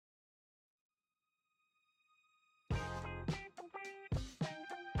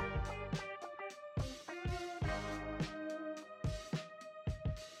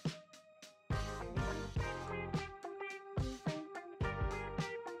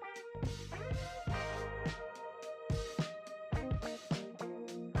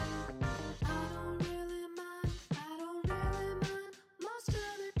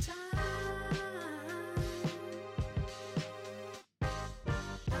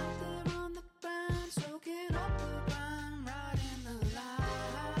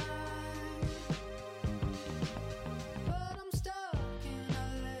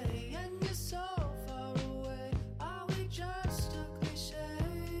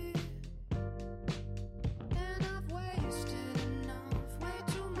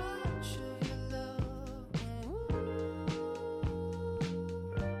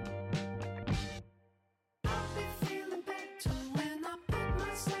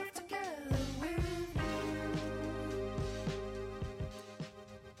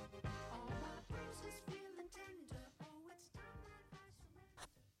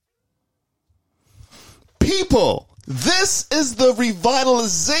People, this is the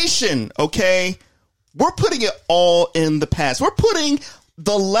revitalization, okay? We're putting it all in the past. We're putting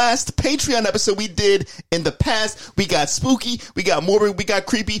the last Patreon episode we did in the past. We got spooky, we got morbid, we got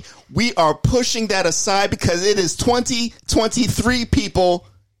creepy. We are pushing that aside because it is 2023, people.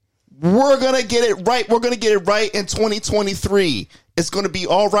 We're going to get it right. We're going to get it right in 2023. It's going to be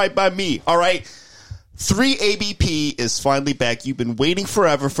all right by me, all right? 3ABP is finally back. You've been waiting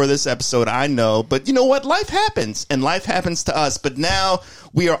forever for this episode, I know. But you know what? Life happens, and life happens to us. But now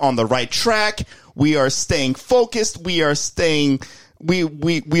we are on the right track. We are staying focused. We are staying we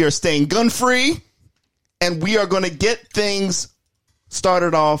are staying gun-free, and we are going to get things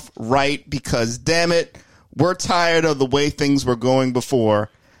started off right because, damn it, we're tired of the way things were going before.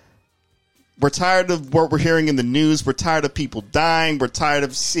 We're tired of what we're hearing in the news. We're tired of people dying. We're tired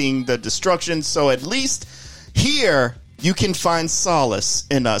of seeing the destruction. So at least here you can find solace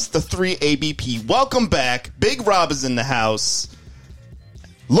in us, the 3ABP. Welcome back. Big Rob is in the house.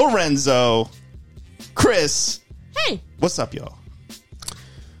 Lorenzo. Chris. Hey. What's up, y'all?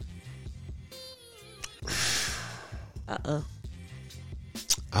 Uh-oh.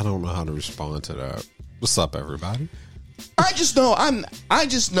 I don't know how to respond to that. What's up, everybody? I just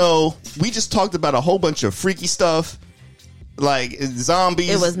know we just talked about a whole bunch of freaky stuff, like zombies.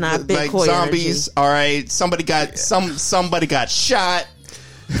 It was not big like Koi zombies. energy. All right, somebody got shot.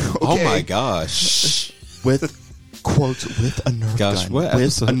 Okay. Oh my gosh! With a Nerf gun. What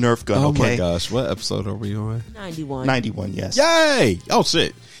episode? With a Nerf gun. Oh Okay. my gosh! What episode are we on? 91. 91. Yes. Yay! Oh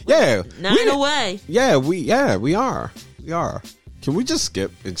shit! Yeah, 9 away. Yeah, we are. Can we just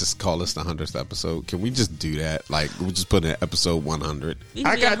skip and just call this the 100th episode? Can we just do that? Like, we just put in episode 100.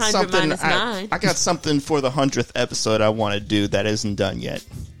 I got 100 something. minus 9. I got something for the 100th episode I want to do that isn't done yet.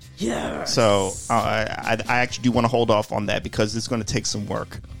 Yeah. So I actually do want to hold off on that because it's going to take some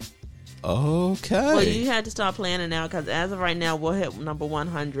work. Okay. Well, you had to start planning now because as of right now, we'll hit number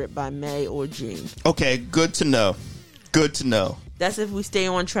 100 by May or June. Okay, good to know. Good to know. That's if we stay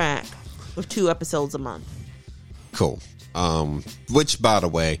on track with 2 episodes a month. Cool. Which, by the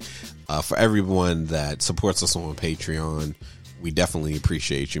way, for everyone that supports us on Patreon, we definitely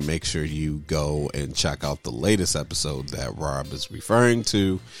appreciate you. Make sure you go and check out the latest episode that Rob is referring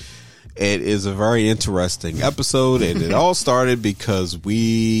to. It is a very interesting episode, and it all started because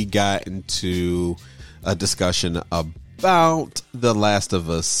we got into a discussion about the Last of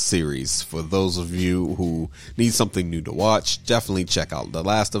Us series. For those of you who need something new to watch, definitely check out The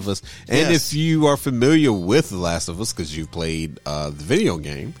Last of Us. And Yes. if you are familiar with The Last of Us because you've played the video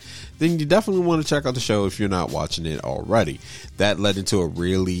game, then you definitely want to check out the show if you're not watching it already. That led into a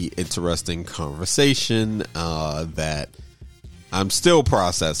really interesting conversation that I'm still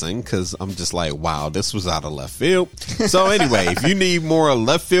processing because I'm just like, wow, this was out of left field. So anyway, if you need more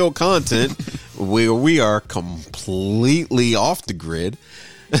left field content where we are completely off the grid,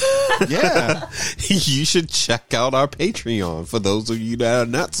 Yeah. you should check out our Patreon for those of you that are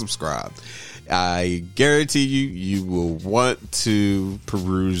not subscribed. I guarantee you will want to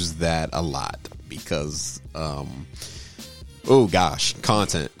peruse that a lot because, oh gosh,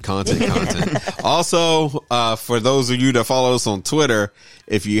 content. Also, for those of you that follow us on Twitter,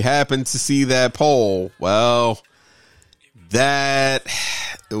 if you happen to see that poll, well, that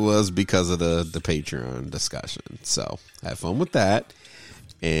it was because of the Patreon discussion. So have fun with that.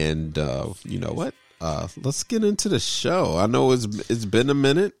 And you know what? Let's get into the show. I know it's been a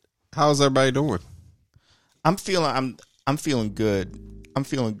minute. How's everybody doing? I'm feeling good. I'm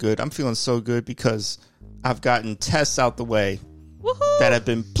feeling good. I'm feeling so good because I've gotten tests out the way that have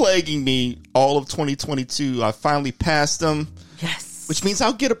been plaguing me all of 2022. I finally passed them. Yes. Which means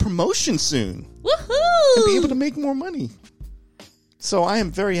I'll get a promotion soon. Woohoo! And be able to make more money. So I am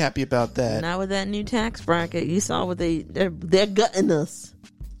very happy about that. Now with that new tax bracket, you saw what they're gutting us.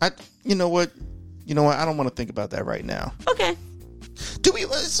 You know what? I don't want to think about that right now. Okay. Do we?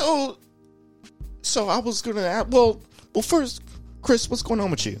 So I was gonna ask, well, first, Chris, what's going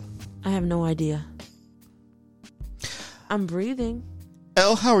on with you? I have no idea. I'm breathing.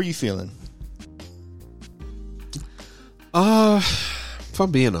 Elle, how are you feeling? If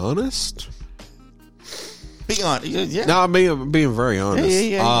I'm being honest, Be honest. Yeah. no, I'm being very honest.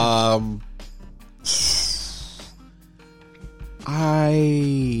 Yeah.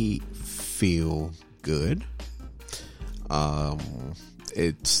 I feel good.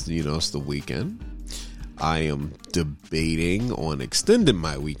 It's the weekend. I am debating on extending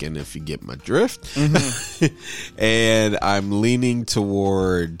my weekend, if you get my drift. Mm-hmm. And I'm leaning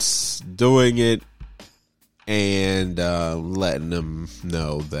towards doing it and letting them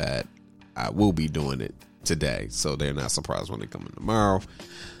know that I will be doing it today, so they're not surprised when they come in tomorrow.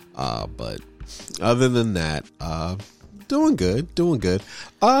 But other than that, doing good.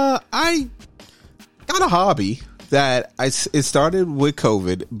 I got a hobby that it started with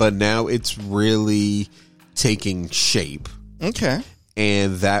COVID, but now it's really taking shape. Okay.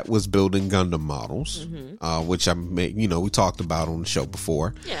 And that was building Gundam models, which we talked about on the show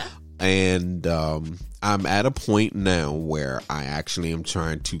before. Yeah. And I'm at a point now where I actually am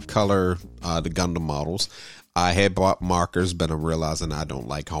trying to color the Gundam models. I had bought markers, but I'm realizing I don't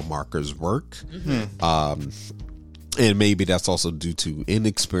like how markers work. And maybe that's also due to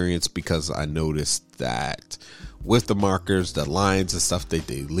inexperience, because I noticed that with the markers, the lines and stuff that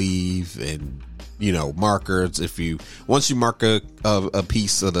they leave, and markers, once you mark a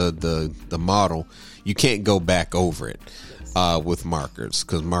piece of the model, you can't go back over it with markers,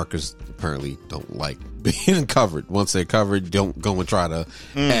 because markers apparently don't like being covered. Once they're covered, don't go and try to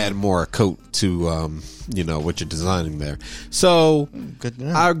add more coat to what you're designing there. So good to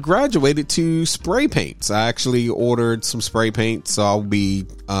know. I graduated to spray paints. I actually ordered some spray paints, so I'll be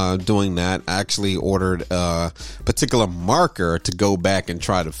doing that. I actually ordered a particular marker to go back and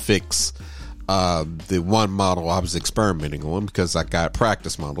try to fix the one model I was experimenting on, because I got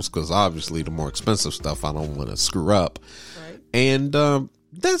practice models, because obviously the more expensive stuff I don't want to screw up. Right. And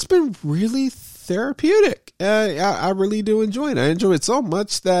that's been really therapeutic. I really do enjoy it. I enjoy it so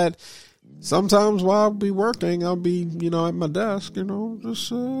much that sometimes while I'll be working, I'll be, at my desk,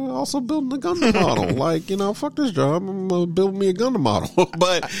 just also building a Gundam model. Like, fuck this job. I'm going to build me a Gundam model.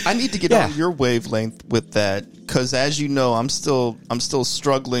 But I need to get on your wavelength with that, because as you know, I'm still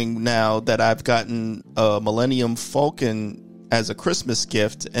struggling now that I've gotten a Millennium Falcon as a Christmas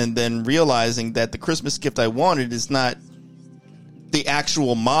gift, and then realizing that the Christmas gift I wanted is not the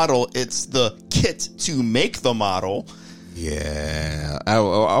actual model, it's the kit to make the model. Yeah,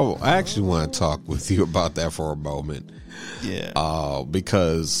 I actually want to talk with you about that for a moment. Yeah,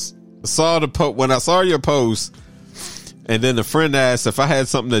 because when I saw your post, and then a friend asked if I had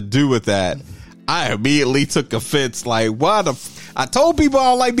something to do with that, I immediately took offense. Like, why I told people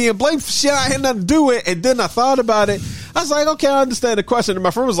I don't like being blamed for shit I had nothing to do with, and then I thought about it. I was like, okay, I understand the question. And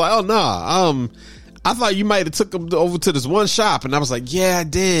my friend was like, oh nah, I thought you might have took them over to this one shop, and I was like, yeah, I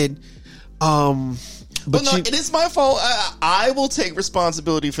did. But no, it is my fault. I will take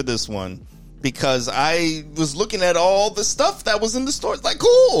responsibility for this one, because I was looking at all the stuff that was in the store. It's like,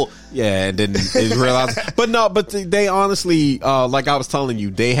 cool. Yeah, and then realize. But they honestly, like I was telling you,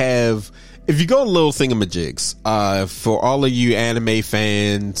 they have. If you go to Little Thingamajigs, for all of you anime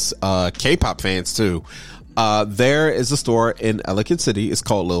fans, K-pop fans too, there is a store in Ellicott City. It's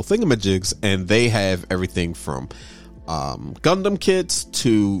called Little Thingamajigs, and they have everything from Gundam kits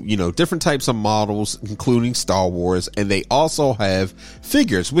to different types of models, including Star Wars, and they also have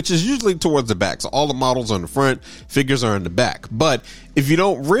figures, which is usually towards the back. So all the models are in the front, figures are in the back. But if you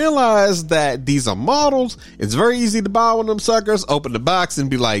don't realize that these are models, it's very easy to buy one of them suckers, open the box, and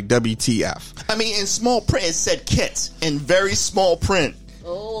be like, WTF. I mean, in small print it said kit, in very small print.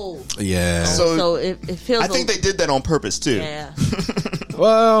 Oh, yeah. So it feels. I think they did that on purpose too. Yeah.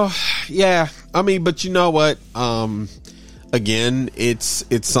 Well, yeah. I mean, but you know what? Again, it's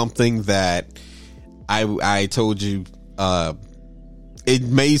something that I told you. It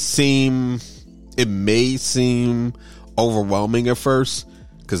may seem overwhelming at first,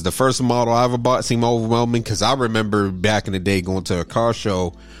 because the first model I ever bought seemed overwhelming. Because I remember back in the day going to a car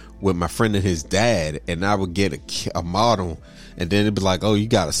show with my friend and his dad, and I would get a model. And then it'd be like, oh, you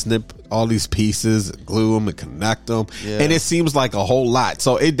got to snip all these pieces, glue them, and connect them. Yeah. And it seems like a whole lot.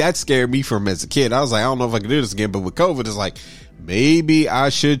 So that scared me from as a kid. I was like, I don't know if I can do this again. But with COVID, it's like, maybe I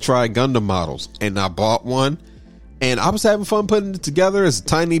should try Gundam models. And I bought one. And I was having fun putting it together as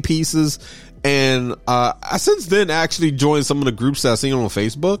tiny pieces. And I since then actually joined some of the groups that I seen on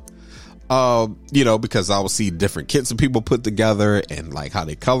Facebook. Because I will see different kits that people put together and like how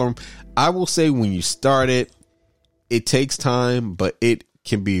they color them. I will say, when you start it takes time, but it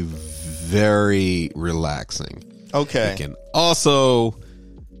can be very relaxing. Okay. It can also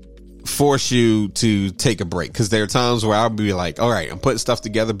force you to take a break, because there are times where I'll be like, all right, I'm putting stuff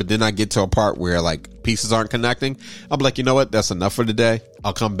together, but then I get to a part where like pieces aren't connecting. I'm like, you know what? That's enough for today.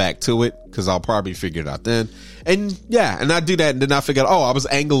 I'll come back to it, because I'll probably figure it out then. And yeah, and I do that, and then I figure out, I was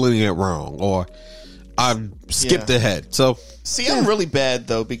angling it wrong, or I skipped ahead. So see, I'm really bad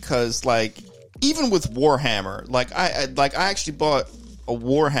though, because like, even with Warhammer, like I actually bought a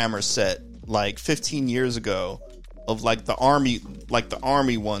Warhammer set like 15 years ago of like the army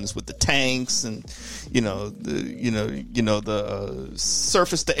ones with the tanks and the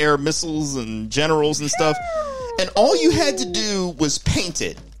surface to air missiles and generals and stuff. And all you had to do was paint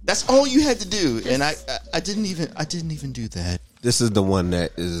it. That's all you had to do. And I didn't even do that. This is the one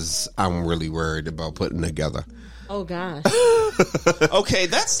that I'm really worried about putting together. Oh gosh. Okay,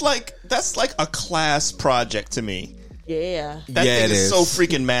 that's like a class project to me. Yeah. That Yeah, thing it is is. so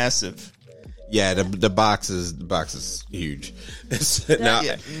freaking massive. Yeah, the box is huge. Now,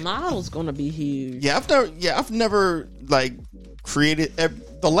 That model's gonna be huge. Yeah, I've never like created.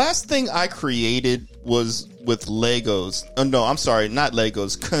 The last thing I created was with Legos. Oh no, I'm sorry, not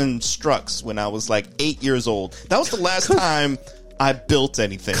Legos. Constructs. When I was like 8 years old. That was the last time I built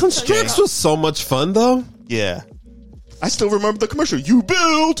anything. Constructs was so much fun though. Yeah, I still remember the commercial. You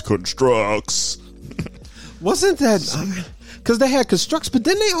build Constructs. Wasn't that because they had Constructs, but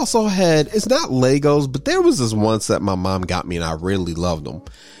then they also had, it's not Legos, but there was this one set my mom got me and I really loved them.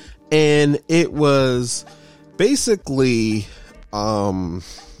 And it was basically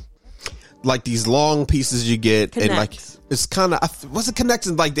like these long pieces you get and like Connects. it's kind of, was it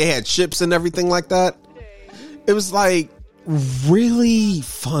connected, like they had ships and everything like that. It was like really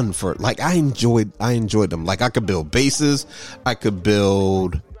fun for, like I enjoyed them. Like I could build bases, I could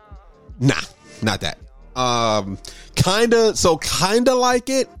build not that. Kinda like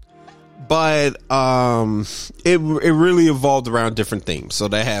it, but it really evolved around different themes. So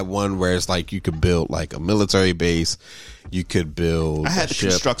they had one where it's like you could build like a military base, you could build I had a the ship.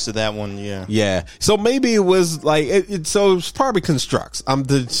 Constructs of that one. Yeah. Yeah, so maybe it was like so it's probably Constructs. I'm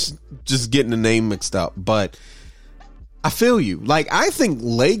just getting the name mixed up, but I feel you. Like I think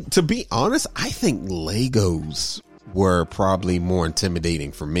to be honest, I think Legos were probably more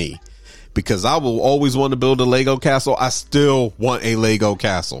intimidating for me. Because I will always want to build a Lego castle. I still want a Lego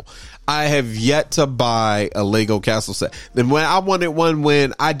castle. I have yet to buy a Lego castle set. Then when I wanted one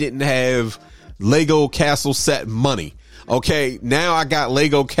when I didn't have Lego castle set money. Okay, now I got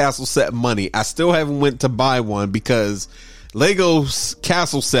Lego castle set money. I still haven't went to buy one because Lego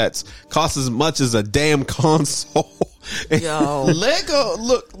castle sets cost as much as a damn console. Yo. Lego,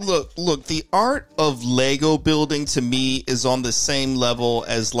 look, the art of Lego building to me is on the same level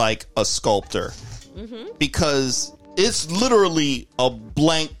as like a sculptor. Because it's literally a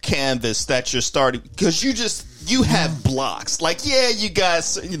blank canvas that you're starting, because you have blocks. Like, yeah, you got,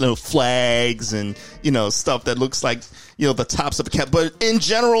 flags and, stuff that looks like, the tops of a cat. But in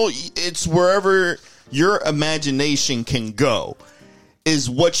general, it's wherever your imagination can go is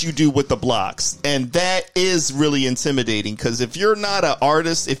what you do with the blocks. And that is really intimidating, because if you're not an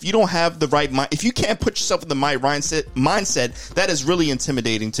artist, if you don't have the right mind, if you can't put yourself in the mindset, that is really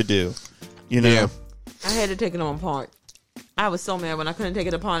intimidating to do. Yeah. I had to take it on apart. I was so mad when I couldn't take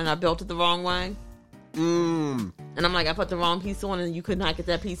it apart and I built it the wrong way. And I'm like, I put the wrong piece on and you could not get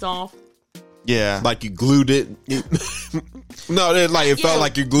that piece off. Yeah. Like you glued it. No, it felt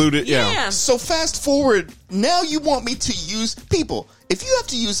like you glued it. Yeah. So fast forward, now you want me to use people. If you have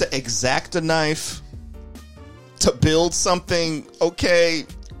to use an X-Acto knife to build something, okay,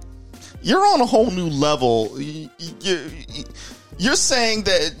 you're on a whole new level. You're saying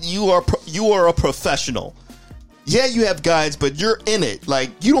that you are a professional. Yeah, you have guides, but you're in it. Like,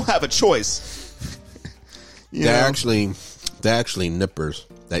 you don't have a choice. They're actually nippers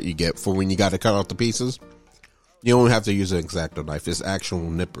that you get for when you got to cut off the pieces. You don't have to use an X-Acto knife. It's actual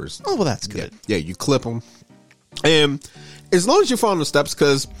nippers. Oh, well, that's good. Yeah, you clip them. And as long as you follow the steps,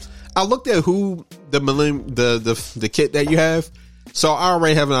 because I looked at who the kit that you have, so I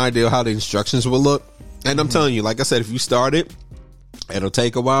already have an idea of how the instructions will look. And I'm telling you, like I said, if you start it, it'll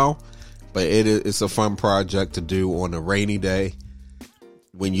take a while, but it's a fun project to do on a rainy day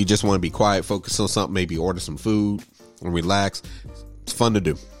when you just want to be quiet, focus on something, maybe order some food and relax. It's fun to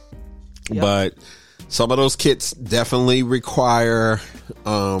do. Yep. But some of those kits definitely require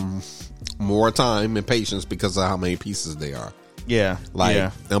more time and patience because of how many pieces they are. Yeah.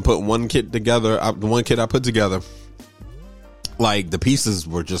 I'm putting one kit together. The one kit I put together, like the pieces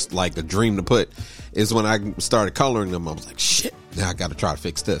were just like a dream to put. Is when I started coloring them, I was like, shit, now I got to try to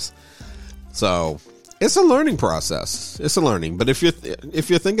fix this. So it's a learning process. It's a learning. But if you're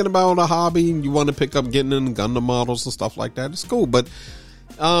thinking about a hobby and you want to pick up getting into Gundam models and stuff like that, it's cool. But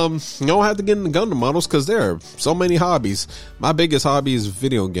you don't have to get into Gundam models because there are so many hobbies. My biggest hobby is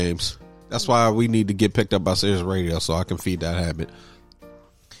video games. That's why we need to get picked up by Sirius Radio so I can feed that habit.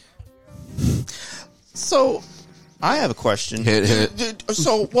 So I have a question.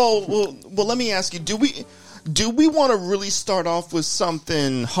 So, well, let me ask you: Do we want to really start off with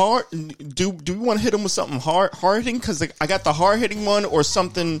something hard? Do we want to hit them with something hard hitting? Because I got the hard hitting one, or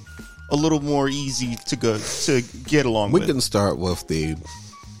something a little more easy to get along with. We can start with the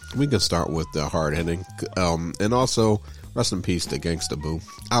hard hitting, and also rest in peace to Gangsta Boo.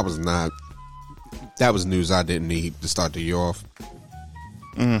 That was news I didn't need to start the year off.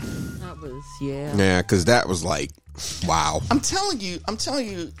 That was, Yeah, because that was like Wow. I'm telling you,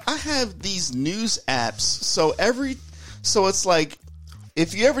 I have these news apps. So it's like,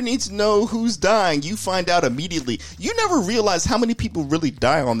 if you ever need to know who's dying, you find out immediately. You never realize how many people really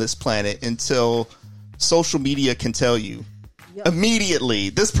die on this planet until social media can tell you. Yep. Immediately,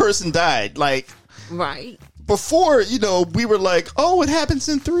 this person died. Like, right. Before, we were like, oh, it happens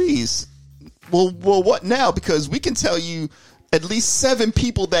in threes. Well, what now? Because we can tell you at least 7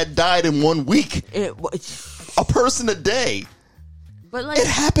 people that died in 1 week. A person a day. But like, it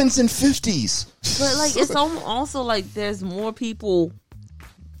happens in 50s. But like, it's also like there's more people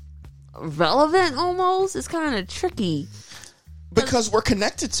relevant almost. It's kind of tricky. Because we're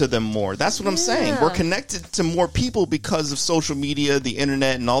connected to them more. That's what I'm saying. We're connected to more people because of social media, the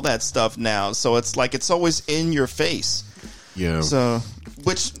internet, and all that stuff now. So it's like it's always in your face. Yeah. So,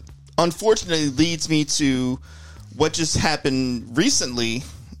 which unfortunately leads me to what just happened recently.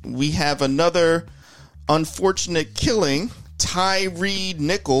 We have another unfortunate killing. Tyre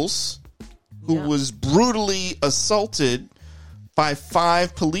Nichols, who was brutally assaulted by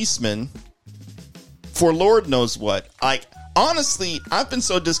 5 policemen for Lord knows what. Honestly, I've been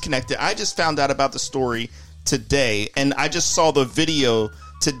so disconnected. I just found out about the story today, and I just saw the video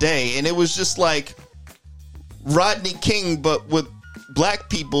today, and it was just like Rodney King, but with black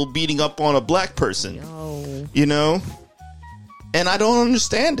people beating up on a black person. And I don't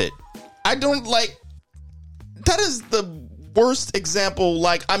understand it. I don't like. That is the worst example.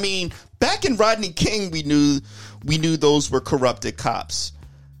 Like, I mean, back in Rodney King, we knew those were corrupted cops.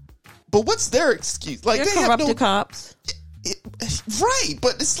 But what's their excuse? Like, they're corrupted cops. Right,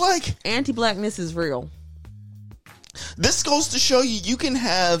 but it's like anti-blackness is real. This goes to show you can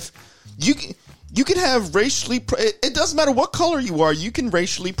have racially. It doesn't matter what color you are. You can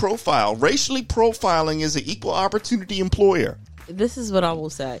racially profile. Racially profiling is an equal opportunity employer. This is what I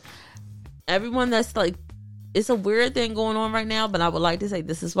will say. Everyone that's like, it's a weird thing going on right now, but I would like to say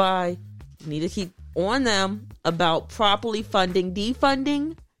this is why you need to keep on them about properly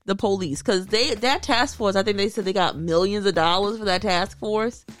defunding the police, because that task force, I think they said they got millions of dollars for that task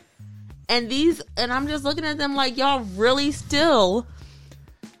force, and I'm just looking at them like, y'all really still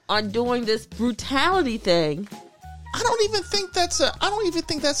are doing this brutality thing. I don't even think that's a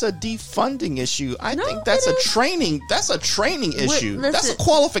defunding issue. I think that's a training issue. Listen, that's a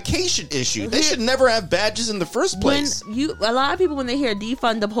qualification issue. They should never have badges in the first place. A lot of people, when they hear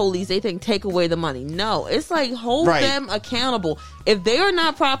defund the police, they think take away the money. No, it's like hold them accountable. If they are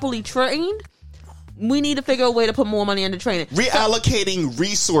not properly trained, we need to figure a way to put more money into training. Reallocating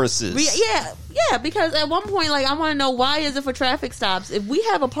resources. Yeah, because at one point, like, I want to know, why is it for traffic stops? If we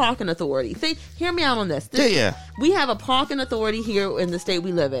have a parking authority, hear me out on this. We have a parking authority here in the state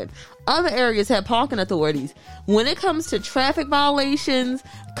we live in. Other areas have parking authorities. When it comes to traffic violations,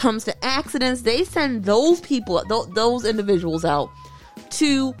 comes to accidents, they send those people, those individuals out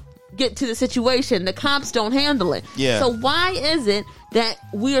to get to the situation. The cops don't handle it. Yeah. So why is it that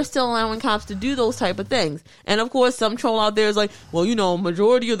we are still allowing cops to do those type of things? And of course, some troll out there is like, well,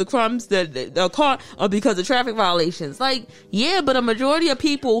 majority of the crimes that are caught are because of traffic violations. Like, yeah, but a majority of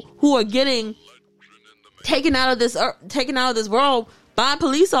people who are getting taken out of this world by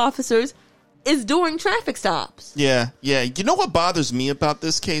police officers is doing traffic stops. Yeah. You know what bothers me about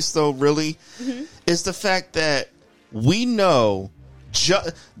this case, though, really, is the fact that we know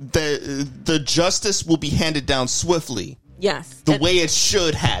the justice will be handed down swiftly. Yes. The way it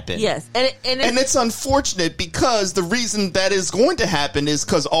should happen. Yes. And it's unfortunate because the reason that is going to happen is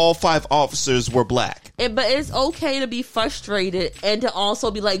because all 5 officers were black. But it's okay to be frustrated and to also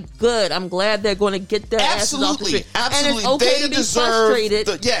be like, good, I'm glad they're going to get their asses off the street. Absolutely. And it's okay to be frustrated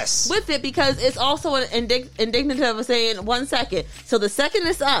with it, because it's also an indicative of saying, 1 second. So the second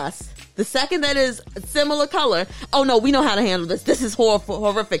it's us, the second that is similar color, oh no, we know how to handle this. This is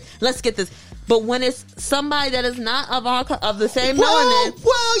horrific. Let's get this. But when it's somebody that is not of the same melanin,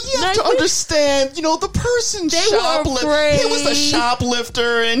 you have to understand. The person he was a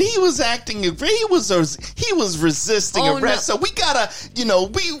shoplifter, and he was acting. He was resisting arrest. No. So we gotta,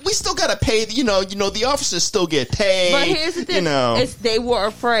 we still gotta pay. The officers still get paid. But here's the thing: they were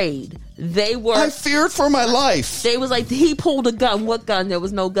afraid. I feared for my life. They was like, he pulled a gun. What gun? There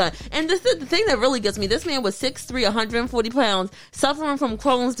was no gun. And this is the thing that really gets me. This man was 6'3", 140 pounds, suffering from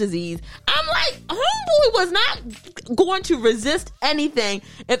Crohn's disease. I'm like, homeboy was not going to resist anything.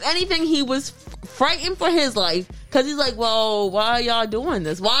 If anything, he was frightened for his life, because he's like, well, why are y'all doing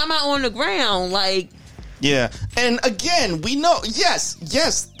this? Why am I on the ground? Like, yeah, and again, we know,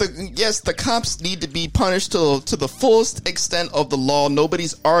 the cops need to be punished to the fullest extent of the law.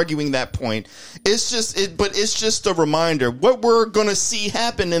 Nobody's arguing that point. It's just a reminder. What we're gonna see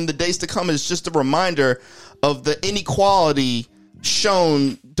happen in the days to come is just a reminder the inequality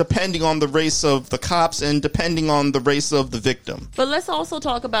shown depending on the race of the cops and depending on the race of the victim. But let's also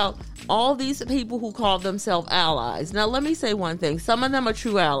talk about all these people who call themselves allies. Now, let me say one thing. Some of them are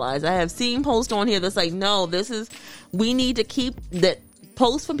true allies. I have seen posts on here that's like, no, we need to keep that.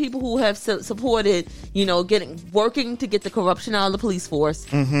 Posts from people who have supported, working to get the corruption out of the police force,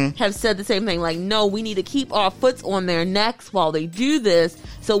 have said the same thing. Like, no, we need to keep our foots on their necks while they do this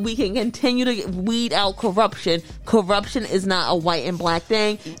so we can continue to weed out corruption. Corruption is not a white and black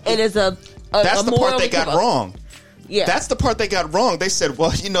thing. It is That's the part they got wrong. Yeah. That's the part they got wrong. They said,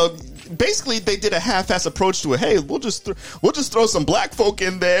 well, basically they did a half-ass approach to it. Hey, we'll just throw some black folk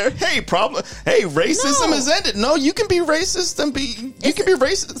in there. Hey, racism is ended. No, you can be racist and you can be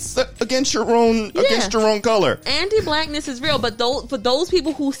racist against your own color. Anti-blackness is real, but for those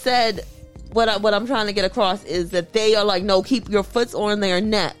people who said what I'm trying to get across is that they are like, no, keep your foots on their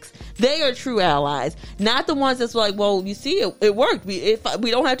necks. They are true allies, not the ones that's like, well, you see, it worked. We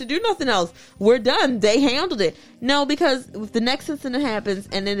don't have to do nothing else. We're done. They handled it. No, because if the next incident happens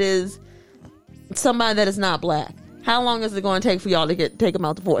and it is somebody that is not black, how long is it going to take for y'all to take them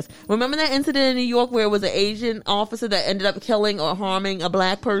out the force? Remember that incident in New York where it was an Asian officer that ended up killing or harming a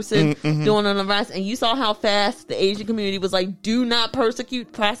black person doing an arrest, and you saw how fast the Asian community was like, do not prosecute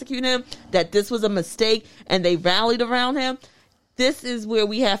him, that this was a mistake, and they rallied around him. This is where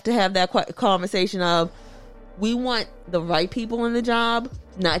we have to have that conversation of, we want the right people in the job,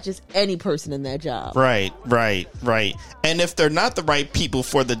 not just any person in that job. Right. And if they're not the right people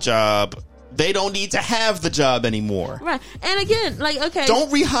for the job, they don't need to have the job anymore. Right. And again, don't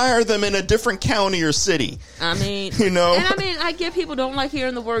rehire them in a different county or city. I mean, And I get people don't like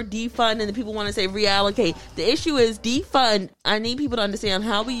hearing the word defund, and the people want to say reallocate. The issue is defund. I need people to understand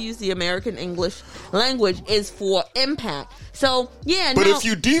how we use the American English language is for impact. So, yeah. But if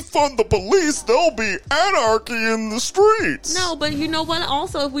you defund the police, there'll be anarchy in the streets. No, but you know what?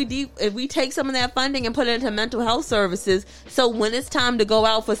 Also, if we take some of that funding and put it into mental health services, so when it's time to go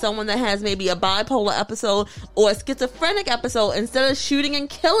out for someone that has maybe a bipolar episode or a schizophrenic episode, instead of shooting and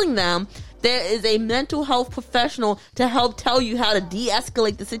killing them, there is a mental health professional to help tell you how to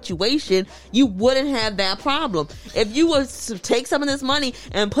de-escalate the situation. You wouldn't have that problem. If you were to take some of this money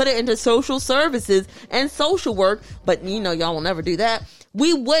and put it into social services and social work, but y'all will never do that,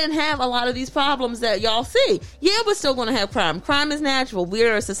 we wouldn't have a lot of these problems that y'all see. Yeah, we're still going to have crime. Crime is natural.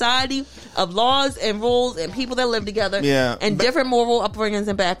 We're a society of laws and rules and people that live together and different moral upbringings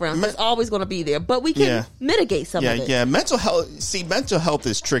and backgrounds. It's always going to be there, but we can mitigate some of it. Yeah, mental health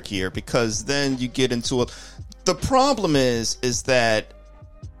is trickier because then you get into it. The problem is that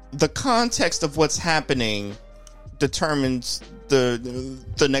the context of what's happening determines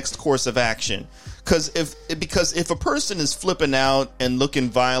the next course of action. Because if a person is flipping out and looking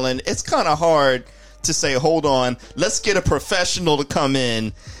violent, it's kind of hard to say, hold on, let's get a professional to come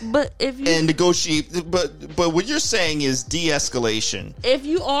in and negotiate. But what you're saying is de-escalation. If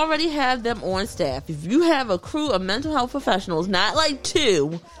you already have them on staff, if you have a crew of mental health professionals, not like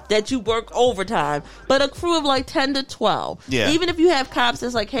 2 that you work overtime, but a crew of like 10 to 12. Yeah. Even if you have cops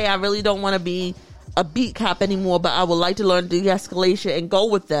that's like, hey, I really don't want to be a beat cop anymore, but I would like to learn de-escalation and go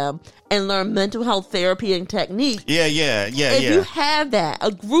with them and learn mental health therapy and technique. If you have that, a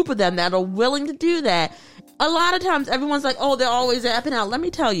group of them that are willing to do that, a lot of times everyone's like, oh, they're always zapping out. Let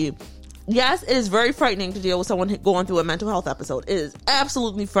me tell you, yes, it is very frightening to deal with someone going through a mental health episode. It is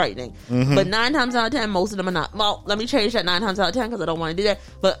absolutely frightening. But 9 times out of 10, most of them are not. Well, let me change that 9 times out of 10 because I don't want to do that.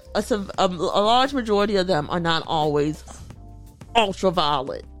 But a large majority of them are not always ultra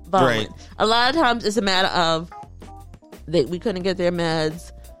violent. Right. A lot of times it's a matter of we couldn't get their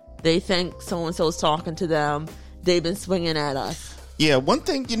meds. They think so-and-so's talking to them. They've been swinging at us. Yeah, one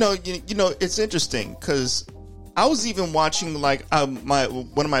thing, it's interesting because I was even watching one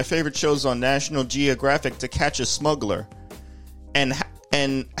of my favorite shows on National Geographic, To Catch a Smuggler, and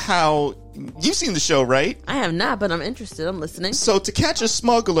how you've seen the show, right? I have not, but I'm interested. I'm listening. So To Catch a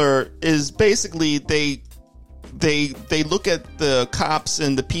Smuggler is basically they look at the cops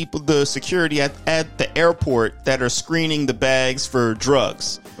and the people, the security at the airport that are screening the bags for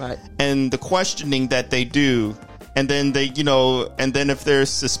drugs. Right. And the questioning that they do. And then and then if they're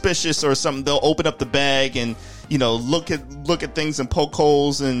suspicious or something, they'll open up the bag and, look at things and poke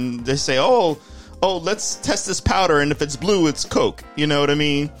holes, and they say, oh, let's test this powder. And if it's blue, it's Coke. You know what I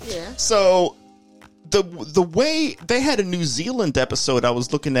mean? Yeah. So the way they had a New Zealand episode I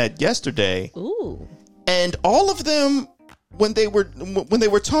was looking at yesterday. Ooh. And all of them, when they were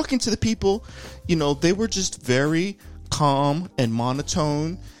talking to the people, they were just very calm and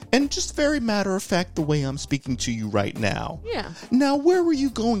monotone and just very matter of fact the way I'm speaking to you right now. Yeah. Now, where were you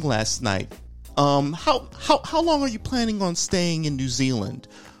going last night? how long are you planning on staying in New Zealand?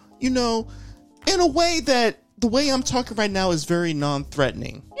 You know, in a way that the way I'm talking right now is very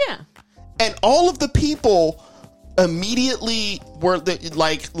non-threatening. Yeah. And all of the people immediately were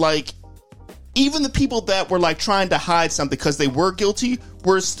like even the people that were like trying to hide something because they were guilty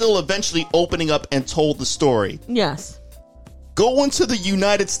were still eventually opening up and told the story. Yes. Go into the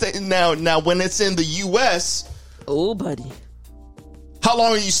United States now when it's in the US. Oh, buddy. How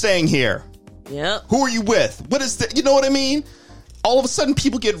long are you staying here? Yep. Who are you with? What is that? You know what I mean? All of a sudden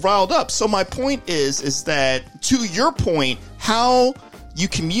people get riled up. So my point is that, to your point, how you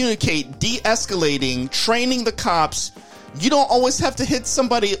communicate, de-escalating, training the cops. You don't always have to hit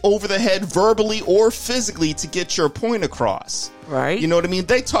somebody over the head verbally or physically to get your point across. Right. You know what I mean?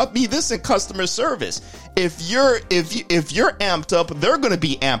 They taught me this in customer service. If you're amped up, they're going to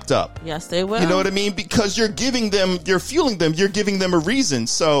be amped up. Yes, they will. You know what I mean? Because you're fueling them, you're giving them a reason.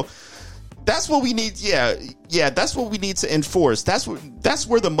 So that's what we need. Yeah, that's what we need to enforce. That's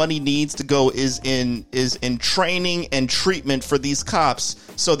where the money needs to go is in training and treatment for these cops,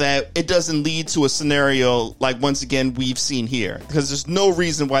 so that it doesn't lead to a scenario like once again we've seen here. Because there's no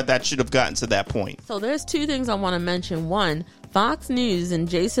reason why that should have gotten to that point. So there's two things I want to mention. One, Fox News and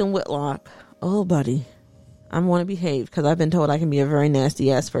Jason Whitlock. Oh, buddy, I want to behave because I've been told I can be a very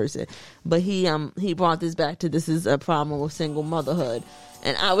nasty ass person. But he brought this back to this is a problem with single motherhood.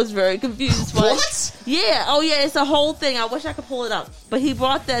 And I was very confused. What? Yeah. Oh, yeah. It's a whole thing. I wish I could pull it up. But he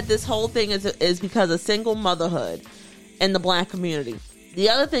brought that this whole thing is because of single motherhood in the black community. The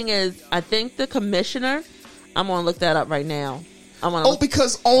other thing is, I think the commissioner, I'm going to look that up right now.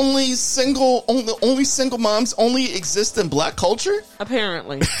 Because only single moms only exist in black culture?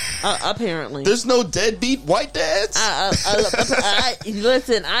 Apparently. Apparently. There's no deadbeat white dads?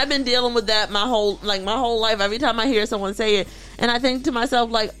 Listen, I've been dealing with that my whole life. Every time I hear someone say it, and I think to myself,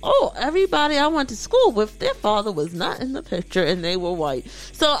 like, oh, everybody I went to school with, their father was not in the picture and they were white.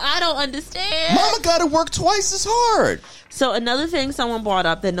 So I don't understand. Mama gotta work twice as hard. So another thing someone brought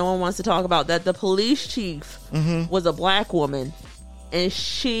up that no one wants to talk about, that the police chief was a black woman. And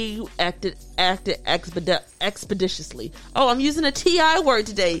she acted expeditiously. Oh, I'm using a TI word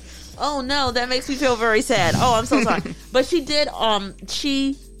today. Oh no, that makes me feel very sad. Oh, I'm so sorry. But she did.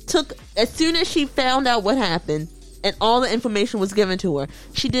 She took, as soon as she found out what happened and all the information was given to her,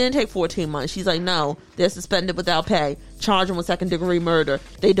 she didn't take 14 months. She's like, no, they're suspended without pay. Charge them with second-degree murder.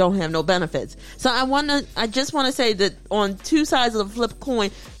 They don't have no benefits. So I just want to say that on two sides of the flip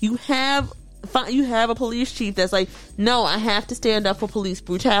coin, you have a police chief that's like, no, I have to stand up for police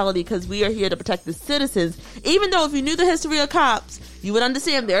brutality because we are here to protect the citizens. Even though if you knew the history of cops, you would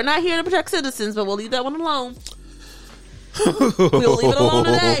understand they're not here to protect citizens, but we'll leave that one alone. We'll leave it alone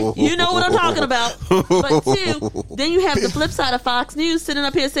today. You know what I'm talking about. But two, then you have the flip side of Fox News sitting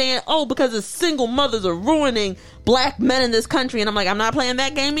up here saying, oh, because the single mothers are ruining black men in this country. And I'm like, I'm not playing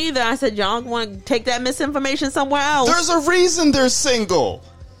that game either. I said, y'all want to take that misinformation somewhere else. There's a reason they're single.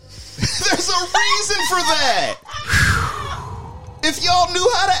 There's a reason for that. If y'all knew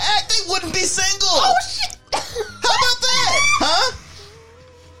how to act, they wouldn't be single. Oh, shit. How about that? Huh?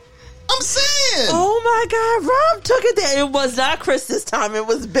 I'm saying. Oh, my God. Rob took it there. It was not Chris this time. It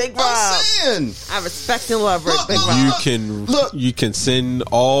was Big Rob. I'm saying. I respect and love Big Rob. You can send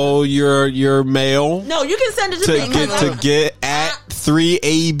all your mail. No, you can send it to me. To get at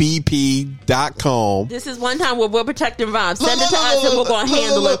 3abp.com. This is one time where we're protecting Rob. Send it to us and we're going to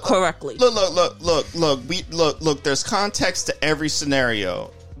handle it correctly. Look. There's context to every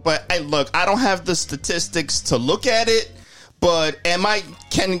scenario. But I don't have the statistics to look at it. But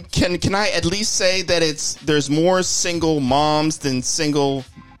can I at least say that there's more single moms than single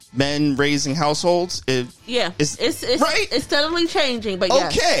men raising households? It's right. It's steadily changing, but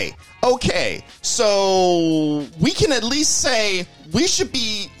yes. Okay. So we can at least say we should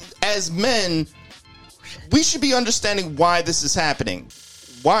be, as men, we should be understanding why this is happening.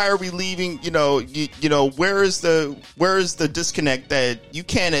 Why are we leaving? Where is the disconnect that you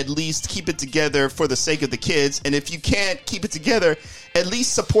can't at least keep it together for the sake of the kids? And if you can't keep it together, at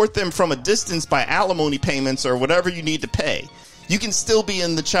least support them from a distance by alimony payments or whatever you need to pay. You can still be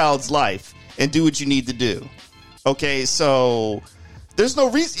in the child's life and do what you need to do. Okay, so there's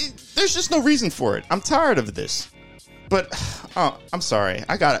no reason. There's just no reason for it. I'm tired of this. But I'm sorry.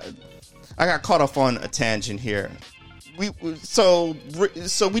 I got caught up on a tangent here. So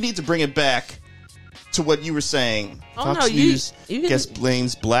we need to bring it back to what you were saying. Fox News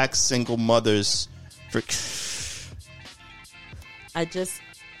blames black single mothers for. I just.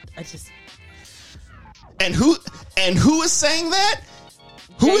 And who is saying that?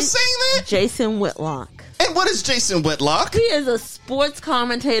 Who is saying that? Jason Whitlock. And what is Jason Whitlock? He is a sports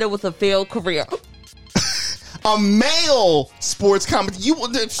commentator with a failed career. A male sports commentator.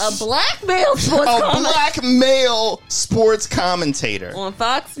 A black male sports commentator. Black male sports commentator. On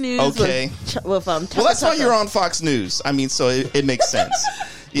Fox News. Okay. Well, that's why you're on Fox News. I mean, so it makes sense.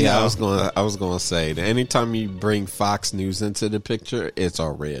 You know? I was gonna say that anytime you bring Fox News into the picture, it's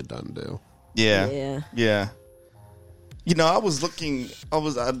already a done deal. Yeah. You know, I was looking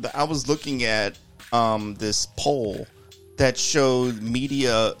at this poll that showed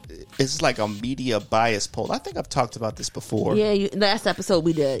media. It's like a media bias poll. I think I've talked about this before. Yeah, last episode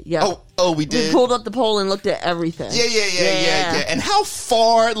we did. Yeah. Oh, we did. We pulled up the poll and looked at everything. Yeah. And how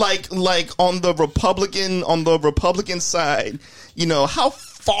far, like on the Republican side, you know, how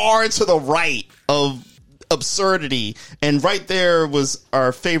far to the right of absurdity, and right there was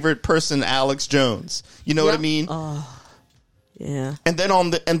our favorite person, Alex Jones. You know what I mean? Yeah. And then on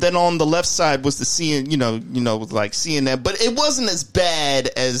the left side was the like CNN, but it wasn't as bad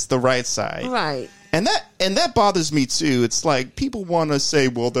as the right side. Right. And that bothers me too. It's like people want to say,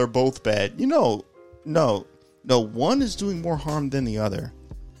 well, they're both bad. You know, no, one is doing more harm than the other.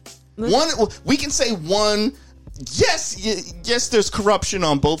 We can say one. Yes, there's corruption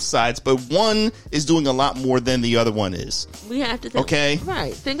on both sides, but one is doing a lot more than the other one is. We have to think. Okay.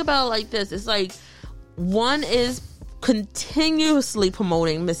 Right. Think about it like this. It's like one is continuously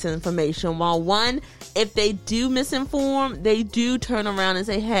promoting misinformation, while one, if they do misinform, they do turn around and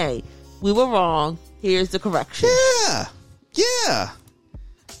say, hey, we were wrong, here's the correction. Yeah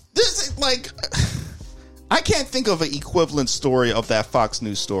There's like, I can't think of an equivalent story of that Fox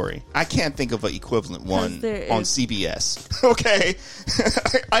News story. I can't think of an equivalent one on CBS. Okay.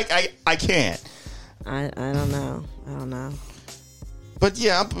 I can't. I don't know. But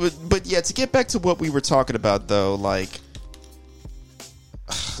yeah, to get back to what we were talking about though, like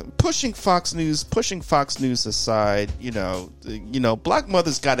pushing Fox News aside, you know, black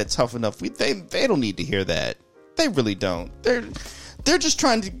mothers got it tough enough. They don't need to hear that. They really don't. They're just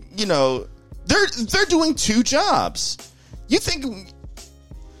trying to, you know, they're doing two jobs. You think,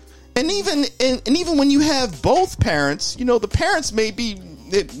 and even when you have both parents, you know, the parents may be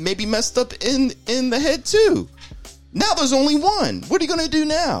messed up in the head too. Now there's only one. What are you going to do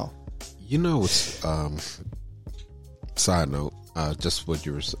now? You know, it's side note, just what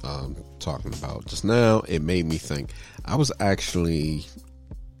you were talking about just now, it made me think. I was actually,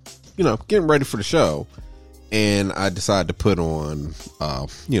 you know, getting ready for the show, and I decided to put on,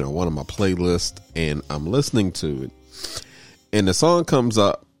 you know, one of my playlists, and I'm listening to it, and the song comes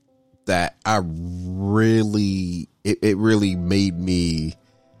up that I really, it really made me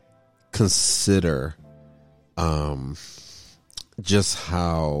consider just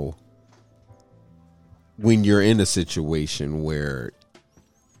how when you're in a situation where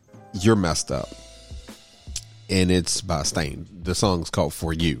you're messed up, and it's by Stain. The song's called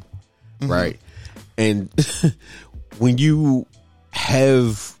For You, right? And when you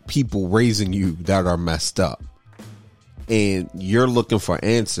have people raising you that are messed up and you're looking for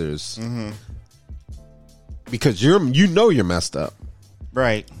answers because you're messed up,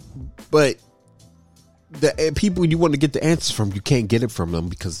 right? But the people you want to get the answers from, you can't get it from them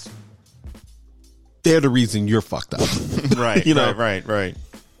because they're the reason you're fucked up. Right. You know? Right.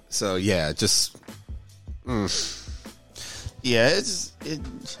 So yeah, just yeah,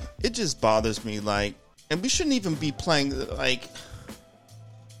 it just bothers me, like, and we shouldn't even be playing like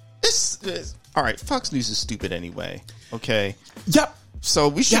this. All right, Fox News is stupid anyway. Okay. Yep. So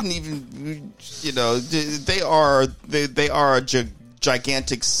we shouldn't even, you know, they are a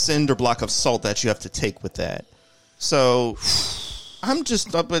gigantic cinder block of salt that you have to take with that. So I'm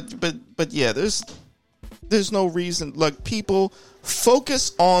just, but yeah, there's no reason. Like, people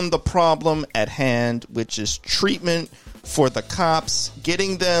focus on the problem at hand, which is treatment for the cops,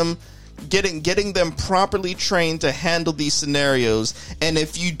 getting them properly trained to handle these scenarios. And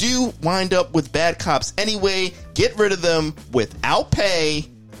if you do wind up with bad cops anyway, get rid of them without pay,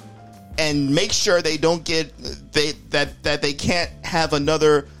 and make sure they don't get that they can't have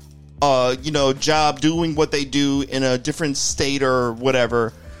another job doing what they do in a different state or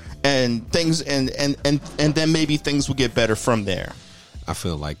whatever, and things and then maybe things will get better from there. I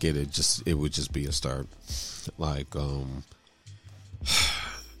feel like it would just be a start. Like,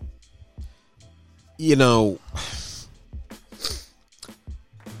 you know,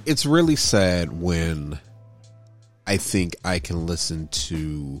 it's really sad when I think I can listen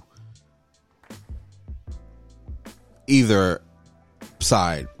to either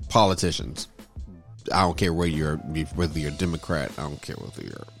side politicians. I don't care whether you're Democrat, I don't care whether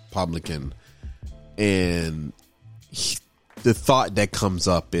you're Republican, and the thought that comes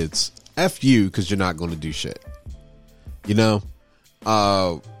up is F you, because you're not going to do shit. You know,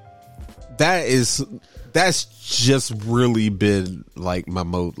 that's just really been like my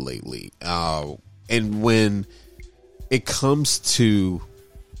mode lately. And when it comes to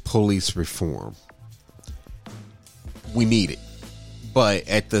police reform, we need it. But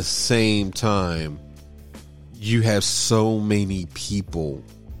at the same time, you have so many people,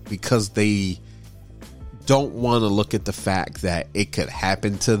 because they don't want to look at the fact that it could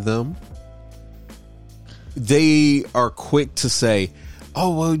happen to them. They are quick to say,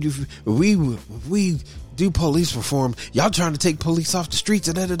 "Oh well, we do police reform. Y'all trying to take police off the streets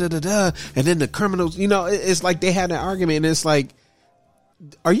and and then the criminals." You know, it's like they had an argument, and it's like,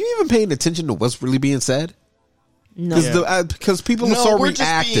 are you even paying attention to what's really being said? No, Because people are so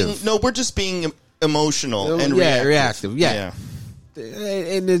reactive. We're just being emotional and reactive. Yeah.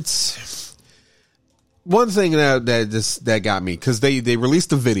 And it's one thing that got me, because they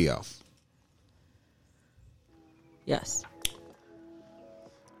released a video. Yes.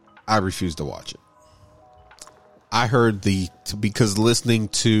 I refused to watch it. I heard because listening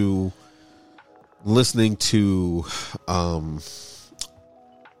to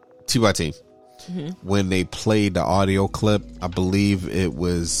TYT, when they played the audio clip, I believe it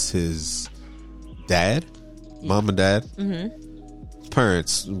was his dad, mom and dad,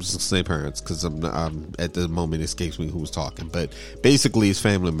 parents. I'm just gonna say parents because I'm at the moment it escapes me who was talking, but basically his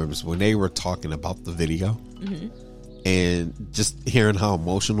family members, when they were talking about the video. And just hearing how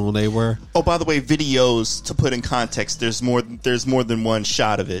emotional they were. Oh, by the way, videos, to put in context, there's more than one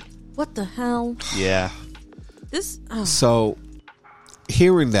shot of it. What the hell? Yeah. So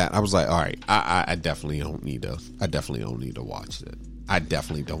hearing that, I was like, all right, I definitely don't need to watch it. I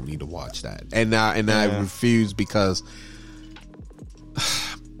definitely don't need to watch that. And I refuse because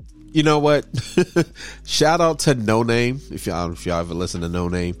you know what? Shout out to No Name, if y'all ever listen to No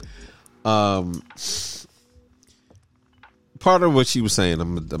Name. Part of what she was saying,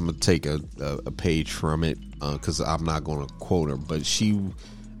 I'm gonna take a page from it because I'm not going to quote her, but she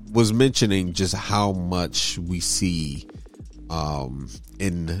was mentioning just how much we see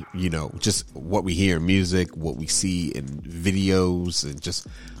in, you know, just what we hear in music, what we see in videos, and just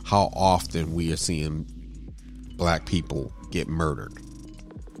how often we are seeing black people get murdered,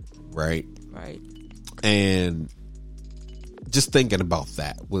 right? And just thinking about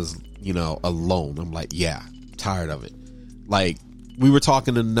that was, you know, alone, I'm like, yeah, tired of it. Like, we were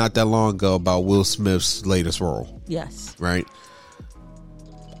talking not that long ago about Will Smith's latest role. Yes. Right?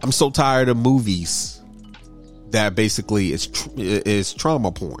 I'm so tired of movies that basically is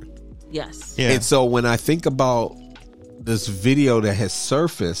trauma porn. Yes. Yeah. And so when I think about this video that has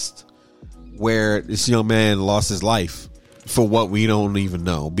surfaced where this young man lost his life for what we don't even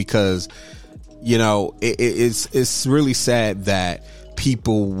know, because, you know, it's really sad that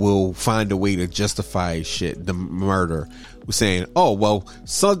people will find a way to justify the murder, saying, "Oh well,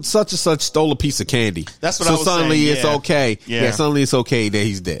 such and such stole a piece of candy." That's what I was suddenly saying, it's okay. Yeah. Suddenly it's okay that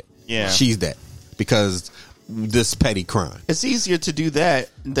he's dead. Yeah, she's dead because this petty crime. It's easier to do that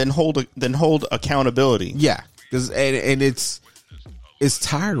than hold accountability. Yeah, and it's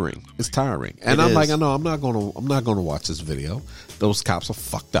tiring. It's tiring, and I'm like, no, I'm not gonna watch this video. Those cops are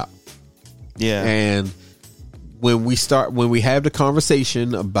fucked up. Yeah, and when we have the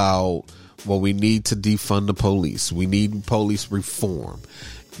conversation about, well, we need to defund the police, we need police reform,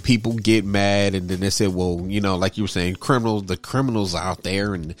 people get mad, and then they say, well, you know, like you were saying, the criminals out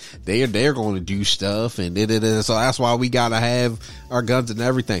there, and they're going to do stuff, and so that's why we gotta have our guns and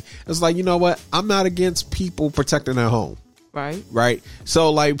everything. It's like, you know what? I'm not against people protecting their home. Right. So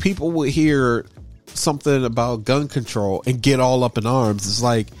like, people would hear something about gun control and get all up in arms. It's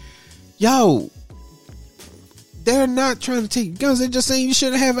like, yo, they're not trying to take guns. They're just saying you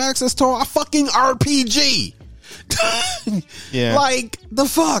shouldn't have access to a fucking RPG. Yeah. Like, the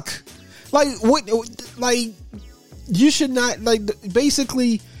fuck? Like, what? Like, you should not, like,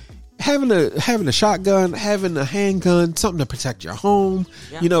 basically having a shotgun, having a handgun, something to protect your home.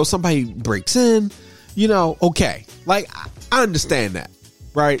 Yeah. You know, somebody breaks in, you know, okay. Like, I understand that,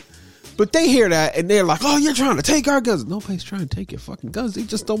 right? But they hear that and they're like, oh, you're trying to take our guns. Nobody's trying to take your fucking guns. They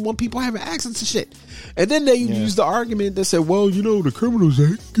just don't want people having access to shit. And then they use the argument that said, well, you know, the criminals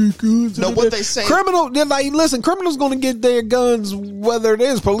ain't get guns. No, what they say. They're like, listen, criminals going to get their guns whether it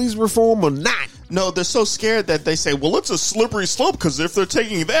is police reform or not. No, they're so scared that they say, well, it's a slippery slope because if they're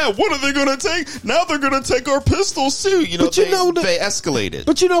taking that, what are they going to take? Now they're going to take our pistols too. You know, they escalated.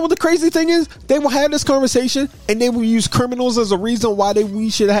 But you know what the crazy thing is? They will have this conversation and they will use criminals as a reason why we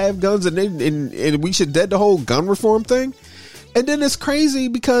should have guns and we should dead the whole gun reform thing. And then it's crazy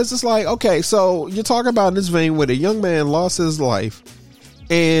because it's like, okay, so you're talking about in this vein where a young man lost his life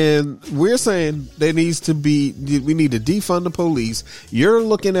And we're saying we need to defund the police. You're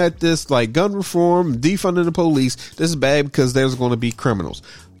looking at this like gun reform, defunding the police. This is bad because there's going to be criminals.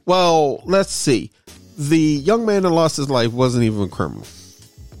 Well, let's see. The young man that lost his life wasn't even a criminal.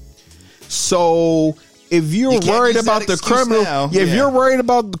 So if you're worried about the criminal, if you're worried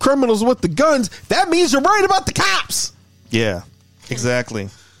about the criminals with the guns, that means you're worried about the cops. Yeah, exactly.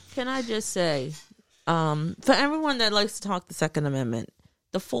 Can I just say, for everyone that likes to talk the Second Amendment,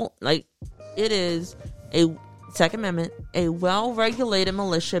 it is a Second Amendment, a well-regulated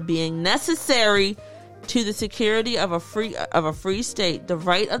militia being necessary to the security of a free state. The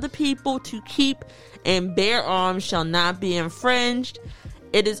right of the people to keep and bear arms shall not be infringed.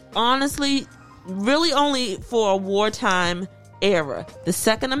 It is honestly really only for a wartime era. The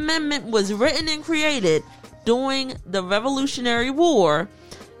Second Amendment was written and created during the Revolutionary War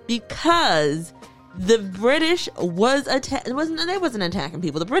because the British they wasn't attacking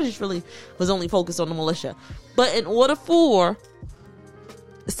people. The British really was only focused on the militia. But in order for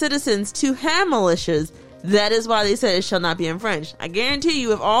citizens to have militias, that is why they said it shall not be infringed. I guarantee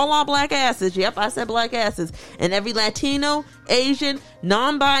you, if all our black asses, yep, I said black asses, and every Latino, Asian,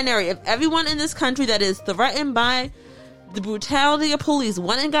 non-binary, if everyone in this country that is threatened by the brutality of police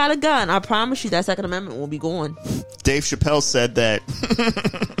went and got a gun, I promise you that Second Amendment will be gone. Dave Chappelle said that.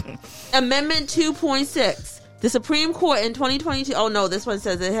 Amendment 2.6. The Supreme Court in 2022. Oh no, this one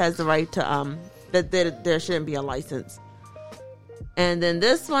says it has the right to that there shouldn't be a license. And then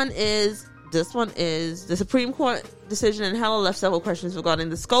this one is the Supreme Court decision in Heller left several questions regarding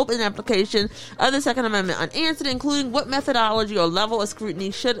the scope and application of the Second Amendment unanswered, including what methodology or level of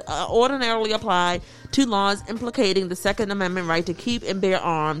scrutiny should ordinarily apply to laws implicating the Second Amendment right to keep and bear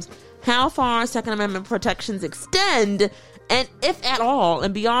arms, how far Second Amendment protections extend, and if at all,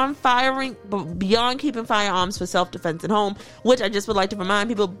 and beyond keeping firearms for self-defense at home, which I just would like to remind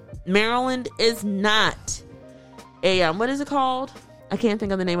people, Maryland is not a, what is it called? I can't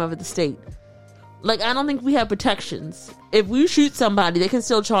think of the name of it, the state. Like, I don't think we have protections. If we shoot somebody, they can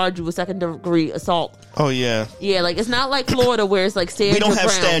still charge you with second-degree assault. Oh, yeah. Yeah, like, it's not like Florida where it's like stand your ground. We don't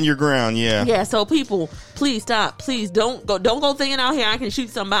have stand your ground, yeah. Yeah, so people, please stop. Please don't go thinking out here I can shoot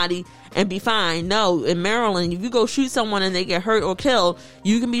somebody and be fine. No, in Maryland, if you go shoot someone and they get hurt or killed,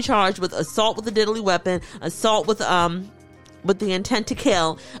 you can be charged with assault with a deadly weapon, assault with the intent to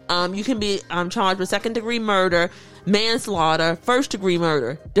kill. You can be charged with second-degree murder, manslaughter, first-degree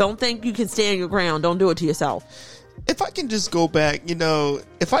murder. Don't think you can stand your ground. Don't do it to yourself. If I can just go back,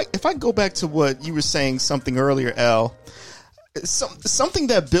 if I go back to what you were saying something earlier, Elle, something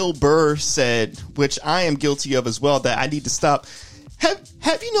that Bill Burr said, which I am guilty of as well, that I need to stop.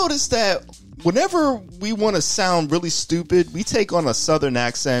 Have you noticed that whenever we want to sound really stupid, we take on a Southern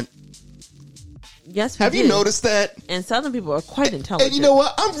accent? Yes, we Have do. you noticed that? And Southern people are quite intelligent. And you know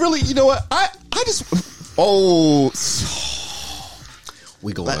what? I just... Oh...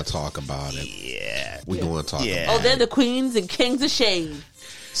 We're going to talk about it. Yeah. We're going to talk about it. Oh, they're the queens and kings of shade.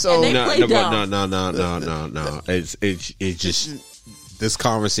 So and they play dumb. No. It's just... This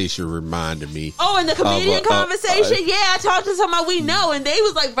conversation reminded me. Oh, and the comedian conversation? Yeah, I talked to somebody we know, and they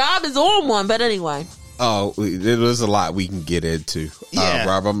was like, Rob is on one. But anyway. Oh, there's a lot we can get into. Yeah.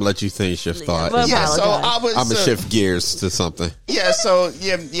 Rob, I'm going to let you finish your thought. Yeah, so I'm going to shift gears to something. Yeah, so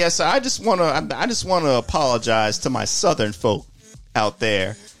I just want to apologize to my Southern folk out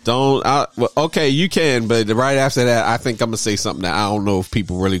there. Okay, you can, but right after that, I think I'm going to say something that I don't know if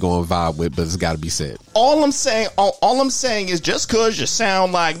people really going to vibe with, but it's got to be said. All I'm saying is just because you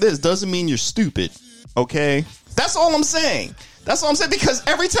sound like this doesn't mean you're stupid, okay? That's all I'm saying.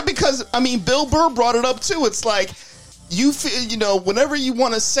 Because Bill Burr brought it up too. It's like, you feel, whenever you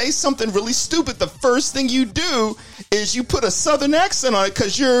want to say something really stupid, the first thing you do is you put a Southern accent on it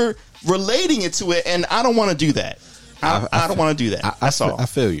because you're relating it to it, and I don't want to do that. I don't want to do that. That's all. I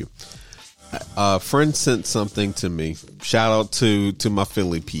feel you. A friend sent something to me. Shout out to my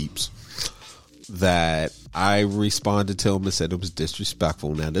Philly peeps. That I responded to him and said it was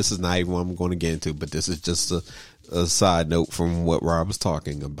disrespectful. Now, this is not even what I'm going to get into, but this is just a side note from what Rob was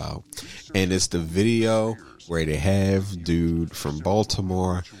talking about. And it's the video where they have dude from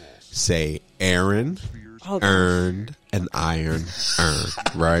Baltimore say Aaron earned an iron earned,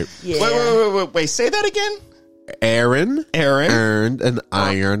 right? Yeah. Wait. Say that again? Aaron earned an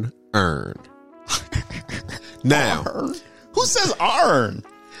iron earned. Now, who says iron?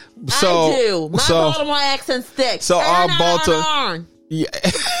 I do. My Baltimore accent's thick. So our Baltimore. Yeah.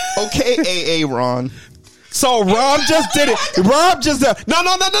 Okay, Ron. So Rob just did it. Rob just did. No.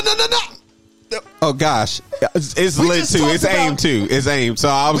 Oh gosh, it's lit too. It's aimed too. It's aimed. So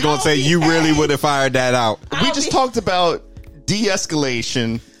I was going to say you really would have fired that out. We just talked about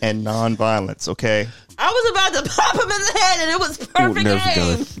de-escalation and non-violence. Okay. I was about to pop him in the head, and it was perfect Nerf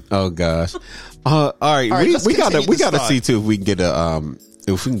aim. gun. Oh gosh. All right, let's we gotta continue this see thought. too if we can get a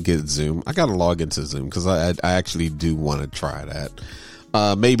if we can get Zoom. I gotta log into Zoom because I actually do want to try that.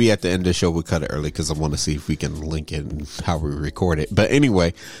 Maybe at the end of the show we'll cut it early because I want to see if we can link it and how we record it. But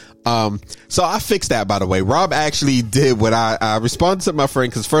anyway, so I fixed that, by the way. Rob actually did what I responded to my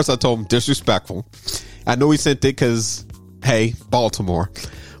friend because first I told him disrespectful. I know he sent it because hey, Baltimore,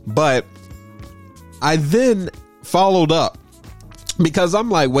 but I then followed up because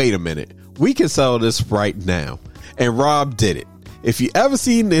I'm like, wait a minute, we can sell this right now. And Rob did it. If you ever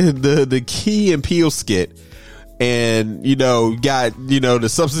seen the Key and Peele skit and, got, the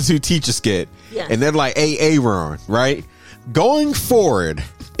substitute teacher skit Yes. and then like Aaron, right? Going forward,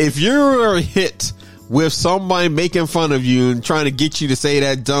 if you're hit with somebody making fun of you and trying to get you to say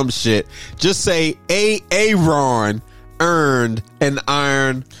that dumb shit, just say Aaron earned an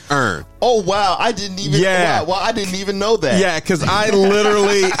iron earn. Oh wow! I didn't even. Yeah. Wow, I didn't even know that. Yeah, because I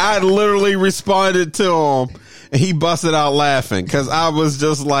literally responded to him, and he busted out laughing because I was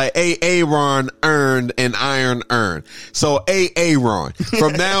just like, Aaron earned an iron earn. So Aaron.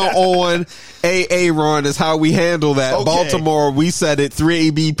 From now on, Aaron is how we handle that. Okay. Baltimore, we said it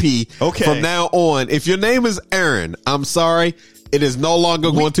 3ABP. Okay. From now on, if your name is Aaron, I'm sorry. It is no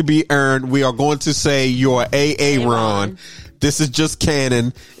longer going to be earned. We are going to say you're Aaron. This is just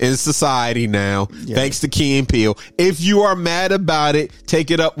canon in society now. Yeah. Thanks to Key and Peele. If you are mad about it,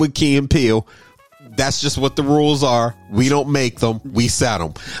 take it up with Key and Peele. That's just what the rules are. We don't make them. We set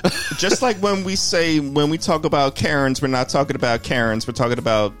them. Just like when we talk about Karens, we're not talking about Karens. We're talking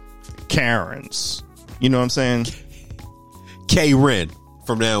about Karens. You know what I'm saying? K-Ren.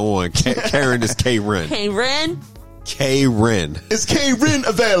 From now on, Karen is K-Ren. Hey, Ren. K-Ren. Is K-Ren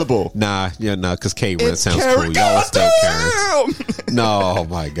available? Nah, because K-Ren It's sounds Karen. cool. Y'all are still Karens. Goddamn! No, oh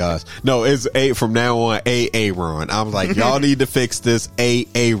my gosh. No, it's from now on, Aaron. I'm like, y'all need to fix this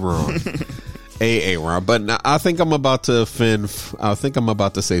Aaron. Aaron. But now, I think I'm about to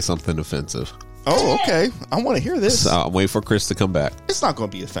say something offensive. Oh, okay. I want to hear this. So I'm waiting for Chris to come back. It's not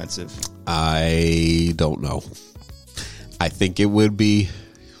going to be offensive. I don't know. I think it would be,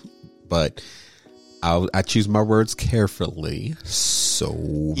 but I choose my words carefully, so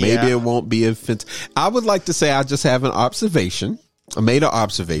maybe Yeah. it won't be offensive. I would like to say I just have an observation. I made an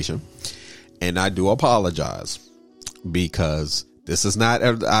observation, and I do apologize because this is not.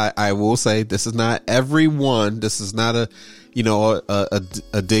 I will say this is not everyone. This is not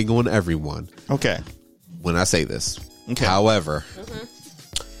a dig on everyone. Okay. When I say this, Okay. however,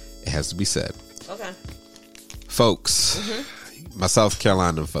 it has to be said, Okay. folks. My South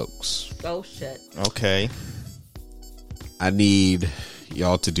Carolina folks. Oh, shit. Okay. I need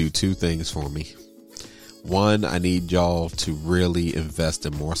y'all to do two things for me. One, I need y'all to really invest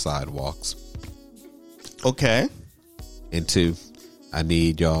in more sidewalks. Okay. And two, I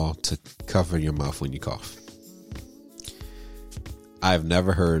need y'all to cover your mouth when you cough. I've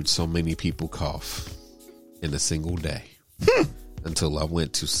never heard so many people cough in a single day until I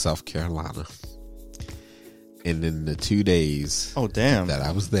went to South Carolina. And in the 2 days Oh, damn. that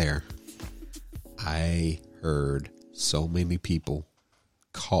I was there, I heard so many people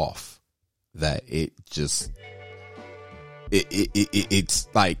cough that it's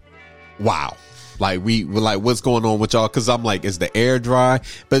like, wow. Like we're like, what's going on with y'all? Cause I'm like, is the air dry?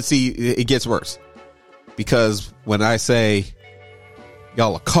 But see, it gets worse because when I say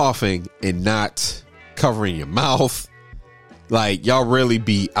y'all are coughing and not covering your mouth, like y'all really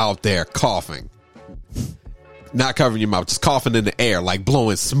be out there coughing. Not covering your mouth, just coughing in the air, like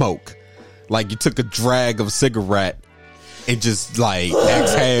blowing smoke. Like you took a drag of a cigarette and just like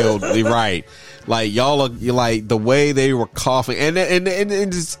exhaled, right? Like y'all are like the way they were coughing, and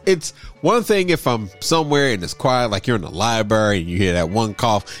it's one thing if I'm somewhere and it's quiet, like you're in the library and you hear that one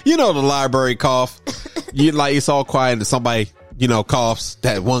cough, the library cough. You like it's all quiet and somebody coughs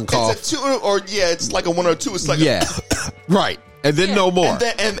that one cough. It's a 2 or it's like a 1 or 2. It's like right. And then no more.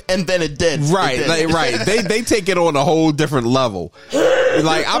 And then it dead. Right, It dead. right. They take it on a whole different level.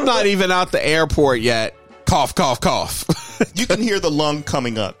 Like I'm not even out the airport yet. Cough, cough, cough. You can hear the lung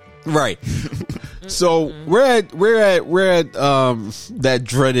coming up. Right. So we're at that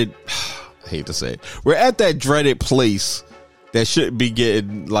dreaded. I hate to say it. We're at that dreaded place that shouldn't be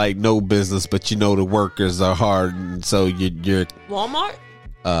getting like no business, but the workers are hard, and so you're Walmart?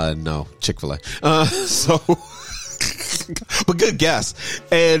 no, Chick-fil-A. So but good guess.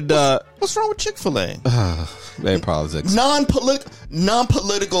 And What's wrong with Chick-fil-A? politics.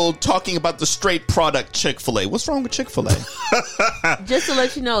 Non-political talking about the straight product Chick-fil-A. What's wrong with Chick-fil-A? Just to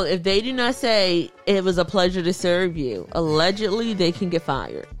let you know, if they do not say it was a pleasure to serve you, allegedly they can get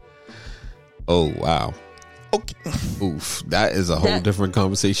fired. Oh wow. Okay. Oof, that is a whole different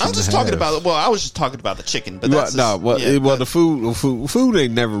conversation. I'm just talking about. Well, I was just talking about the chicken, but that's the food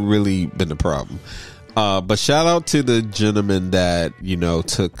ain't never really been the problem. But shout out to the gentleman that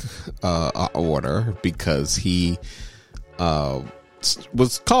took an order because he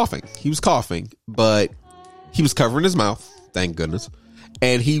was coughing. He was coughing, but he was covering his mouth. Thank goodness.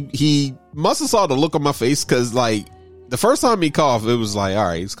 And he must have saw the look on my face because like the first time he coughed, it was like, all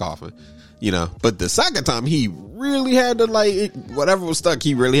right, he's coughing. But the second time he really had to whatever was stuck,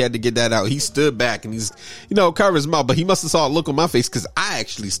 he really had to get that out. He stood back and he's, covered his mouth, but he must have saw a look on my face because I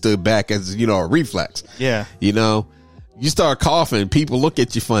actually stood back as, a reflex. Yeah. You start coughing, people look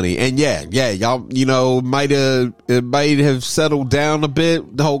at you funny. And yeah, y'all, might have settled down a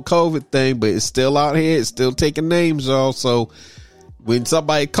bit, the whole COVID thing, but it's still out here. It's still taking names, y'all. So when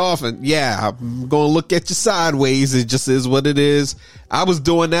somebody coughing, yeah, I'm going to look at you sideways. It just is what it is. I was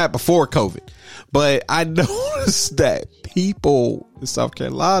doing that before COVID, but I noticed that people in South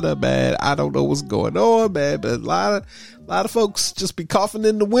Carolina, man, I don't know what's going on, man, but a lot of folks just be coughing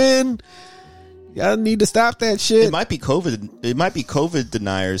in the wind. Y'all need to stop that shit. It might be COVID. It might be COVID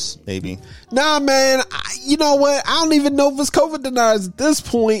deniers, maybe. Nah, man. You know what? I don't even know if it's COVID deniers at this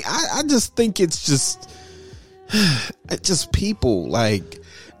point. I just think it's just people like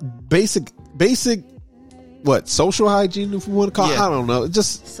basic what social hygiene, if you want to call it. I don't know,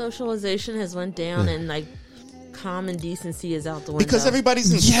 just socialization has went down and like common decency is out the window because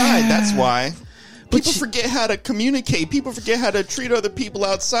everybody's inside. That's why people forget how to communicate. People forget how to treat other people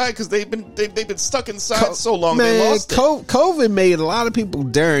outside because they've been stuck inside so long. Man, they lost it. COVID made a lot of people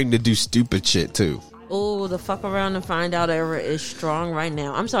daring to do stupid shit too. Oh, the fuck around and find out era is strong right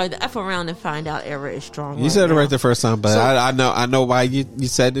now. I'm sorry, the F around and find out era is strong. You said it right the first time, but I know why you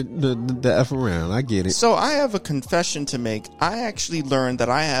said it, the F around. I get it. So I have a confession to make. I actually learned that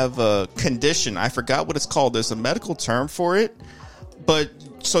I have a condition. I forgot what it's called. There's a medical term for it. But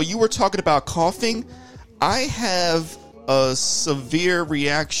so you were talking about coughing. I have a severe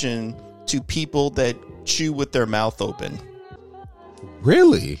reaction to people that chew with their mouth open.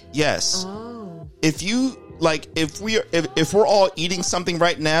 Really? Yes. If you if we're all eating something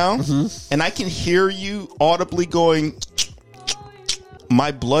right now and I can hear you audibly going,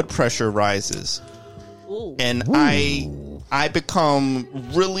 my blood pressure rises. Ooh. And Ooh. I become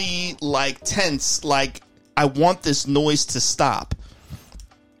really tense, I want this noise to stop.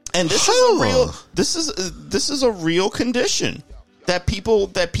 And this is a real condition that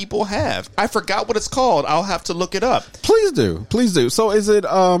people have. I forgot what it's called. I'll have to look it up. Please do. So is it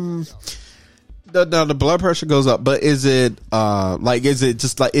the blood pressure goes up, but is it is it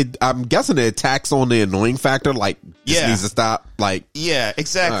just I'm guessing it attacks on the annoying factor, this needs to stop, yeah,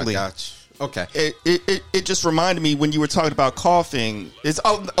 exactly. Oh, gotcha. Okay. It just reminded me when you were talking about coughing. It's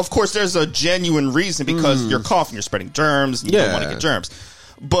of course there's a genuine reason because you're coughing, you're spreading germs, and you don't want to get germs.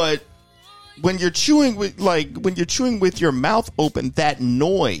 But when you're chewing with your mouth open, that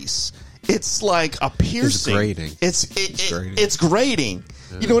noise, it's like a piercing. It's grating.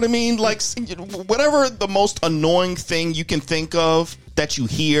 You know what I mean? Whatever the most annoying thing you can think of that you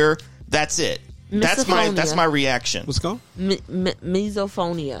hear, that's it. That's my reaction. What's it called?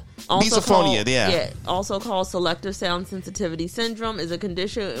 Misophonia. Also called selective sound sensitivity syndrome, is a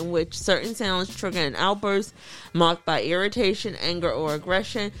condition in which certain sounds trigger an outburst marked by irritation, anger, or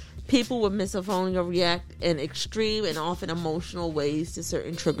aggression. People with misophonia react in extreme and often emotional ways to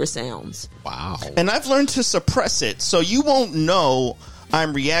certain trigger sounds. Wow. And I've learned to suppress it, so you won't know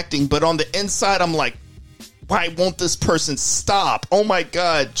I'm reacting, but on the inside I'm like, why won't this person stop? Oh my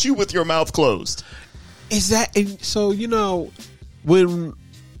God, chew with your mouth closed. Is that so? When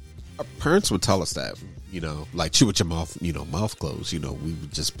our parents would tell us that, chew with your mouth closed, we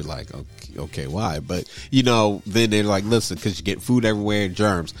would just be like, okay, why? But then they're like, listen, because you get food everywhere and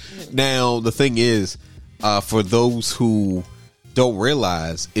germs. Now the thing is, for those who don't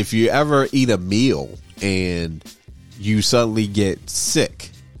realize, if you ever eat a meal and you suddenly get sick,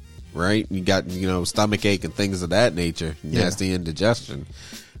 right? You got, stomach ache and things of that nature, nasty indigestion.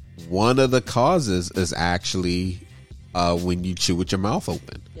 One of the causes is actually when you chew with your mouth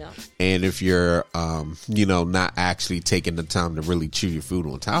open. Yeah. And if you're, not actually taking the time to really chew your food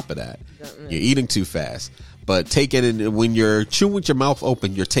on top of that, you're eating too fast. But when you're chewing with your mouth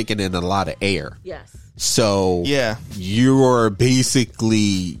open, you're taking in a lot of air. Yes. So you're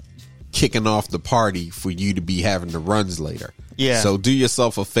basically kicking off the party for you to be having the runs later. Yeah. So do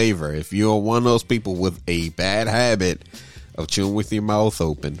yourself a favor. If you're one of those people with a bad habit of chewing with your mouth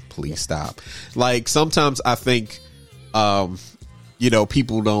open, please stop. Like sometimes I think,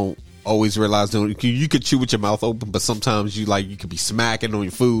 people don't always realize that you could chew with your mouth open, but sometimes you could be smacking on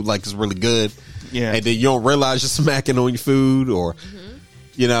your food like it's really good. Yeah. And then you don't realize you're smacking on your food, or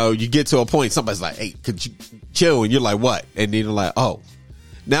you get to a point somebody's like, "Hey, could you chill?" And you're like, "What?" And then you're like, "Oh."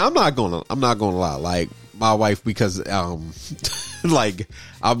 Now I'm not gonna lie. Like my wife, because like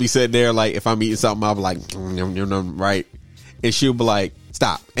I'll be sitting there, like if I'm eating something, I'll be like, right, and she'll be like,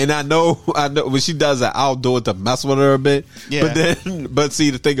 "Stop." And I know when she does that, I'll do it to mess with her a bit. Yeah. But see,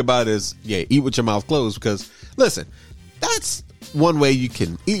 the thing about it is, eat with your mouth closed, because listen, that's one way you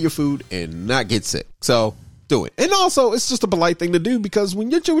can eat your food and not get sick. So do it. And also, it's just a polite thing to do, because when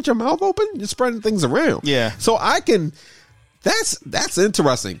you chew with your mouth open, you're spreading things around. Yeah. So that's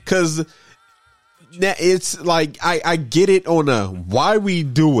interesting, because it's like I get it on a why we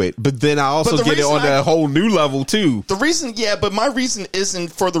do it, but then I also get it on a whole new level too. The reason, but my reason isn't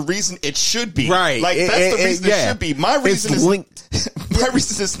for the reason it should be. Right. Like that's the reason it should be. My reason is my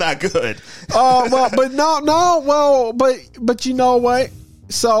reason is not good. But you know what?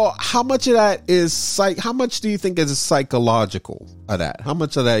 So how much of that is how much do you think is psychological of that? How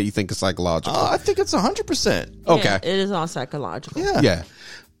much of that you think is psychological? I think it's 100%. Okay. Yeah, it is all psychological. Yeah.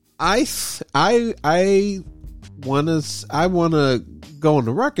 I want to go on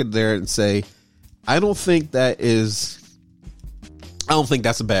the record there and say I don't think that's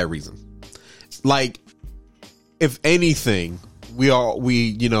a bad reason. Like, if anything,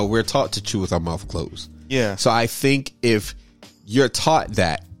 we're taught to chew with our mouth closed. Yeah. So I think if you're taught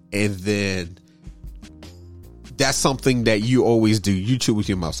that, and then that's something that you always do, you chew with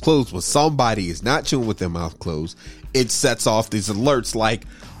your mouth closed. When somebody is not chewing with their mouth closed, it sets off these alerts like,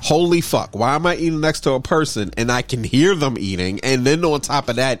 holy fuck, why am I eating next to a person and I can hear them eating? And then on top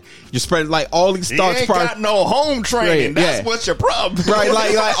of that, you're spreading like all these thoughts. You ain't got no home training. Right, That's what's your problem. Right,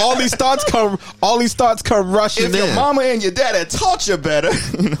 like all these thoughts come rushing in. If your mama and your dad had taught you better,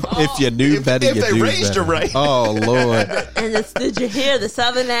 if you knew better, if they raised you right. Oh Lord! And did you hear the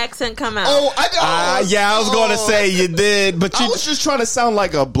Southern accent come out? I was going to say you did, but I was just trying to sound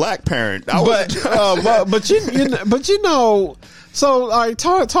like a black parent. But so like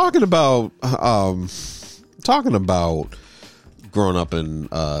talking about growing up in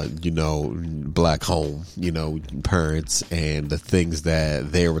black home, parents and the things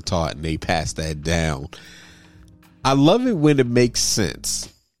that they were taught, and they passed that down. I love it when it makes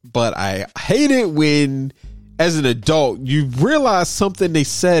sense, but I hate it when, as an adult, you realize something they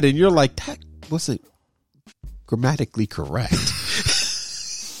said and you're like, that wasn't grammatically correct.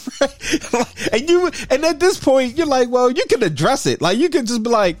 And at this point you're like, well, you can address it. Like, you can just be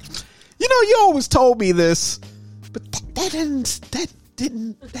like, you always told me this, but that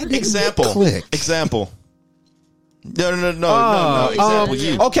didn't click. Example. No. Example.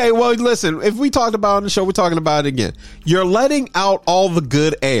 You. Okay, well, listen. If we talked about it on the show, we're talking about it again. You're letting out all the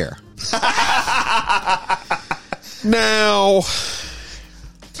good air. Now.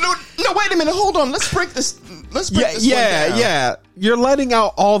 No, wait a minute. Hold on. Let's break this. Let's break this one down. Yeah. You're letting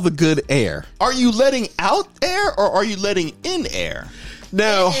out all the good air. Are you letting out air, or are you letting in air?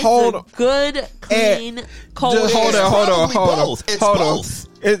 Now, hold on. Good, clean, cold air. Hold on. It's both.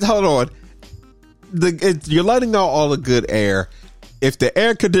 Hold on. You're letting out all the good air. If the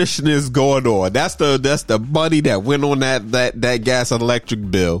air conditioner is going on, that's the money that went on that gas and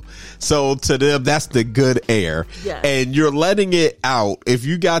electric bill. So to them, that's the good air. Yes. And you're letting it out if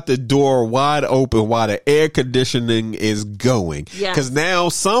you got the door wide open while the air conditioning is going. Yes. Because now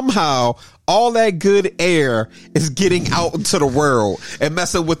somehow all that good air is getting out into the world and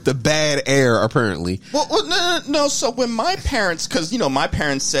messing with the bad air, apparently. Well, no. So when my parents, because my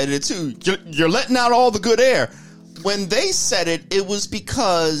parents said it too, you're letting out all the good air. When they said it was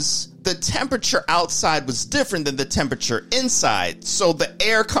because the temperature outside was different than the temperature inside. So the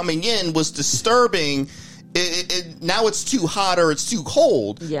air coming in was disturbing. Now it's too hot or it's too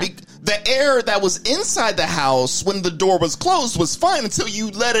cold. Yeah. The air that was inside the house when the door was closed was fine until you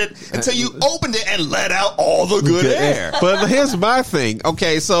opened it and let out all the good air. But here's my thing.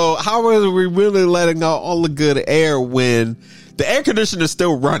 Okay, so how are we really letting out all the good air when the air conditioner is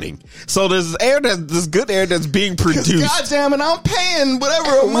still running? So there's this good air that's being produced. God damn it, I'm paying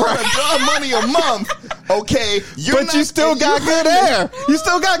whatever amount of money a month. Okay, But you still got good air. You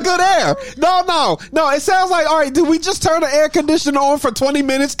still got good air. No. It sounds like, all right, did we just turn the air conditioner on for 20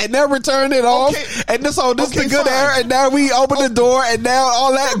 minutes and never turn it off? Okay. And this is the good fine. air, and now we open the door, and now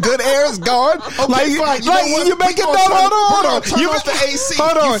all that good air is gone. Okay, fine. You make it. Hold on. Turn off the AC.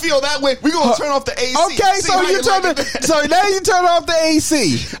 Hold on. You feel that way? We're gonna turn off the AC. Okay, See so how you turn like it? so now you turn off the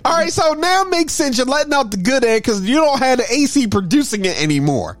AC. All right, so now it makes sense. You're letting out the good air because you don't have the AC producing it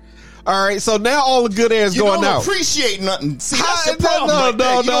anymore. All right, so now all the good air is going don't out. Appreciate nothing. See, that's the problem.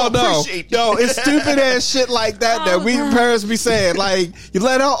 No. It's stupid ass shit like that we parents be saying. Like, you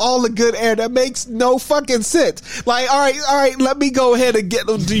let out all the good air. That makes no fucking sense. Like, all right, let me go ahead and get.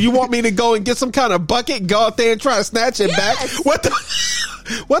 Do you want me to go and get some kind of bucket, go out there and try to snatch it back? What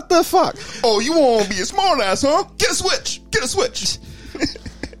the fuck? Oh, you want to be a smart ass, huh? Get a switch.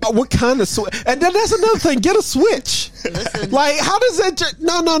 What kind of switch? And then that's another thing. Get a switch. Listen. Like, how does that?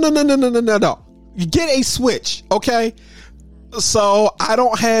 No. You get a switch, okay? So I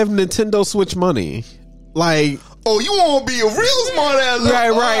don't have Nintendo Switch money. Like, oh, you want to be a real smart ass?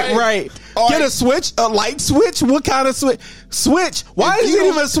 Right. Get a switch, a light switch. What kind of switch? Switch. Why is it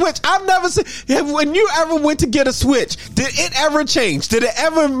even a switch? I've never seen. When you ever went to get a switch, did it ever change? Did it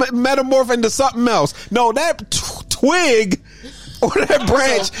ever metamorph into something else? No, that twig. Or that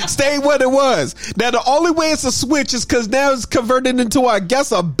branch stayed what it was. Now, the only way it's a switch is because now it's converted into, I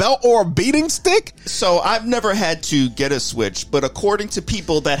guess, a belt or a beating stick. So I've never had to get a switch, but according to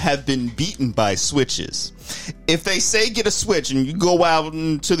people that have been beaten by switches, if they say get a switch and you go out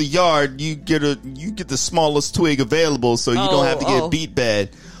into the yard, you get the smallest twig available, so you don't have to get beat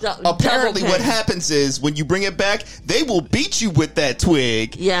bad. Apparently, what happens is when you bring it back, they will beat you with that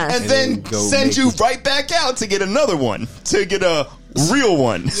twig, and then send you right back out to get another one, to get a real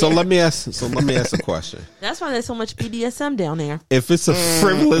one. So let me ask a question. That's why there's so much BDSM down there. If it's a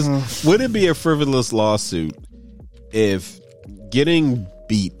frivolous, would it be a frivolous lawsuit if getting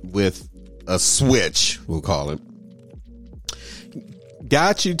beat with a switch, we'll call it,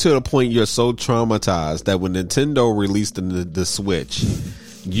 got you to the point you're so traumatized that when Nintendo released the Switch,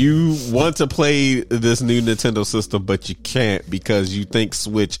 you want to play this new Nintendo system, but you can't because you think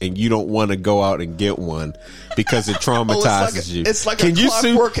Switch and you don't want to go out and get one because it traumatizes you. It's like a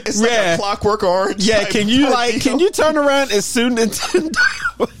clockwork. It's like a Clockwork Orange. Yeah, can you turn around and sue Nintendo?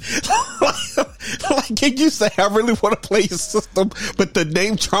 Like, can you say I really want to play your system, but the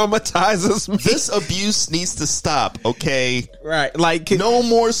name traumatizes me? This abuse needs to stop. Okay, right? Like, no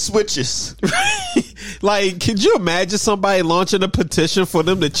more switches. Like, could you imagine somebody launching a petition for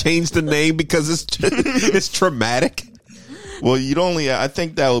them to change the name because it's traumatic? Well, I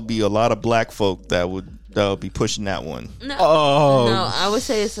think that would be a lot of black folk that would be pushing that one. No, I would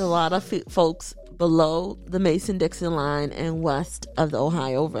say it's a lot of folks below the Mason-Dixon line and west of the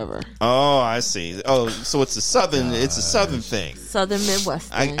Ohio River. Oh, I see. Oh, so it's a southern thing. Southern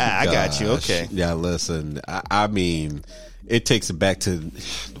Midwest thing. I got you. Okay. Yeah, listen. I mean, it takes it back to,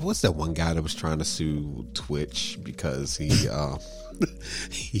 what's that one guy that was trying to sue Twitch because he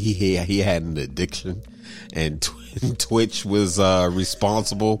had an addiction and Twitch was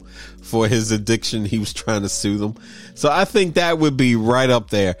responsible for his addiction. He was trying to sue them. So I think that would be right up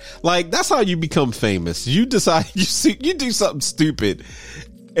there. Like, that's how you become famous. You decide you do something stupid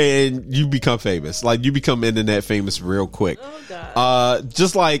and you become famous. Like, you become internet famous real quick. Oh, God.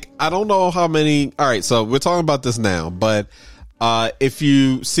 Just like, I don't know how many. All right, so we're talking about this now, but if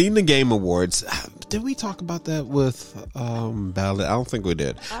you've seen the Game Awards, did we talk about that with Ballot? I don't think we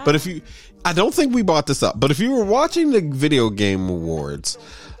did. But I don't think we brought this up, but if you were watching the Video Game Awards,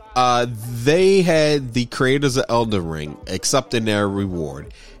 they had the creators of Elden Ring accepting their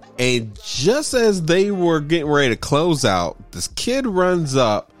reward. And just as they were getting ready to close out, this kid runs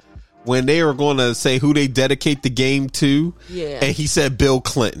up when they were going to say who they dedicate the game to. Yeah. And he said Bill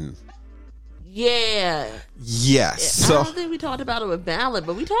Clinton. Yeah. Yes. I don't think we talked about it with Ballard,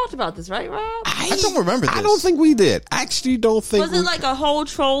 but we talked about this, right, Rob? I don't remember this. I don't think we did. I actually don't think. Was it like a whole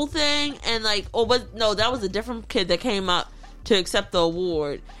troll thing? And like, that was a different kid that came up to accept the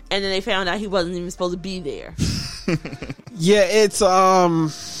award, and then they found out he wasn't even supposed to be there. Yeah, it's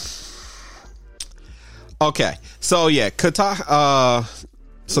okay. So yeah, Kotaku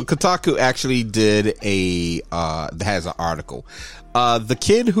actually did has an article. The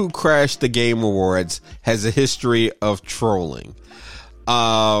kid who crashed the Game Awards has a history of trolling.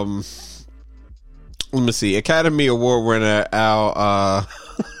 Let me see. Academy Award winner Al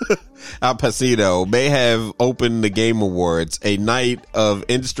Pacino may have opened the Game Awards, a night of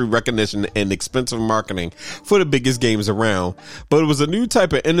industry recognition and expensive marketing for the biggest games around, but it was a new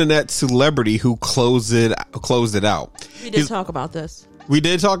type of internet celebrity who closed it out. We did talk about this. We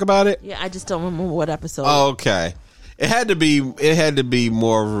did talk about it? Yeah, I just don't remember what episode. Oh, okay. It had to be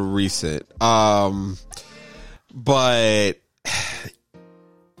more recent. But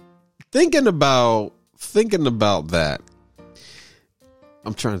thinking about that,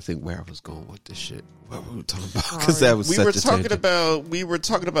 I'm trying to think where I was going with this shit. What were we talking about? Because that was we such were a tangent. we were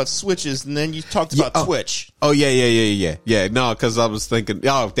talking about switches, and then you talked about Twitch. Oh yeah. No, because I was thinking.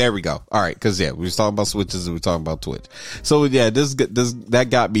 Oh, there we go. All right, because we was talking about switches and we were talking about Twitch. So yeah, this that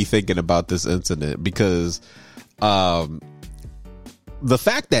got me thinking about this incident because, the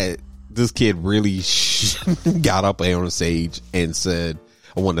fact that this kid really got up on stage and said,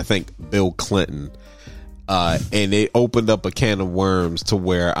 "I want to thank Bill Clinton." And it opened up a can of worms to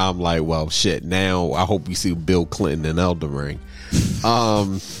where I'm like, well, shit. Now I hope we see Bill Clinton in Elden Ring.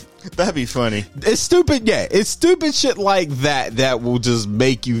 That'd be funny. It's stupid. Yeah, it's stupid shit like that will just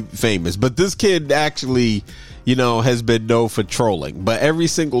make you famous. But this kid actually, has been known for trolling. But every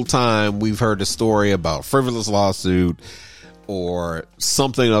single time we've heard a story about frivolous lawsuit or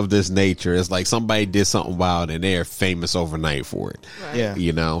something of this nature, it's like somebody did something wild and they're famous overnight for it. Right.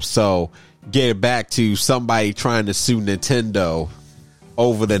 Yeah. So get back to somebody trying to sue Nintendo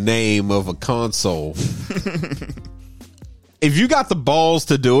over the name of a console. If you got the balls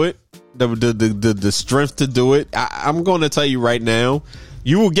to do it, the strength to do it, I'm going to tell you right now,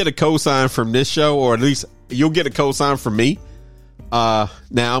 you will get a cosign from this show, or at least you'll get a cosign from me. Now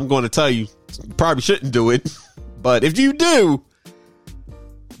I'm going to tell you, probably shouldn't do it, but if you do,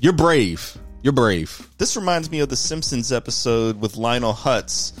 you're brave. You're brave. This reminds me of the Simpsons episode with Lionel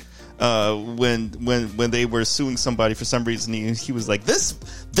Hutz. When they were suing somebody for some reason, he was like, this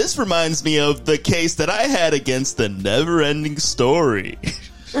reminds me of the case that I had against the Never Ending Story.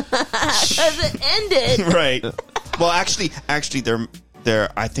 Because it ended. Right. Well, actually, I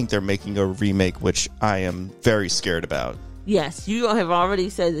think they're making a remake, which I am very scared about. Yes, you have already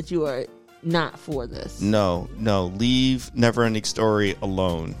said that you are not for this. No, leave Never Ending Story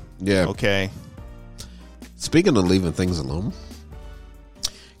alone. Yeah. Okay. Speaking of leaving things alone,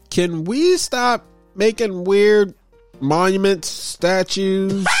 can we stop making weird monuments,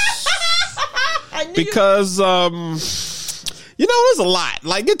 statues? Because there's a lot.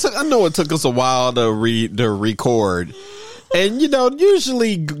 Like I know it took us a while to record, and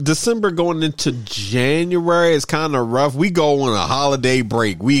usually December going into January is kind of rough. We go on a holiday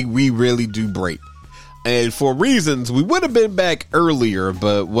break. We really do break, and for reasons we would have been back earlier,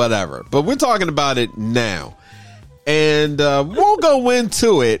 but whatever. But we're talking about it now. And we'll go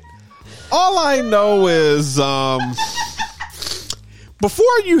into it. All I know is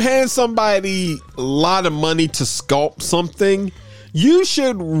before you hand somebody a lot of money to sculpt something, you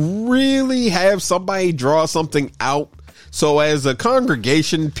should really have somebody draw something out. So as a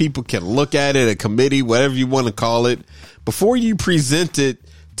congregation, people can look at it, a committee, whatever you want to call it, before you present it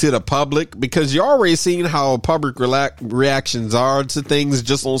to the public, because you're already seeing how public reactions are to things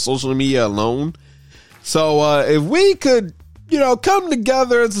just on social media alone. So if we could, come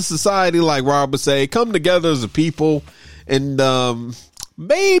together as a society, like Rob would say, come together as a people, and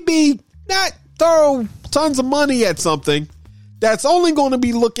maybe not throw tons of money at something that's only going to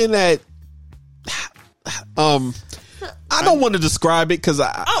be looking at. I don't want to describe it because no.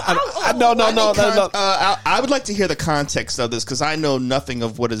 I would like to hear the context of this because I know nothing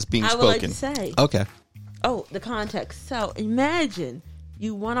of what is being spoken. I would like to say, okay. Oh, the context. So imagine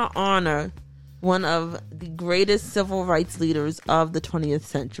you want to honor one of the greatest civil rights leaders of the 20th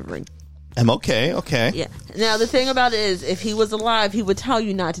century. Okay. Yeah. Now, the thing about it is, if he was alive, he would tell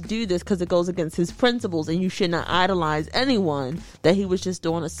you not to do this because it goes against his principles, and you should not idolize anyone, that he was just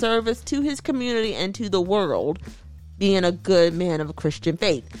doing a service to his community and to the world, being a good man of a Christian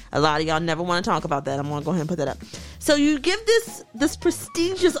faith. A lot of y'all never want to talk about that. I'm going to go ahead and put that up. So you give this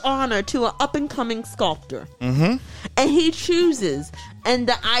prestigious honor to an up-and-coming sculptor. Mm-hmm. And he chooses, and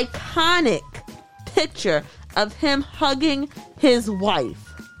the iconic picture of him hugging his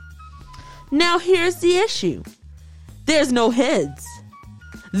wife. Now here's the issue. There's no heads.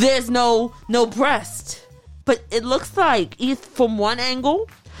 There's no breast. But it looks like, from one angle,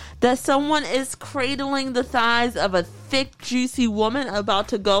 that someone is cradling the thighs of a thick, juicy woman about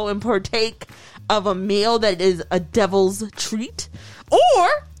to go and partake of a meal that is a devil's treat. Or,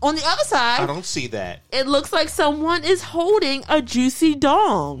 on the other side, I don't see that. It looks like someone is holding a juicy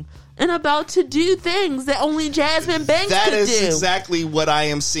dong and about to do things that only Jasmine Banks could do. That is exactly what I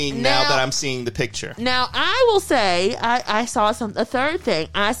am seeing now that I'm seeing the picture. Now, I will say, I saw a third thing.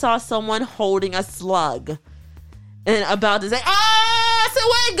 I saw someone holding a slug and about to say, I'm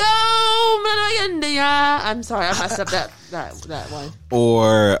sorry, I messed up that one.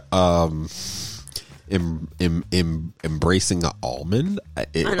 Or embracing an almond,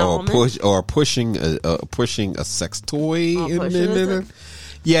 almond? pushing a sex toy. I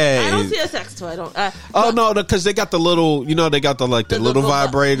don't see a sex toy. I don't. No, because they got the little, they got the little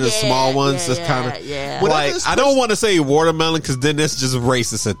vibrator, small ones. That's kind of like, I don't want to say watermelon because then it's just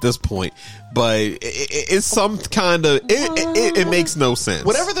racist at this point. But it's some kind of it makes no sense.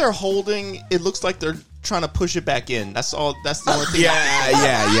 Whatever they're holding, it looks like they're trying to push it back in. That's all. That's the only thing.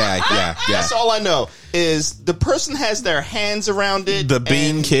 Yeah. That's all I know is the person has their hands around it. The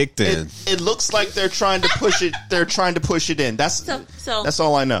bean kicked in. It looks like they're trying to push it. They're trying to push it in. That's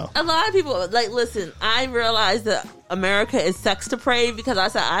all I know. A lot of people listen. I realized that America is sex depraved because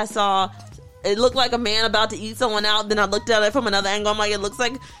I saw. It looked like a man about to eat someone out. Then I looked at it from another angle. I'm like, it looks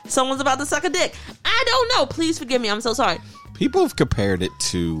like someone's about to suck a dick. I don't know. Please forgive me. I'm so sorry. People have compared it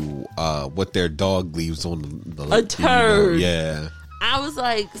to what their dog leaves on a turd. Yeah. I was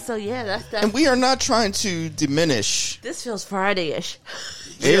like, so yeah, that's. And we are not trying to diminish. This feels Friday-ish.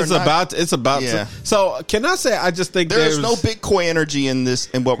 It's about yeah. to. So can I say I just think there's no big koi energy in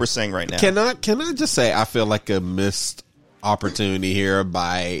what we're saying right now. Can I just say I feel like a missed opportunity here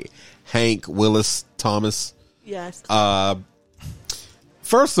by Hank Willis Thomas. Yes.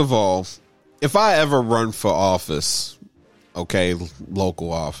 First of all, if I ever run for office,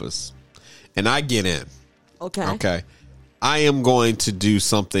 local office, and I get in, okay, I am going to do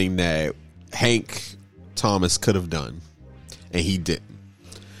something that Hank Thomas could have done, and he didn't.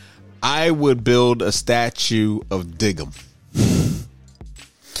 I would build a statue of Diggum.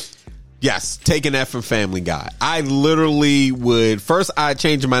 Yes, taking that from Family Guy. I literally would. First, I'd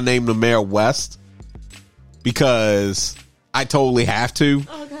change my name to Mayor West because I totally have to.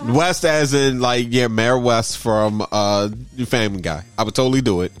 Okay. West as in Mayor West from Family Guy. I would totally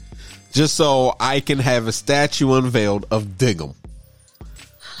do it just so I can have a statue unveiled of Diggum.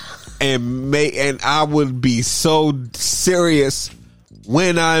 And I would be so serious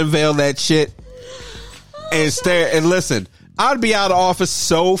when I unveil that shit and stare and listen. I'd be out of office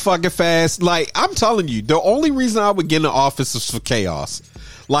so fucking fast. I'm telling you, the only reason I would get in the office is for chaos.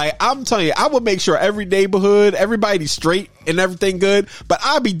 I'm telling you, I would make sure every neighborhood, everybody's straight and everything good, but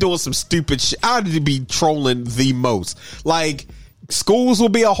I'd be doing some stupid shit. I'd be trolling the most. Schools will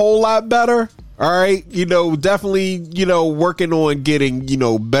be a whole lot better. All right. Definitely, working on getting,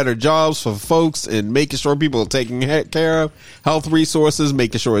 better jobs for folks and making sure people are taken care of. Health resources,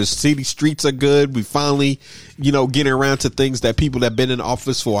 making sure the city streets are good. We finally, getting around to things that people that have been in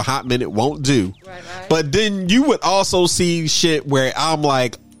office for a hot minute won't do. Right. But then you would also see shit where I'm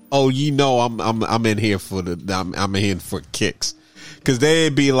like, oh, I'm in here for I'm in here for kicks. Cause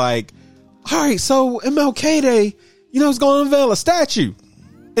they'd be like, all right, so MLK Day, it's going to unveil a statue.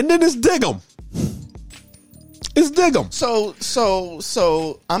 And then it's Diggum. It's Diggum.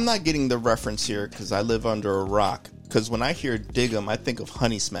 So I'm not getting the reference here because I live under a rock. Because when I hear Diggum, I think of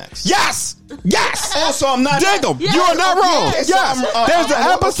Honey Smacks. Yes. Oh, so I'm not Diggum. Yes. You are not wrong. Okay, so yes. There's an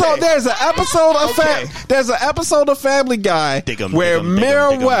episode. Okay. There's an episode of There's an episode of Family Guy where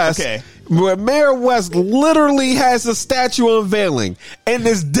Mayor West. Okay. Where Mayor West literally has a statue unveiling, and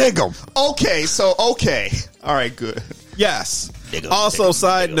it's Diggum. Okay. All right, good. Yes. Also,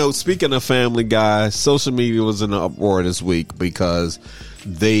 side note, speaking of Family Guy, social media was in an uproar this week because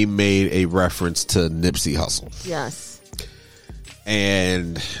they made a reference to Nipsey Hussle. Yes.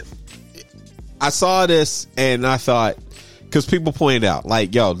 And I saw this and I thought, because people pointed out,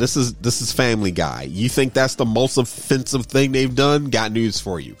 yo, this is Family Guy. You think that's the most offensive thing they've done? Got news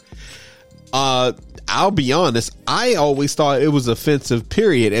for you. I'll be honest, I always thought it was offensive,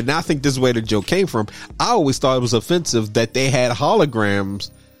 period. And I think this is where the joke came from. I always thought it was offensive that they had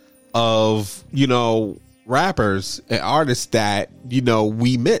holograms of, rappers and artists that,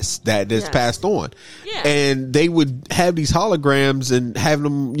 we missed, that is passed on. Yeah. And they would have these holograms and have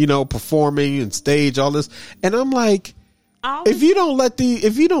them, performing and stage, all this. And I'm like, if you don't let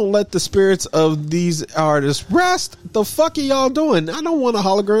the spirits of these artists rest, the fuck are y'all doing? I don't want a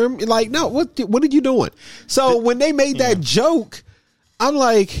hologram. No, what are you doing? So when they made that joke, I'm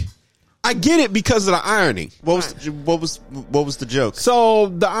like, I get it because of the irony. What was the joke? So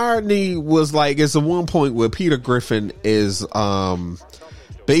the irony was it's at one point where Peter Griffin is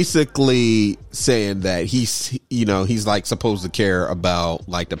basically saying that he's supposed to care about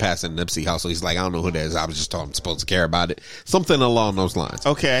the passing of Nipsey Hussle. He's like, I don't know who that is. I was just told I'm supposed to care about it. Something along those lines.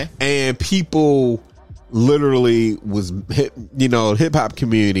 Okay. And people literally was hip hop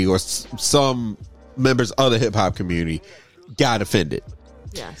community or some members of the hip hop community got offended.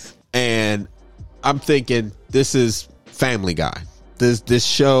 Yes. And I'm thinking, this is Family Guy. This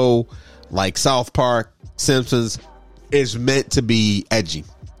show, like South Park, Simpsons, is meant to be edgy.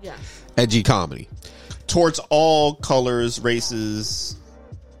 Yeah. Edgy comedy. towards all colors, races,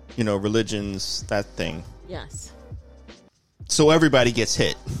 religions, that thing. Yes. So everybody gets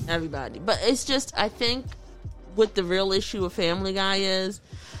hit. Everybody. But it's just, I think what the real issue of Family Guy is,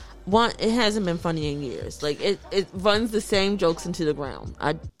 one, it hasn't been funny in years. Like it runs the same jokes into the ground.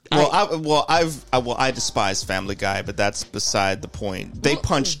 I despise Family Guy, but that's beside the point. They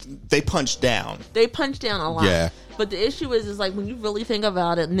punched down. They punched down a lot. Yeah. But the issue is like when you really think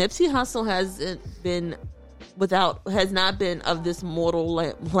about it, Nipsey Hussle has not been of this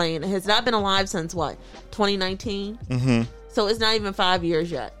mortal plane. Has not been alive since what, 2019. Mm-hmm. So it's not even 5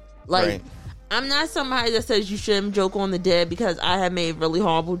 years yet. Like. Right. I'm not somebody that says you shouldn't joke on the dead, because I have made really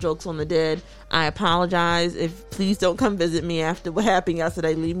horrible jokes on the dead. I apologize. Please don't come visit me after what happened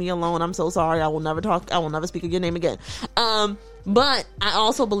yesterday. Leave me alone. I'm so sorry. I will never speak of your name again. But I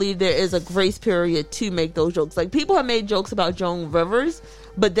also believe there is a grace period to make those jokes. Like, people have made jokes about Joan Rivers,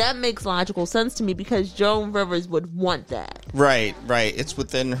 but that makes logical sense to me because Joan Rivers would want that. Right. It's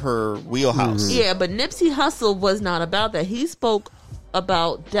within her wheelhouse. Mm-hmm. Yeah, but Nipsey Hussle was not about that. He spoke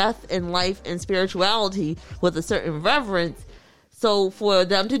about death and life and spirituality with a certain reverence. So for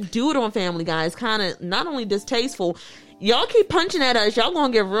them to do it on Family Guy is kind of not only distasteful. Y'all keep punching at us. Y'all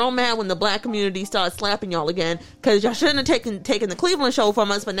gonna get real mad when the black community starts slapping y'all again, because y'all shouldn't have taken the Cleveland show from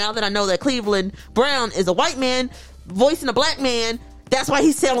us. But now that I know that Cleveland Brown is a white man voicing a black man, that's why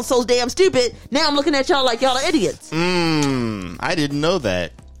he sounds so damn stupid. Now I'm looking at y'all like y'all are idiots. I didn't know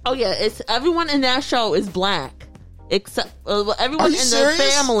that. Oh yeah, it's everyone in that show is black. Except everyone in serious? the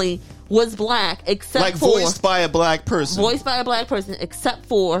family was black, except like voiced by a black person. Voiced by a black person, except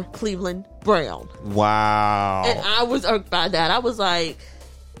for Cleveland Brown. Wow! And I was irked by that. I was like,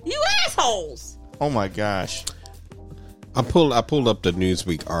 "You assholes!" Oh my gosh! I pulled up the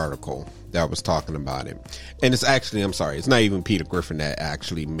Newsweek article that was talking about it, and it's actually, I'm sorry, it's not even Peter Griffin that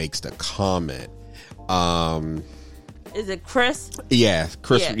actually makes the comment. Is it Chris? Yeah,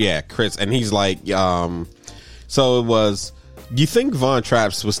 Chris. Yeah, Chris, and he's like, So it was, do you think Von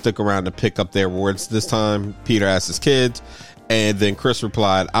Traps would stick around to pick up their awards this time? Peter asked his kids. And then Chris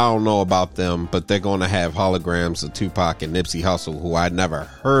replied, I don't know about them, but they're going to have holograms of Tupac and Nipsey Hussle, who I'd never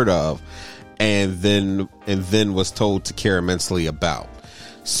heard of, and then was told to care immensely about.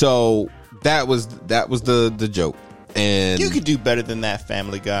 So that was the joke. And Mm. you could do better than that,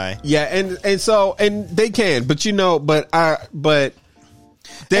 Family Guy. Yeah, and they can, but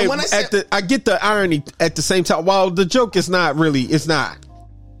they, I get the irony at the same time. While the joke is not really, it's not.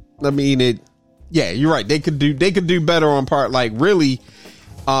 I mean it. Yeah, you're right. They could do better on part. Like really,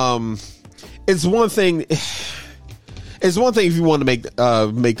 it's one thing. It's one thing if you want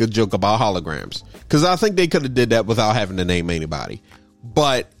to make a joke about holograms, because I think they could have did that without having to name anybody,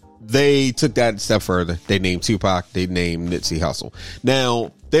 but they took that a step further. They named Tupac. They named Nipsey Hussle.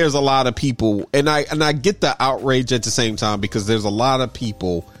 Now, there's a lot of people, and I get the outrage at the same time, because there's a lot of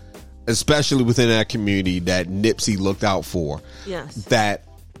people, especially within that community, that Nipsey looked out for. Yes. That,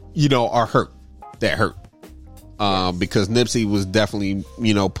 are hurt. That hurt. Yes. Because Nipsey was definitely,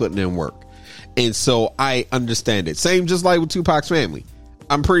 putting in work. And so I understand it. Same just like with Tupac's family.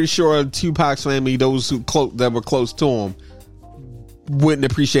 I'm pretty sure Tupac's family, those that were close to him, wouldn't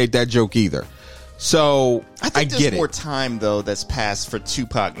appreciate that joke either. So I think there's more time though that's passed for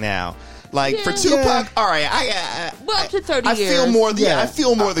Tupac now. Like for Tupac, all right, up to 30 years. I feel more the I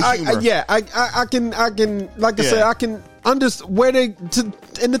feel more the humor. I can like I said, I can understand where and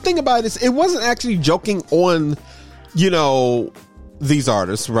the thing about it is, it wasn't actually joking on, these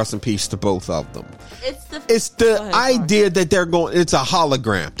artists. Rest in peace to both of them. It's the idea that it's a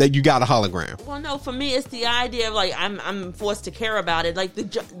hologram, that you got a hologram. Well, no, for me, it's the idea of like I'm forced to care about it. Like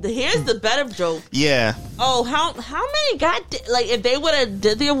here's the better joke. Yeah. Oh, how many if they would have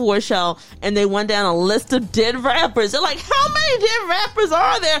did the award show and they went down a list of dead rappers, they're like, how many dead rappers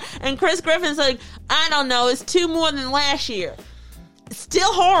are there? And Chris Griffin's like, I don't know, it's 2 more than last year.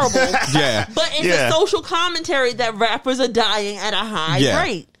 Still horrible. Yeah. But it's a social commentary that rappers are dying at a high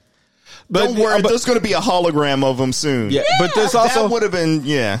rate. But don't worry, there's going to be a hologram of him soon. Yeah, but there's also that would have been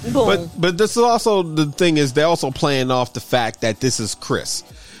But this is also the thing is they're also playing off the fact that this is Chris,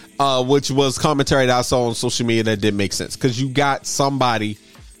 which was commentary that I saw on social media that didn't make sense, because you got somebody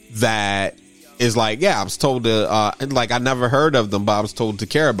that is like, I was told to I never heard of them, but I was told to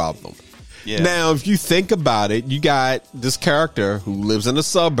care about them. Yeah. Now, if you think about it, you got this character who lives in a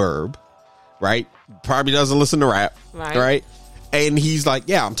suburb, right? Probably doesn't listen to rap, right? And he's like,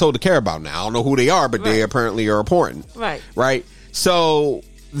 I'm told to care about now. I don't know who they are, but they apparently are important. Right. So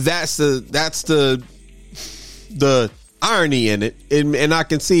that's the irony in it. And I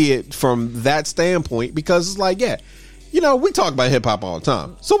can see it from that standpoint, because it's like, we talk about hip hop all the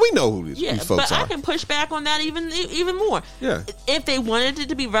time, so we know who these folks but are. I can push back on that even more. Yeah. If they wanted it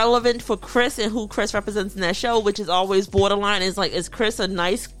to be relevant for Chris and who Chris represents in that show, which is always borderline, is Chris a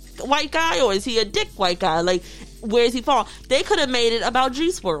nice white guy or is he a dick white guy? Like, where does he fall? They could have made it about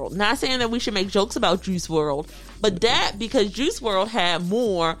Juice WRLD. Not saying that we should make jokes about Juice WRLD, but that because Juice WRLD had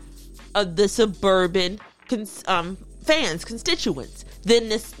more of the suburban constituents than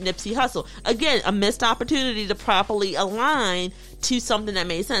this Nipsey Hussle. Again, a missed opportunity to properly align to something that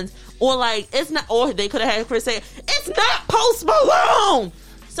made sense. Or it's not, or they could have had Chris say, it's not Post Malone!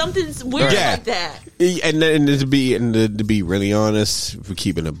 Something's weird like that. And to be really honest, if we're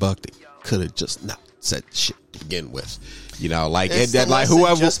keeping a buck, they could have just not said shit to begin with.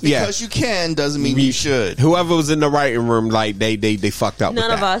 Whoever, just because you can doesn't mean you should. Whoever was in the writing room, they fucked up. None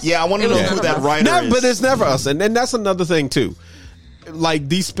with of that. us. Yeah, I want to know who that writer is. But it's never us, and that's another thing too. Like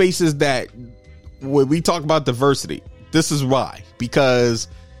these spaces that when we talk about diversity, this is why, because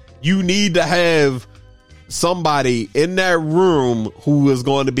you need to have somebody in that room who is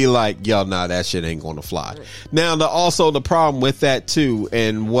going to be like, yo, nah, that shit ain't going to fly. Right. Now, the problem with that too,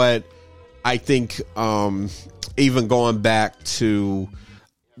 and what I think, even going back to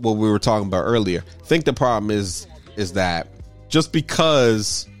what we were talking about earlier, I think the problem is that just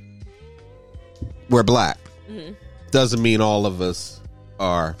because we're black doesn't mean all of us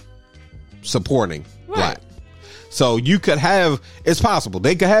are supporting black. So you could have, it's possible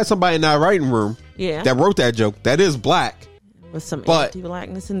they could have somebody in that writing room that wrote that joke that is black with some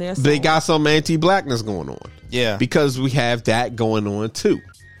anti-blackness in there. They got some anti-blackness going on. Yeah, because we have that going on too.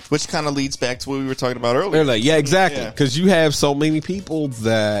 Which kind of leads back to what we were talking about earlier. Yeah, exactly. Because you have so many people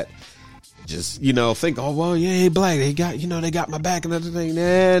that just, think, oh, well, yeah, black. They got my back and everything.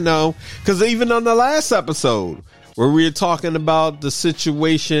 No. Because even on the last episode where we were talking about the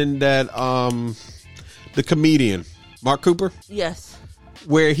situation that the comedian, Mark Cooper. Yes.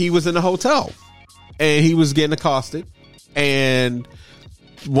 Where he was in a hotel and he was getting accosted. And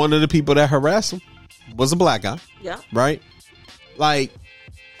one of the people that harassed him was a black guy. Yeah. Right? Like,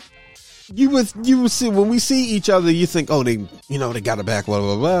 you would see when we see each other, you think, oh, they got it back, blah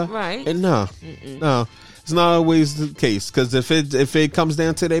blah blah. Right. And no, it's not always the case, because if it comes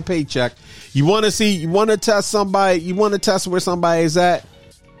down to their paycheck, you want to test somebody, you want to test where somebody is at.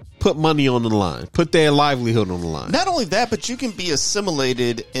 Put money on the line. Put their livelihood on the line. Not only that, but you can be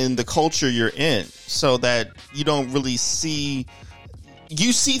assimilated in the culture you're in, so that you don't really see.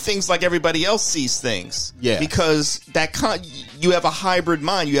 You see things like everybody else sees things. Yeah. Because you have a hybrid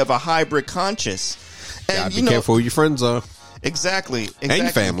mind. You have a hybrid conscious. And be careful who your friends are. Exactly. And your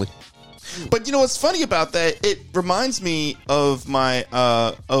family. But you know what's funny about that? It reminds me of my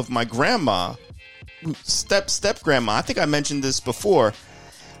grandma, step grandma. I think I mentioned this before.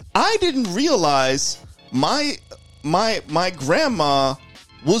 I didn't realize my grandma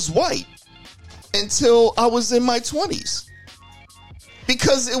was white until I was in my 20s.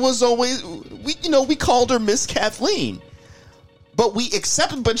 Because it was always, we called her Miss Kathleen, but we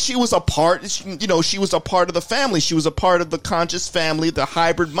accepted. But she was a part. She was a part of the family. She was a part of the conscious family, the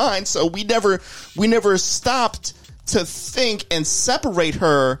hybrid mind. So we never stopped to think and separate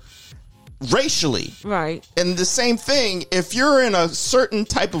her racially. Right. And the same thing, if you're in a certain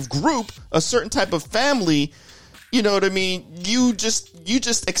type of group, a certain type of family, you know what I mean? You just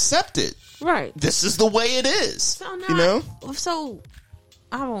accept it. Right. This is the way it is. So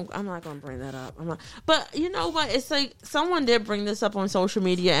I'm not going to bring that up. But you know what? It's like someone did bring this up on social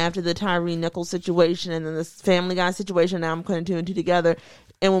media after the Tyree Nichols situation and then this Family Guy situation. Now I'm putting two and two together.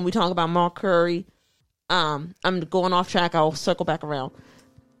 And when we talk about Mark Curry, I'm going off track. I'll circle back around.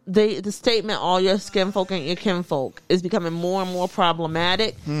 The statement, all your skin folk ain't your kinfolk, is becoming more and more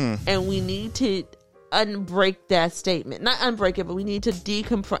problematic. And we need to unbreak that statement. Not unbreak it, but we need to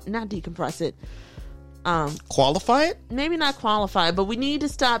not decompress it. Qualify it? Maybe not qualify it, but we need to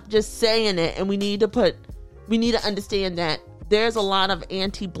stop just saying it, and we need to understand that there's a lot of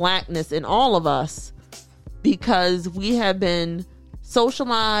anti-blackness in all of us because we have been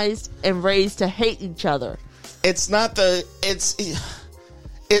socialized and raised to hate each other.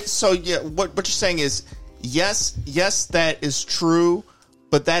 So yeah, what you're saying is yes, that is true,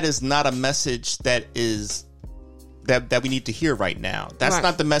 but that is not a message that we need to hear right now. That's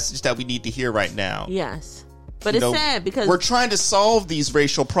not the message that we need to hear right now. Yes. But it's sad because we're trying to solve these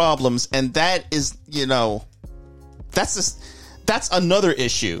racial problems, and that is, that's another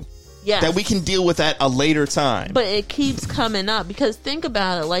issue. Yes. That we can deal with at a later time. But it keeps coming up because think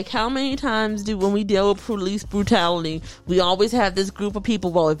about it. Like, how many times when we deal with police brutality, we always have this group of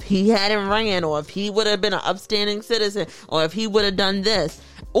people, well, if he hadn't ran, or if he would have been an upstanding citizen, or if he would have done this.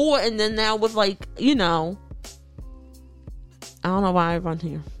 And then now with I don't know why I run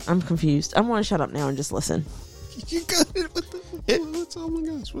here. I'm confused. I want to shut up now and just listen. You got it. What's, oh my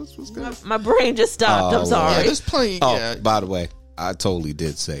gosh, what's good? My brain just stopped. I'm sorry. Yeah, there's plenty. Oh, Yeah. by the way, I totally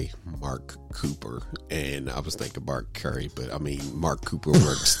did say Mark Cooper, and I was thinking Mark Curry, but I mean Mark Cooper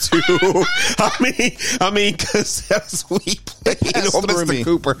works too. I mean, because that's what he played on through Mr. me.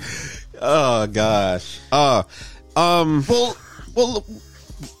 Cooper. Oh gosh. Well,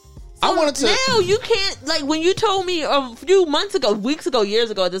 I wanted to. Now you can't, like, when you told me a few months ago, weeks ago,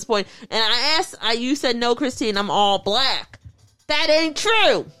 years ago at this point, and I asked, you said, no, Christine, I'm all black. That ain't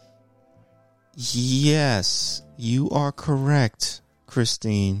true. Yes, you are correct,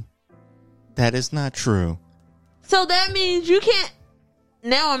 Christine. That is not true. So that means you can't.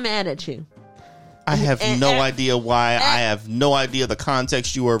 Now I'm mad at you. I have And- no and- idea why. I have no idea the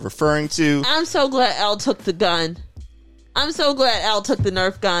context you are referring to. I'm so glad Al took the gun. I'm so glad Al took the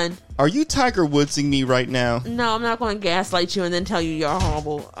Nerf gun. Are you Tiger Woodsing me right now? No, I'm not going to gaslight you and then tell you you're a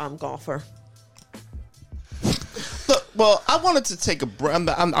horrible golfer. Look, well, I wanted to take a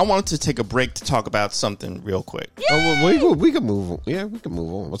I wanted to take a break to talk about something real quick. Oh, well, we can move on. Yeah, we can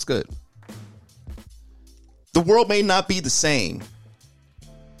move on. What's good? The world may not be the same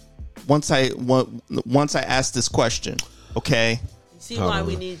once I ask this question. Okay, See why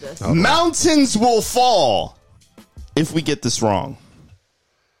we need this. mountains will fall if we get this wrong.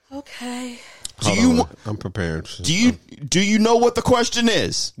 Okay. Hold on. I'm prepared. Do you know what the question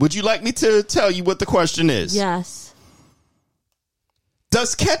is? Would you like me to tell you what the question is? Yes.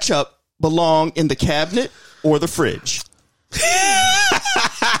 Does ketchup belong in the cabinet or the fridge?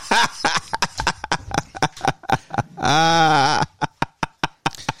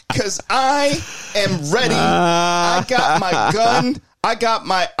 Because I am ready. I got my gun.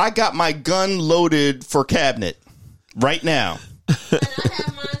 I got my gun loaded for cabinet right now. And I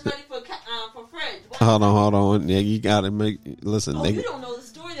have mine ready for fridge. What? Hold on. Yeah, you got to listen. Oh, they, you don't know the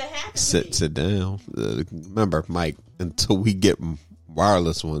story that happened to me. sit down. Remember, Mike, until we get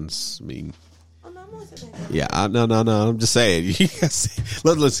wireless ones, I mean, Oh, no, I'm not saying that. yeah, no. I'm just saying. You gotta say,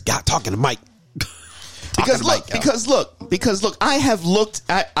 let's got talking to Mike. Because look, I have looked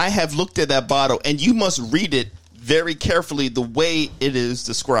at that bottle, and you must read it very carefully the way it is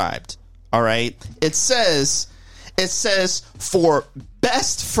described. All right, it says for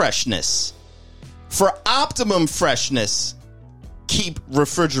best freshness, for optimum freshness, keep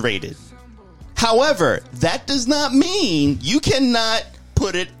refrigerated. However, that does not mean you cannot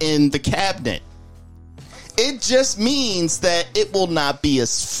put it in the cabinet. It just means that it will not be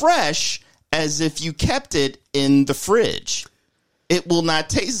as fresh as if you kept it in the fridge. It will not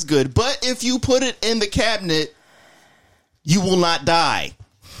taste good. But if you put it in the cabinet, you will not die.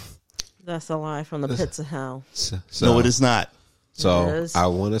 That's a lie from the pits of hell. So, No, it is not. So Yes. I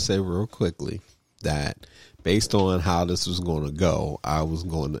want to say real quickly that based on how this was going to go, I was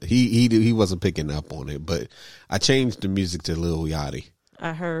going to he wasn't picking up on it, but I changed the music to Lil Yachty,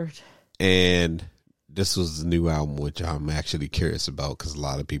 I heard. and this was the new album, which I'm actually curious about because a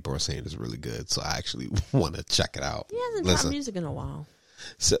lot of people are saying it's really good. So I actually want to check it out. He hasn't dropped music in a while.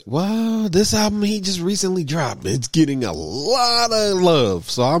 So, well, this album he just recently dropped. It's getting a lot of love,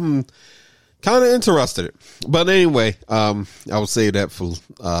 so I'm kind of interested. But anyway, I will save that for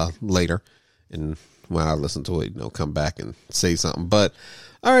later, and when I listen to it, come back and say something. But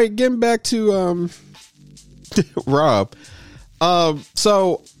all right, getting back to Rob.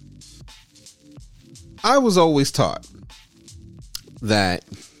 So I was always taught that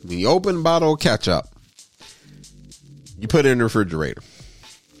when you open a bottle of ketchup, you put it in the refrigerator.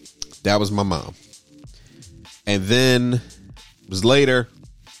 That was my mom. And then it was later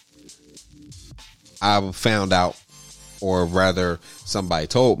I found out, or rather somebody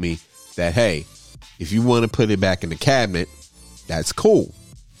told me that, hey, if you want to put it back in the cabinet, that's cool.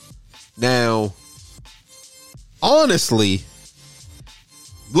 Now, honestly,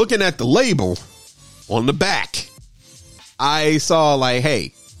 looking at the label on the back, I saw like,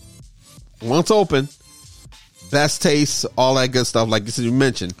 hey, once open, best taste, all that good stuff, like you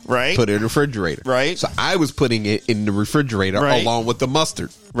mentioned. Right. Put it in the refrigerator. Right. So I was putting it in the refrigerator Right. along with the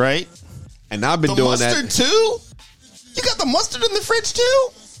mustard. Right? And I've been The doing mustard that. too? You got the mustard in the fridge too?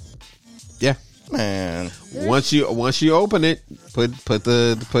 Yeah. Man. Once you open it, put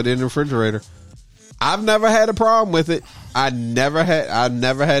it in the refrigerator. I've never had a problem with it. I've never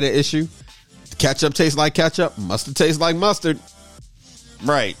had an issue. Ketchup tastes like ketchup. Mustard tastes like mustard.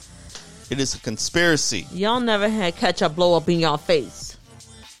 Right. It is a conspiracy. Y'all never had ketchup blow up in y'all face.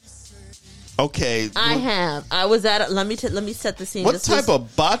 Okay. I have. I was at. Let me set the scene. What This type was-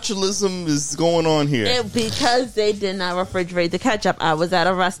 of botulism is going on here? Because they did not refrigerate the ketchup. I was at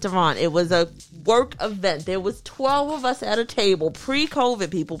a restaurant. It was a work event. There was 12 of us at a table,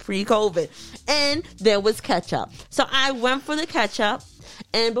 pre-COVID, people, pre-COVID. And there was ketchup. So I went for the ketchup,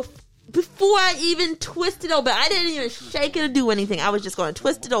 and before I even twist it open, I didn't even shake it or do anything. I was just going to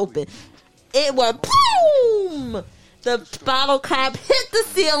twist it open. It went boom! The bottle cap hit the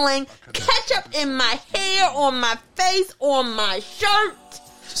ceiling, ketchup in my hair, on my face, on my shirt.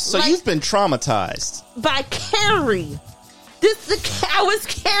 So you've been traumatized. By Carrie. I was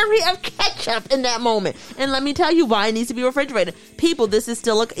Carrie of ketchup in that moment. And let me tell you why it needs to be refrigerated. People, this is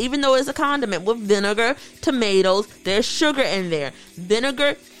still, even though it's a condiment with vinegar, tomatoes, there's sugar in there.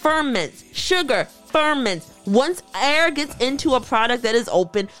 Vinegar ferments. Sugar ferments. Once air gets into a product that is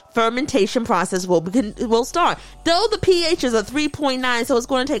open, fermentation process will start. Though the pH is a 3.9, so it's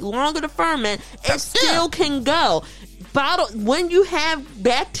going to take longer to ferment, it still can go. When you have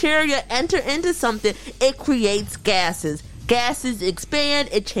bacteria enter into something, it creates gases. Gases expand,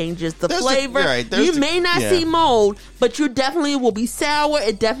 it changes the flavor. You may not see mold, but you definitely will be sour.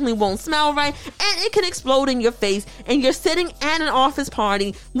 It definitely won't smell right, and it can explode in your face. And you're sitting at an office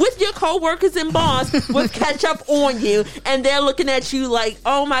party with your coworkers and boss with ketchup on you, and they're looking at you like,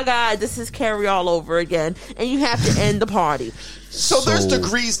 "Oh my God, this is Carrie all over again," and you have to end the party. So there's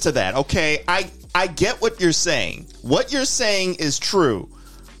degrees to that, okay? I get what you're saying. What you're saying is true.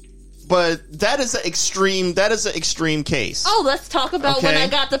 But that is an extreme case. Oh, let's talk about when I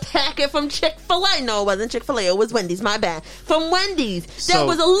got the packet from Chick-fil-A. No, it wasn't Chick-fil-A. It was Wendy's. My bad. From Wendy's. That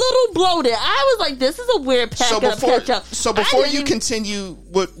was a little bloated. I was like, this is a weird packet of ketchup. So before you continue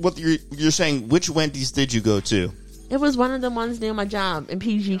what you're saying, which Wendy's did you go to? It was one of the ones near my job in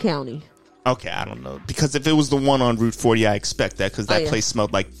PG County. Okay, I don't know. Because if it was the one on Route 40, I expect that because that place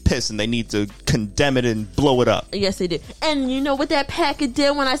smelled like piss and they need to condemn it and blow it up. Yes, they did. And you know what that packet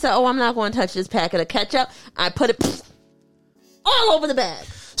did when I said, I'm not going to touch this packet of ketchup? I put it all over the bag.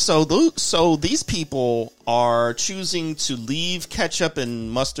 So these people are choosing to leave ketchup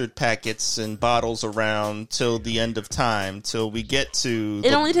and mustard packets and bottles around till the end of time, till we get to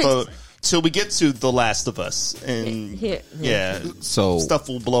till we get to The Last of Us, and so stuff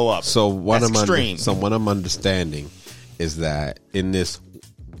will blow up. So what I'm understanding is that in this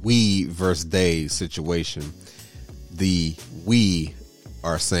we versus they situation, the we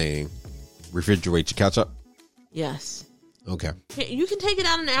are saying refrigerate your ketchup. Yes. Okay. You can take it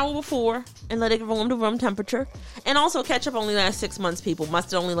out an hour before and let it go to room temperature. And also, ketchup only lasts 6 months, people.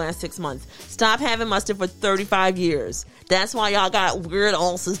 Mustard only lasts 6 months. Stop having mustard for 35 years. That's why y'all got weird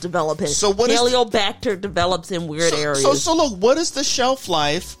ulcers developing. So what Heliobacter develops in weird areas. So look, what is the shelf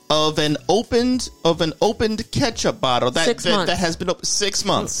life of an opened ketchup bottle that has been open 6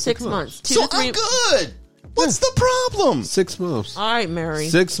 months? 6 months. So I'm good. What's the problem? 6 months. All right, Mary.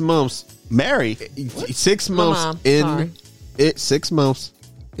 6 months. Mary. 6 months in. 6 months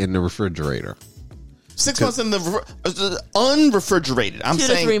in the refrigerator. 6 months in the unrefrigerated. I'm 2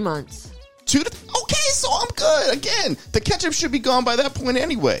 saying to 3 months. Okay, so I'm good. Again, the ketchup should be gone by that point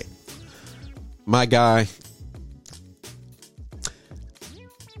anyway. My guy,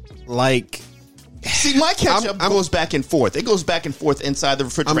 see, my ketchup goes back and forth. It goes back and forth inside the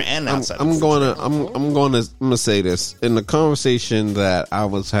refrigerator and outside. I'm gonna say this in the conversation that I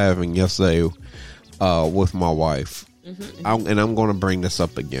was having yesterday with my wife. And I'm going to bring this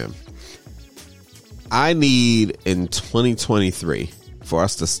up again. I need in 2023 for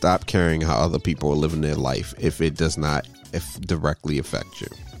us to stop caring how other people are living their life if it does not directly affect you.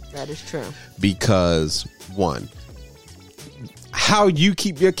 That is true. Because one, how you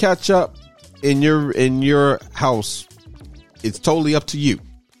keep your ketchup in your house, it's totally up to you.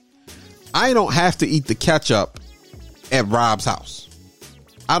 I don't have to eat the ketchup at Rob's house.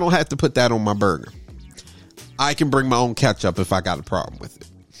 I don't have to put that on my burger. I can bring my own ketchup if I got a problem with it.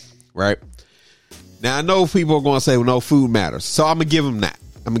 Right? Now, I know people are going to say, well, no, food matters. So I'm going to give them that.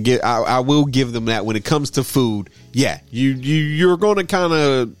 I will give them that when it comes to food. Yeah, you're going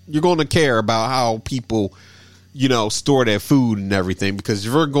to care about how people, store their food and everything, because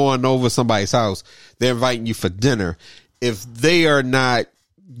if you're going over somebody's house, they're inviting you for dinner. If they are not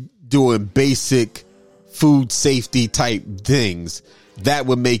doing basic food safety type things, that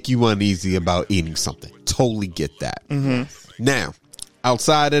would make you uneasy about eating something. Totally get that. Mm-hmm. Now,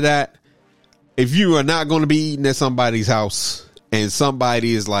 outside of that, if you are not going to be eating at somebody's house and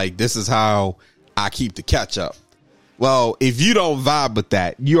somebody is like, this is how I keep the ketchup. Well, if you don't vibe with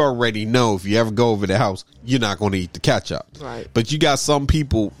that, you already know if you ever go over the house, you're not going to eat the ketchup. Right. But you got some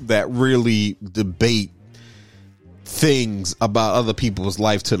people that really debate things about other people's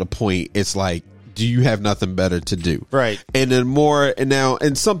life to the point it's like, do you have nothing better to do? Right. And then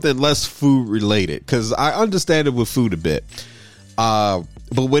and something less food related, because I understand it with food a bit.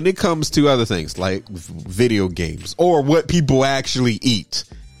 But when it comes to other things like video games or what people actually eat,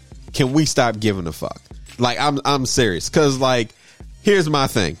 can we stop giving a fuck? Like, I'm serious. Because, like, here's my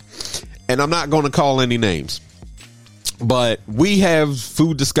thing. And I'm not going to call any names. But we have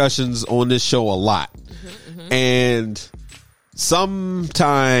food discussions on this show a lot. And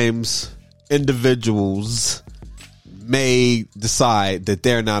sometimes individuals may decide that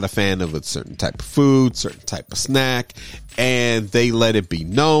they're not a fan of a certain type of food, certain type of snack, and they let it be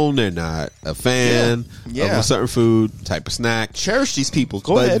known they're not a fan of a certain food, type of snack. Cherish these people.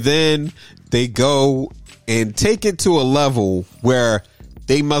 Go but ahead. Then they go and take it to a level where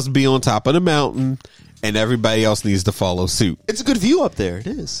they must be on top of the mountain and everybody else needs to follow suit. It's a good view up there. It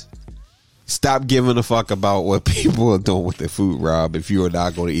is. Stop giving a fuck about what people are doing with their food, Rob, if you are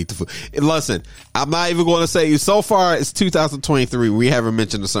not going to eat the food. And listen, I'm not even going to say, so far it's 2023. We haven't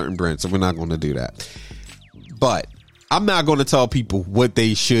mentioned a certain brand, so we're not going to do that. But I'm not going to tell people what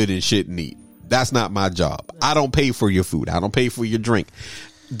they should and shouldn't eat. That's not my job. I don't pay for your food. I don't pay for your drink.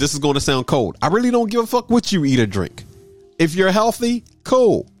 This is going to sound cold. I really don't give a fuck what you eat or drink. If you're healthy,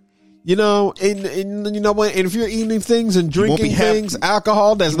 cool. You know, and you know what? And if you're eating things and drinking things,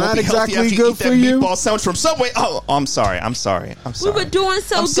 alcohol that's not exactly good for you. Meatball sandwich from Subway. Oh, I'm sorry. We were doing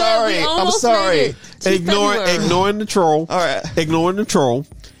so good. We almost made it. Ignoring the troll. All right. Ignoring the troll.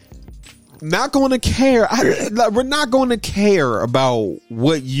 Not going to care. We're not going to care about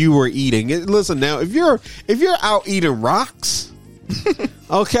what you are eating. Listen, now, if you're out eating rocks,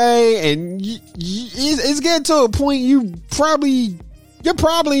 okay, and it's getting to a point you're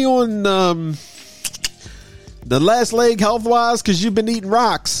probably on the last leg health wise because you've been eating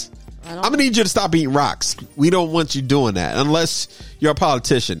rocks. I'm gonna need you to stop eating rocks. We don't want you doing that unless you're a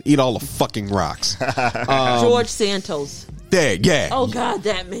politician. Eat all the fucking rocks. George Santos. There, yeah. Oh God,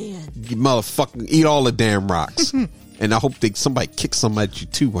 that man. You motherfucking eat all the damn rocks. And I hope somebody kicks some at you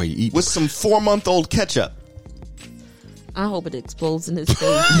too while you eat with some 4-month-old ketchup. I hope it explodes in his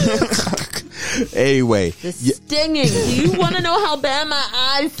face. Anyway, the stinging. Do you want to know how bad my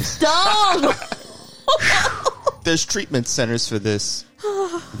eyes stung? There's treatment centers for this.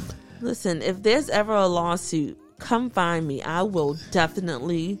 Listen, if there's ever a lawsuit, come find me. I will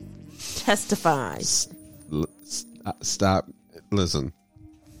definitely testify. Stop. Listen.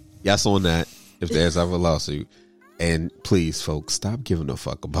 Yes on that. If there's ever a lawsuit. And please, folks, stop giving a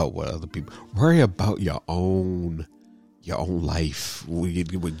fuck about what other people. Worry about your own life, what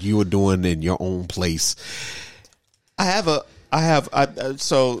you are doing in your own place. So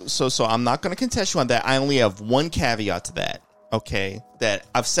I'm not going to contest you on that. I only have one caveat to that. Okay, that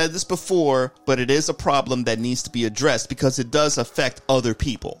I've said this before, but it is a problem that needs to be addressed because it does affect other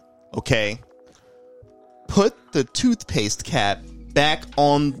people. Okay, put the toothpaste cap back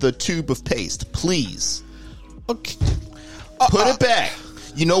on the tube of paste, please. Okay, put it back.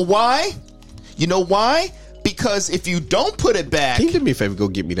 You know why? Because if you don't put it back... Can you do me a favor? Go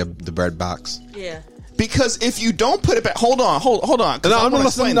get me the bread box. Yeah. Because if you don't put it back... Hold on. No, I'm not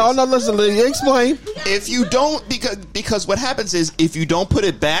listening. No, I'm not listening. Explain. If you don't... Because what happens is, if you don't put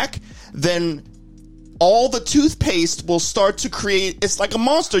it back, then all the toothpaste will start to create... It's like a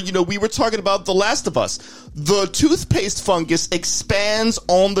monster. You know, we were talking about The Last of Us. The toothpaste fungus expands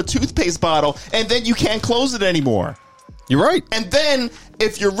on the toothpaste bottle, and then you can't close it anymore. You're right. And then,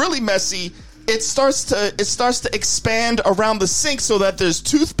 if you're really messy... It starts to expand around the sink so that there's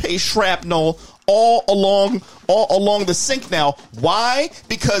toothpaste shrapnel all along the sink now. Why?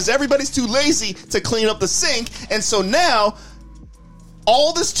 Because everybody's too lazy to clean up the sink, and so now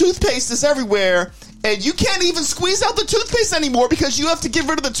all this toothpaste is everywhere, and you can't even squeeze out the toothpaste anymore because you have to get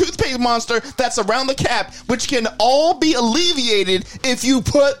rid of the toothpaste monster that's around the cap, which can all be alleviated if you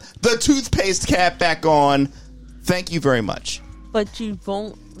put the toothpaste cap back on. Thank you very much. But you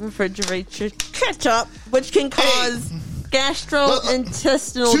won't refrigerate your ketchup, which can cause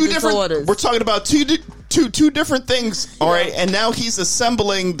gastrointestinal disorders. We're talking about two different things, all right? And now he's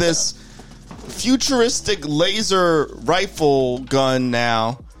assembling this futuristic laser rifle gun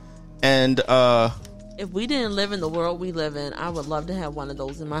now, and if we didn't live in the world we live in, I would love to have one of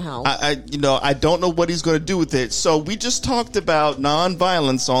those in my house. I don't know what he's going to do with it. So we just talked about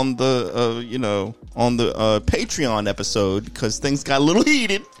nonviolence on the Patreon episode because things got a little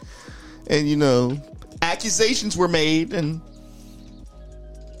heated, and accusations were made, and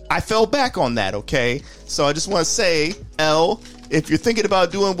I fell back on that. Okay, so I just want to say, L, if you're thinking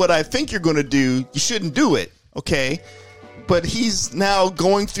about doing what I think you're going to do, you shouldn't do it. Okay, but he's now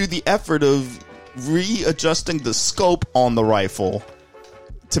going through the effort of readjusting the scope on the rifle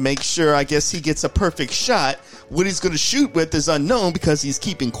to make sure, I guess, he gets a perfect shot. What he's going to shoot with is unknown because he's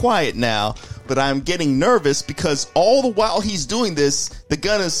keeping quiet now. But I'm getting nervous because all the while he's doing this, the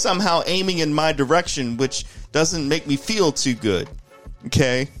gun is somehow aiming in my direction, which doesn't make me feel too good.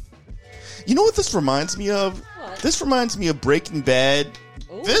 Okay? You know what this reminds me of? What? This reminds me of Breaking Bad.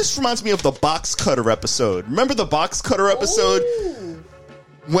 Ooh. This reminds me of the box cutter episode. Remember the box cutter episode? Ooh.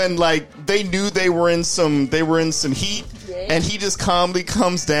 When like they knew they were in some heat, Yeah. and he just calmly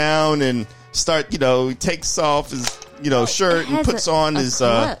comes down and takes off his shirt it and has puts a on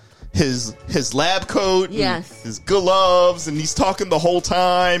clip. his lab coat, and Yes. his gloves, and he's talking the whole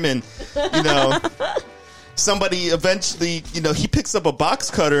time, and somebody eventually he picks up a box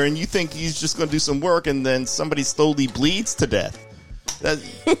cutter, and you think he's just going to do some work, and then somebody slowly bleeds to death.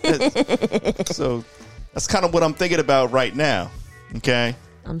 So that's kind of what I'm thinking about right now. Okay.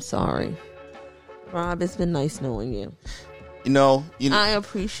 I'm sorry, Rob. It's been nice knowing you. I I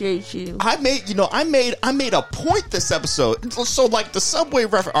appreciate you. I made a point this episode. So like the subway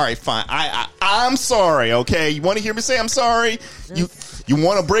reference. All right, fine. I'm sorry. Okay, you want to hear me say I'm sorry? You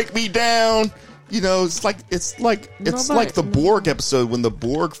want to break me down? It's like the Borg episode when the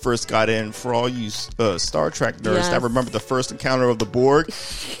Borg first got in. For all you Star Trek nerds Yes. that remember the first encounter of the Borg.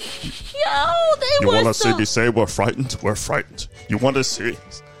 They You want to were see me say we're frightened? We're frightened. You want to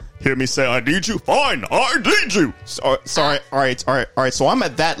hear me say I need you? Fine, I need you. Sorry. All right. So I'm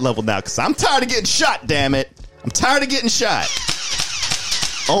at that level now because I'm tired of getting shot. Damn it, I'm tired of getting shot.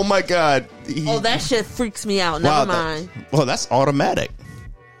 Oh my God. that shit freaks me out. Never mind. Well, that's automatic.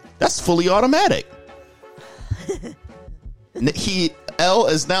 That's fully automatic. L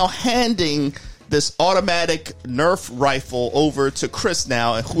is now handing this automatic Nerf rifle over to Chris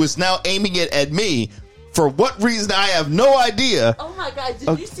now, who is now aiming it at me. For what reason, I have no idea. Oh my God!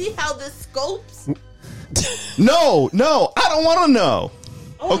 Did you see how this scopes? No, I don't want to know.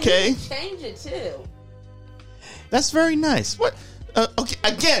 Oh, Okay. you can change it too. That's very nice. What? Okay,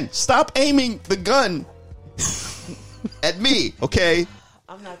 again, stop aiming the gun at me, okay?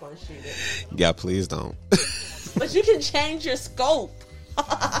 I'm not going to shoot it, Yeah, please don't. but you can change your scope.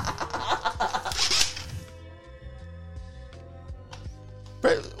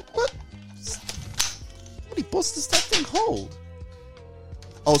 What? What many bullets does that thing hold?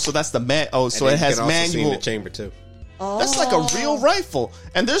 Oh, so that's the man. Oh, so it has manual. the chamber too. That's like a real rifle,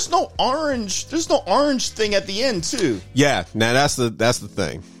 and there's no orange. There's no orange thing at the end too. Yeah, now that's the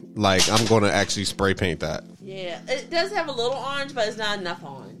thing. Like, I'm going to actually spray paint that. Yeah, it does have a little orange, but it's not enough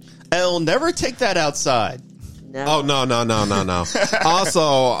orange. I'll never take that outside. No. Oh, no.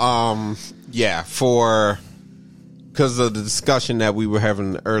 Also, yeah, because of the discussion that we were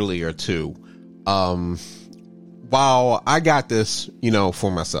having earlier too, while I got this,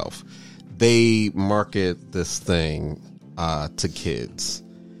 for myself, they market this thing to kids,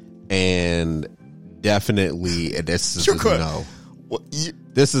 and definitely this is a no.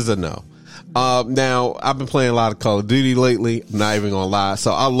 This is a no. Now, I've been playing a lot of Call of Duty lately. I'm not even gonna lie.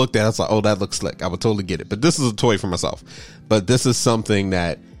 So I looked at it, I was like, oh, that looks slick. I would totally get it. But this is a toy for myself. But this is something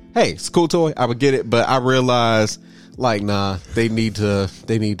that, hey, it's a cool toy. I would get it. But I realized, like, nah, they need to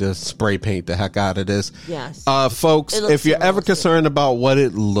spray paint the heck out of this. Yes. Folks, It looks if you're ever realistic. concerned about what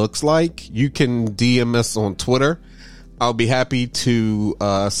it looks like, you can DM us on Twitter. I'll be happy to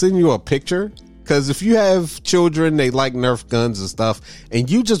send you a picture. Because if you have children, they like Nerf guns and stuff, and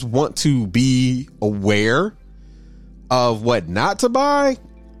you just want to be aware of what not to buy,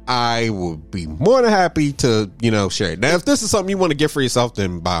 I will be more than happy to, share it. Now, if this is something you want to get for yourself,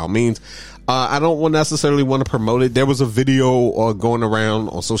 then by all means. I don't necessarily want to promote it. There was a video going around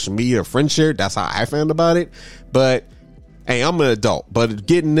on social media, a friend shared. That's how I found about it. But hey, I'm an adult. But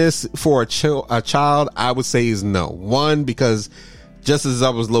getting this for a child, I would say is no. One, because just as I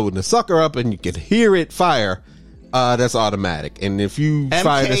was loading the sucker up and you could hear it fire, that's automatic. And if you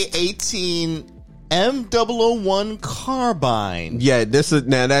fire this, MK18 M001 carbine. yeah, this is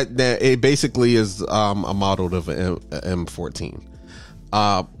now that it basically is a model of an M14.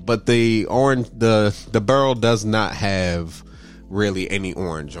 But the orange, the barrel does not have really any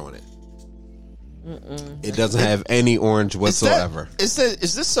orange on it. It doesn't have any orange whatsoever. Is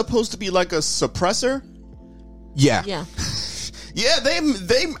this supposed to be like a suppressor? Yeah. Yeah. Yeah, they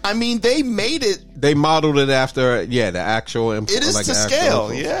made it. They modeled it after, the actual. It is like to an actual scale,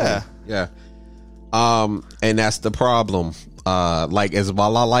 import. yeah. And that's the problem.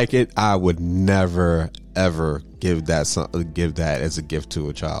 While I like it, I would never ever give that as a gift to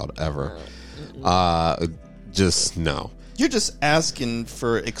a child ever. Just no. You're just asking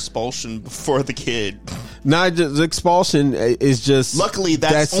for expulsion before the kid. Nigel's expulsion is just. Luckily,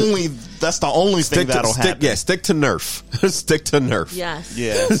 that's the only thing that'll happen. Yeah, stick to Nerf. Stick to Nerf. Yes.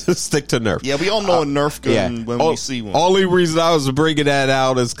 Yeah. Stick to Nerf. Yeah, we all know a Nerf gun when we see one. Only reason I was bringing that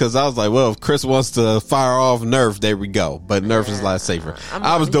out is because I was like, well, if Chris wants to fire off Nerf, there we go. But Nerf is a lot safer.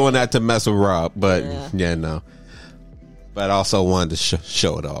 I was doing that to mess with Rob, but no. But I also wanted to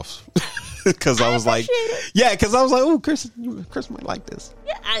show it off. Because I was like, oh, Chris might like this.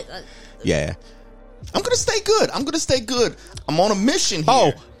 Yeah. I'm going to stay good. I'm on a mission here.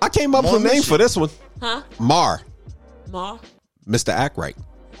 Oh, I came up with a name for this one. Huh? Mar. Mr. Act Right.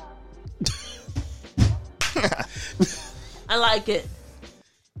 I like it.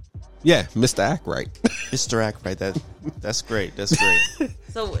 Yeah, Mr. Act Right. Mr. Act Right. That's great.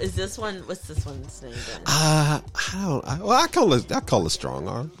 So is this one? What's this one's name then? I call it Strong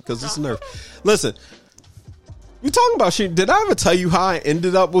Arm because it's Nerf. Listen, you talking about shit? Did I ever tell you how I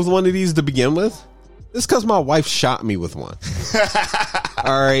ended up with one of these to begin with? It's because my wife shot me with one.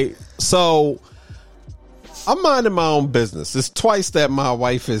 All right, so I'm minding my own business. It's twice that my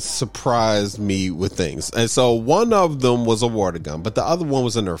wife has surprised me with things, and so one of them was a water gun, but the other one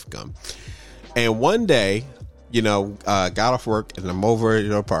was a Nerf gun. And one day, got off work and I'm over at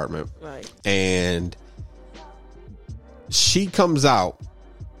your apartment. Right. And she comes out.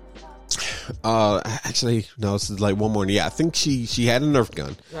 Actually, no, this is like one morning. Yeah, I think she had a Nerf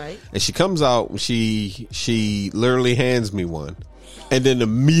gun. Right. And she comes out and she literally hands me one. And then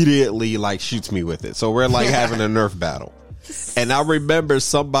immediately shoots me with it. So we're having a Nerf battle. And I remember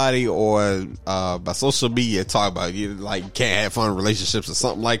somebody on by social media talk about you can't have fun relationships or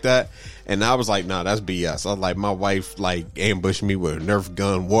something like that. And I was like, nah, that's BS. I was like, my wife ambushed me with a Nerf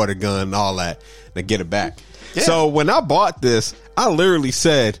gun, water gun, all that to get it back. Yeah. So when I bought this, I literally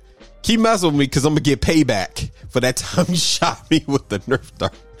said, keep messing with me because I'm gonna get payback for that time you shot me with the Nerf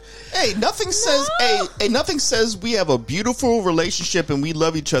dart. Hey, nothing says we have a beautiful relationship and we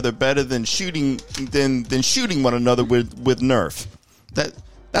love each other better than shooting one another with Nerf.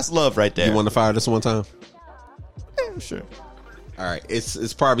 That's love right there. You want to fire this one time? Yeah, sure. All right,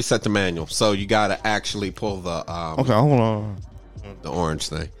 it's probably set to manual, so you got to actually pull the okay, hold on, the orange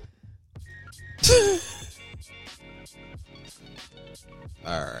thing.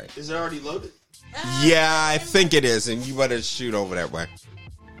 All right, is it already loaded? Yeah, I think it is, and you better shoot over that way.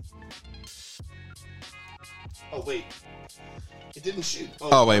 Oh wait, it didn't shoot.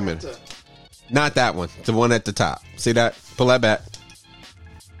 Oh wait a minute, not that one. The one at the top. See that? Pull that back.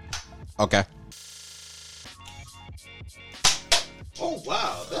 Okay. Oh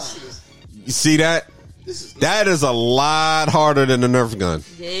wow, You see that? That is a lot harder than the Nerf gun.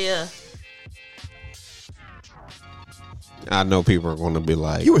 Yeah. I know people are going to be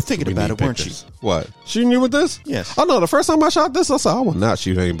like, you were thinking about it, weren't you? What? Shooting you with this? Yes. Oh no, the first time I shot this, I said I will not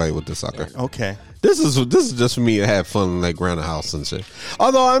shoot anybody with this sucker. Okay. This is just for me to have fun around the house and shit.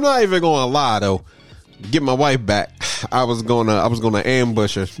 Although I'm not even going to lie though, get my wife back. I was gonna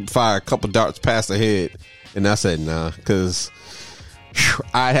ambush her, fire a couple darts past her head, and I said nah, because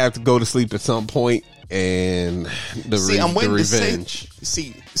I'd have to go to sleep at some point, and the revenge.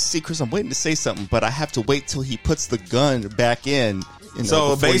 See, Chris, I'm waiting to say something, but I have to wait till he puts the gun back in.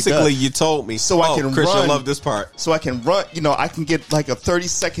 So basically, you told me, I can Chris, run. you'll love this part. So I can run. I can get a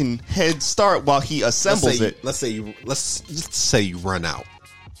 30-second head start while he assembles it. Let's say you run out.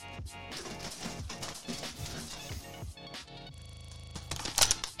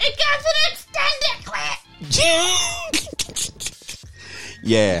 It got an extended clip.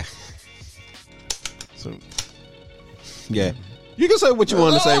 Yeah. So, yeah. You can say what you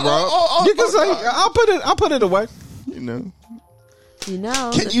want to say, bro. You can say. I'll put it away. Can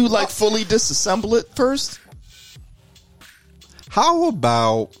you fully disassemble it first? How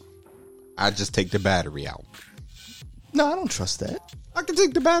about I just take the battery out? No, I don't trust that. I can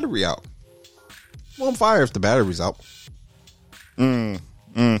take the battery out. Won't fire if the battery's out. That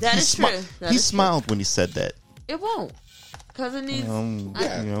is true. He smiled when he said that. It won't, because it needs.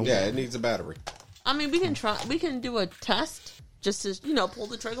 It needs a battery. I mean, we can try. We can do a test just to pull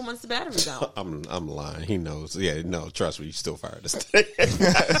the trigger once the battery's out. I'm lying. He knows. Yeah, no, trust me. You still fire this thing.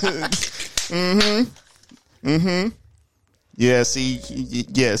 Yeah.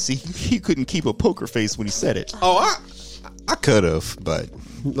 See, he couldn't keep a poker face when he said it. Oh, I could have, but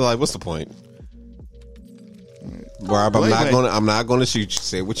what's the point? Rob, I'm not gonna shoot you.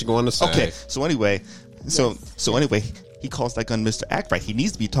 Say what you're going to say. Okay. So anyway, he calls that gun Mr. Act Right. He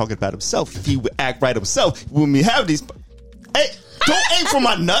needs to be talking about himself. If he would act right himself, when we have these, hey, don't aim for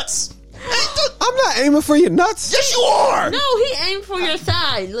my nuts. I'm not aiming for your nuts. Yes, you are. No, he aimed for your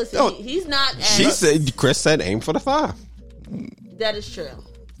side. Listen, he's not. Chris said aim for the thigh. That is true.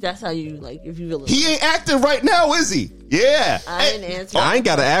 That's how you like. If you really, He ain't acting right now, is he? Yeah. I didn't answer. I ain't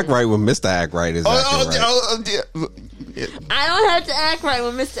got to act right when Mr. Act Right is acting right. I don't have to act right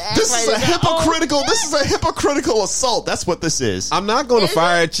when Mr. Act This Right is a like, hypocritical. oh, This is a hypocritical assault. That's what this is. I'm not going to Is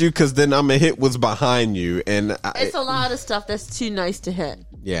fire it? at you because then I'm going to hit what's behind you. And It's a lot of stuff that's too nice to hit.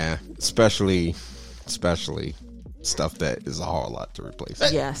 yeah, especially stuff that is a whole lot to replace.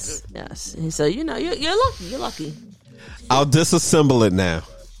 Yes. And so you're lucky. You're lucky. I'll disassemble it now.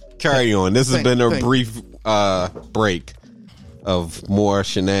 Carry on. This has been a Thank- brief break of more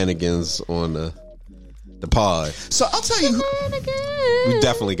shenanigans on the pod. So I'll tell you. We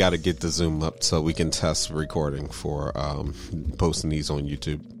definitely got to get the Zoom up so we can test recording for posting these on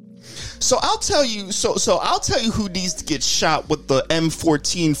YouTube. So I'll tell you. So I'll tell you who needs to get shot with the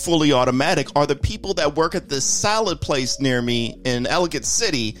M14 fully automatic are the people that work at this salad place near me in Elegant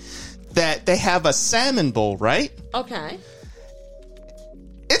City. That they have a salmon bowl, right? Okay.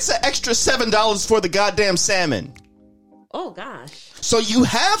 It's an extra $7 for the goddamn salmon. Oh gosh. So you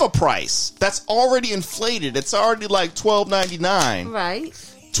have a price that's already inflated. It's already like $12.99. Right.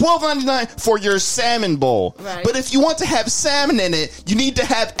 $12.99 for your salmon bowl. Right. But if you want to have salmon in it, you need to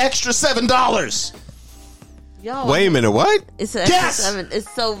have extra $7. Yo. Wait a minute, what? It's an Yes! extra 7.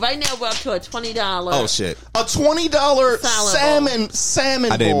 It's so right now we're up to a $20. Oh shit! A $20 Salad salmon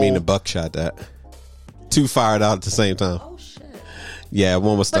bowl. I didn't mean to buckshot that. Two fired out at the same time. Oh shit. Yeah,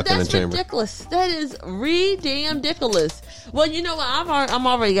 one was But stuck in the that's chamber. ridiculous. That is ridiculous. Well, you know what? I'm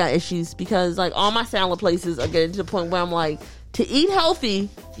already got issues because like all my salad places are getting to the point where I'm like, to eat healthy,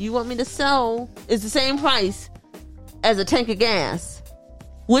 you want me to sell is the same price as a tank of gas.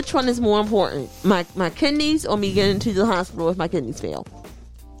 Which one is more important, my kidneys or me getting to the hospital if my kidneys fail?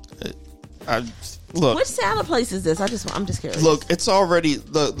 Look, Which salad place is this? I'm just curious. look, it's already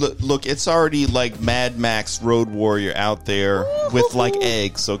look, it's already like Mad Max Road Warrior out there with like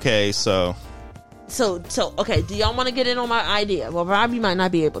eggs. Okay, so okay. Do y'all want to get in on my idea? Well, Rob, you might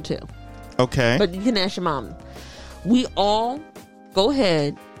not be able to, okay. but you can ask your mom. We all go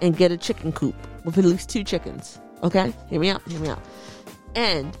ahead and get a chicken coop with at least 2 chickens. Okay, hear me out.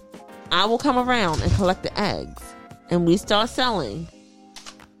 And I will come around and collect the eggs, and we start selling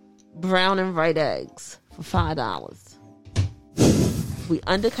brown and white eggs for $5. We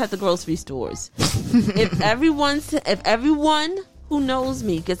undercut the grocery stores. If everyone who knows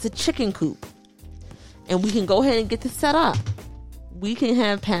me gets a chicken coop, and we can go ahead and get this set up, we can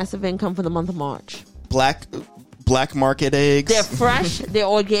have passive income for the month of March. Black market eggs. They're fresh. They're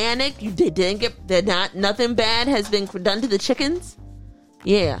organic. Nothing bad has been done to the chickens.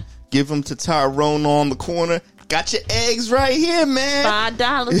 Yeah. Give them to Tyrone on the corner. Got your eggs right here, man. $5.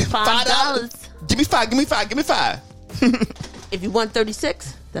 $5. Give me five. If you want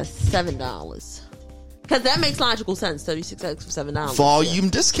 36, that's $7. Because that makes logical sense. 36 eggs for $7. Volume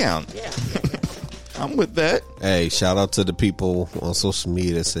discount. Yeah. I'm with that. Hey, shout out to the people on social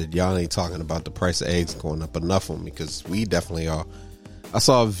media that said y'all ain't talking about the price of eggs going up enough on me, because we definitely are. I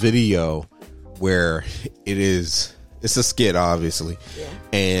saw a video where it's a skit, obviously,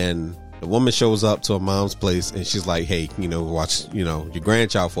 and the woman shows up to her mom's place and she's like, hey, watch your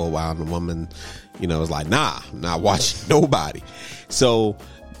grandchild for a while, and the woman is like, nah, I'm not watching nobody. So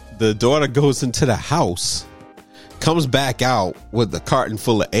the daughter goes into the house, comes back out with a carton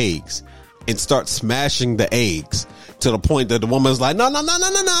full of eggs, and start smashing the eggs to the point that the woman's like, no,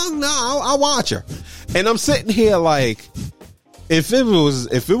 I'll watch her. And I'm sitting here like, if it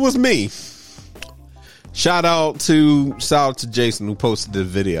was me, shout out to Jason who posted the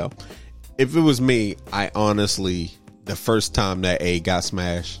video. If it was me, I honestly, the first time that egg got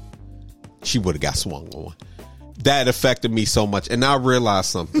smashed, she would have got swung on. That affected me so much. And I realized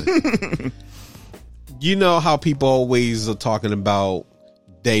something. You know how people always are talking about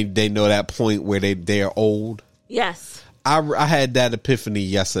they know that point where they are old? Yes. I had that epiphany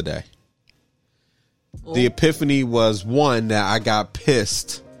yesterday. The epiphany was, one, that I got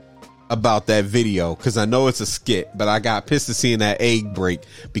pissed about that video because I know it's a skit, but I got pissed at seeing that egg break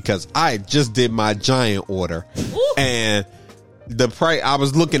because I just did my giant order. Ooh. And the price, I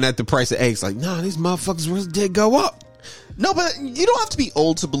was looking at the price of eggs like, nah, these motherfuckers really did go up. No, but you don't have to be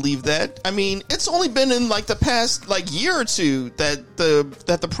old to believe that. I mean, it's only been in like the past year or two that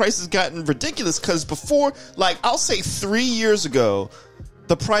the price has gotten ridiculous. Because before, I'll say 3 years ago,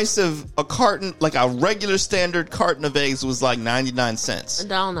 the price of a carton, like a regular standard carton of eggs, was like 99 cents.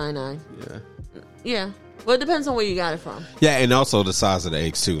 $1.99. Yeah. Yeah. Well, it depends on where you got it from. Yeah, and also the size of the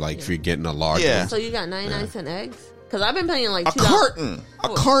eggs too. Like if you're getting a large Yeah. one. So you got 99-cent eggs? Because I've been paying like A $2.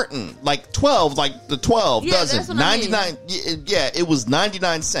 carton, like 12, like the 12 Yeah, dozen, that's what I mean. 99. Yeah, it was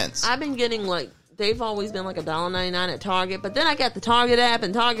 99 cents. I've been getting they've always been like $1.99 at Target. But then I got the Target app,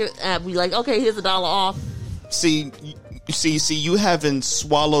 and Target app, we like, okay, here's $1 off. See, you haven't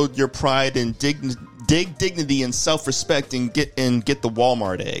swallowed your pride and dignity and self-respect and get the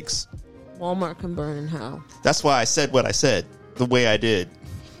Walmart eggs. Walmart can burn in hell. That's why I said what I said the way I did.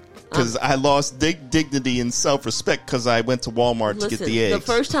 Because I lost dignity and self-respect because I went to Walmart to get the eggs. The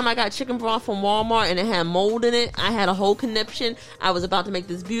first time I got chicken broth from Walmart and it had mold in it, I had a whole conniption. I was about to make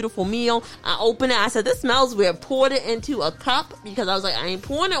this beautiful meal. I opened it. I said, this smells weird. Poured it into a cup because I was like, I ain't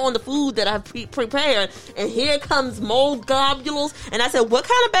pouring it on the food that I've prepared. And here comes mold globules. And I said, what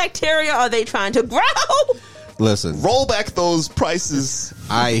kind of bacteria are they trying to grow? Listen. Roll back those prices.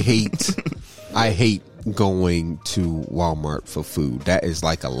 I hate going to Walmart for food. That is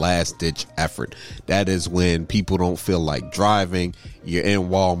like a last ditch effort. That is when people don't feel like driving. You're in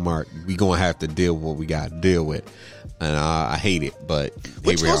Walmart. We gonna have to deal with what we got to deal with, and I hate it. But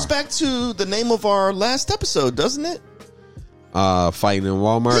which goes back to the name of our last episode, doesn't it? Fighting in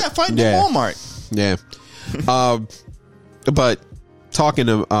Walmart. Yeah, fighting in Walmart. Yeah. But talking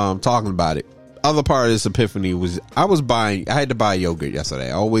about it. Other part of this epiphany was I had to buy yogurt yesterday.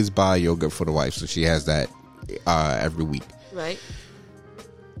 I always buy yogurt for the wife, so she has that every week. Right.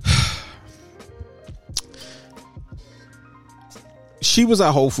 She was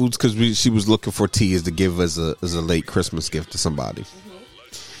at Whole Foods because she was looking for teas to give as a late Christmas gift to somebody.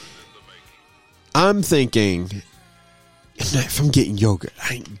 I'm thinking, if I'm getting yogurt,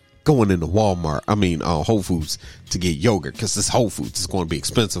 I ain't going into Whole Foods to get yogurt because this Whole Foods is going to be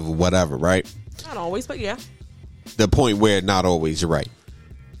expensive or whatever, right? Not always, but yeah. The point where not always, you're right.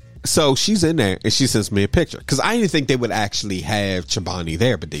 So she's in there and she sends me a picture because I didn't think they would actually have Chobani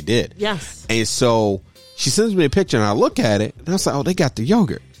there, but they did. Yes. And so she sends me a picture and I look at it and I was like, oh, they got the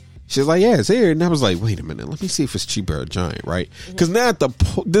yogurt. She's like, yeah, it's here. And I was like, wait a minute, let me see if it's cheaper or Giant, right? Because now at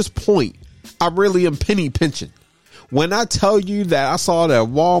this point, I really am penny pinching. When I tell you that I saw that at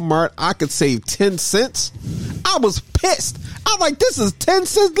Walmart, I could save 10 cents. I was pissed. I'm like, this is 10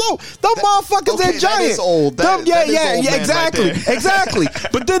 cents low. Them motherfuckers at Giant. That is old. Exactly.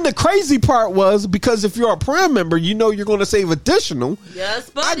 But then the crazy part was, because if you're a Prime member, you know you're going to save additional. Yes,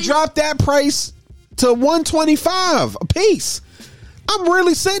 buddy. I dropped that price to $125 a piece. I'm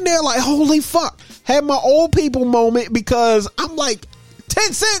really sitting there like, holy fuck. Had my old people moment because I'm like,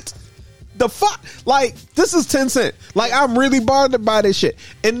 10 cents? The fuck? Like, this is 10 cents. Like, I'm really bothered by this shit.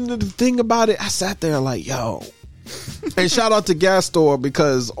 And the thing about it, I sat there like, yo. And shout out to Gas Store,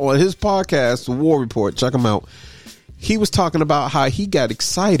 because on his podcast, The War Report, check him out. He was talking about how he got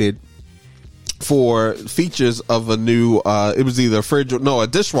excited for features of a new, it was either a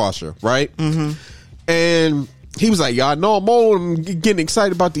dishwasher, right? Mm-hmm. And he was like, y'all know I'm old. I'm getting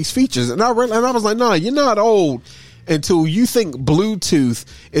excited about these features. And I was like, no, you're not old until you think Bluetooth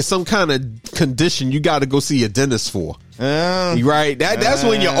is some kind of condition you got to go see a dentist for. Right? That's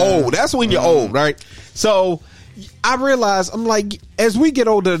when you're old. That's when you're old, right? So I realized, I'm like, as we get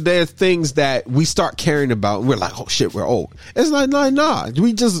older, there's things that we start caring about. And we're like, oh shit, we're old. It's like, nah.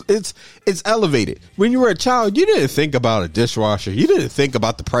 It's elevated. When you were a child, you didn't think about a dishwasher. You didn't think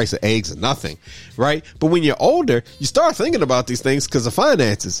about the price of eggs or nothing, right? But when you're older, you start thinking about these things because of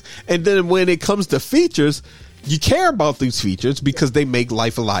finances. And then when it comes to features, you care about these features because they make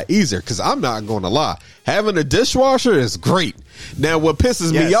life a lot easier. Because I'm not going to lie, having a dishwasher is great. Now, what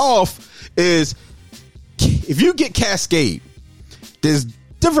pisses me off is if you get Cascade, there's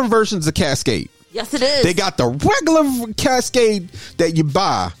different versions of Cascade. Yes, it is. They got the regular Cascade that you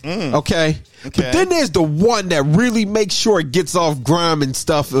buy, okay? But then there's the one that really makes sure it gets off grime and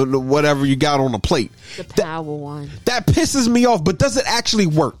stuff and whatever you got on the plate. The power one. That pisses me off, but does it actually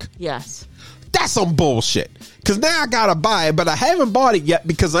work? Yes. That's some bullshit. Because now I gotta buy it, but I haven't bought it yet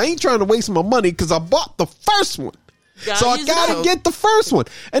because I ain't trying to waste my money because I bought the first one. So I gotta get the first one.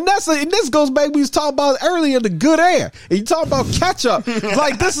 And this goes back, we was talking about earlier, the good air. And you talk about ketchup.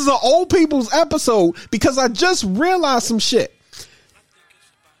 Like, this is an old people's episode because I just realized some shit.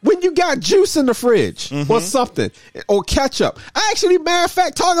 When you got juice in the fridge or something, or ketchup. Matter of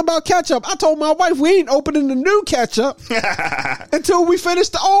fact, talking about ketchup, I told my wife we ain't opening the new ketchup until we finish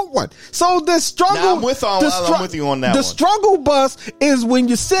the old one. So the struggle, I'm with you on that. The struggle bus is when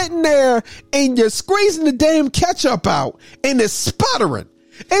you're sitting there and you're squeezing the damn ketchup out and it's sputtering.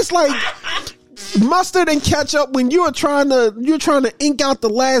 It's like mustard and ketchup when you're trying to ink out the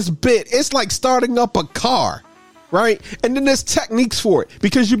last bit. It's like starting up a car. Right? And then there's techniques for it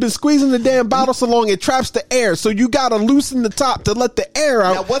because you've been squeezing the damn bottle so long it traps the air. So you got to loosen the top to let the air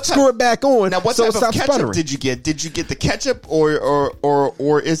out, screw it back on. Now, what type of ketchup sputtering. Did you get? Did you get the ketchup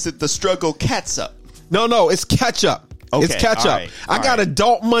or is it the struggle catsup? No, it's ketchup. Okay, It's catch all up. right, I all got right.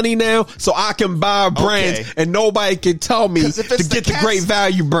 adult money now, so I can buy brands, Okay. and nobody can tell me 'Cause if to it's get the the great cats-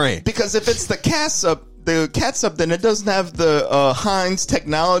 value brand. Because if it's the catsup, then it doesn't have the Heinz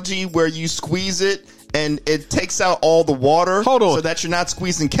technology where you squeeze it and it takes out all the water. Hold on. so that you're not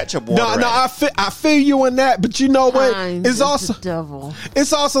squeezing ketchup water. No, out. I feel you on that, but you know what? Heinz It's is also the devil.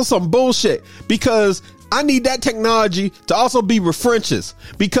 it's also some bullshit because I need that technology to also be with French's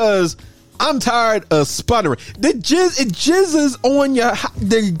because I'm tired of sputtering. It jizzes on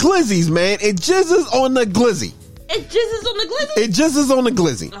the glizzies, man. It jizzes on the glizzy. It jizzes on the glizzy. It jizzes on the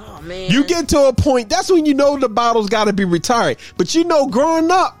glizzy. Oh man. You get to a point, that's when you know the bottle's got to be retired. But you know,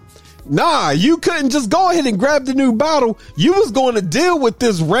 growing up, nah, you couldn't just go ahead and grab the new bottle. You was going to deal with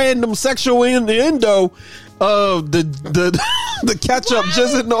this random sexual innuendo of the the ketchup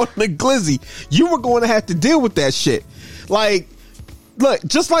jizzing on the glizzy. You were going to have to deal with that shit. Like, look,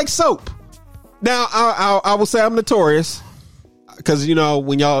 just like soap. Now, I will say I'm notorious. Because, you know,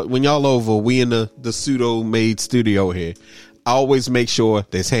 when y'all over, we in the pseudo-made studio here, I always make sure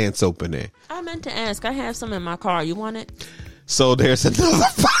there's hand soap in there. I meant to ask. I have some in my car. You want it? So there's another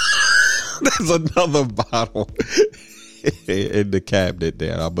bottle in the cabinet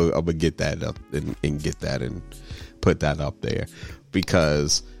there. I'm gonna get that up and get that and put that up there.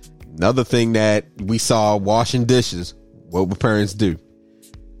 Because another thing that we saw washing dishes, what would parents do?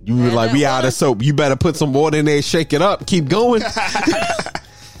 You were like, we out of soap. You better put some water in there, shake it up, keep going.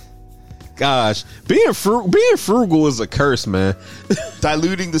 Gosh, being frugal is a curse, man.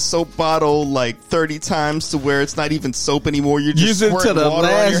 Diluting the soap bottle like 30 times to where it's not even soap anymore. You're just Use it to squirting the water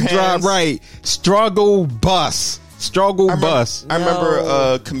on your last drop, hands. right? Struggle bus. I remember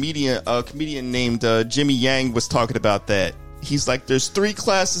No. a comedian named Jimmy Yang was talking about that. He's like, there's 3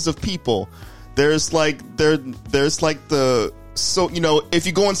 classes of people. There's like the so, you know, if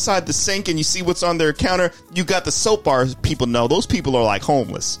you go inside the sink and you see what's on their counter, you got the soap bar people. Know those people are like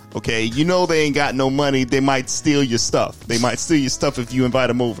homeless. Okay, you know they ain't got no money. They might steal your stuff. They might steal your stuff if you invite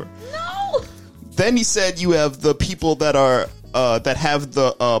them over. No. Then he said you have the people that are that have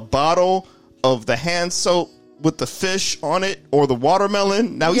the bottle of the hand soap with the fish on it or the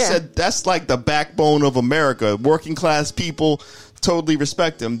watermelon. Now he Yeah. said that's like the backbone of America. Working class people totally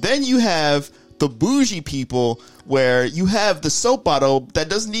respect them. Then you have the bougie people where you have the soap bottle that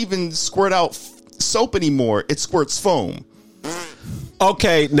doesn't even squirt out soap anymore. It squirts foam.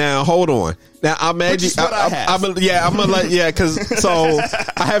 Okay, now hold on. Now I'm Which is what I have. I'm gonna let because so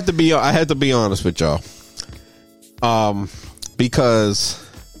I have to be honest with y'all. Because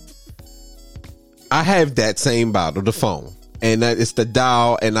I have that same bottle, the foam, and that it's the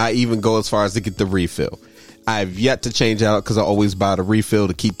dial, and I even go as far as to get the refill. I've yet to change out because I always buy the refill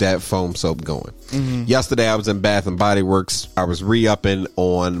to keep that foam soap going. Mm-hmm. Yesterday I was in Bath and Body Works. I was re-upping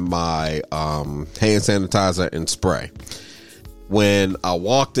on my hand sanitizer and spray. When I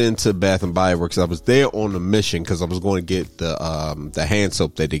walked into Bath and Body Works, I was there on a mission because I was going to get the hand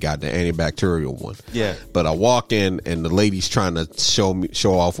soap that they got, the antibacterial one. Yeah. But I walk in and the lady's trying to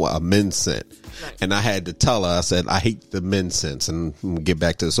show off a men's scent. Right. And I had to tell her, I said, I hate the men's scents, and we'll get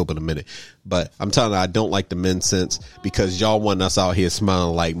back to the soap in a minute. But I'm telling her I don't like the men's scents because y'all want us out here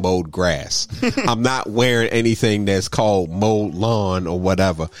smelling like mowed grass. I'm not wearing anything that's called mowed lawn or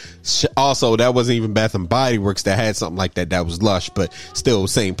whatever. Also, that wasn't even Bath and Body Works that had something like that was Lush, but still,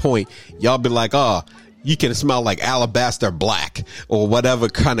 same point. Y'all be like, oh, you can smell like alabaster black or whatever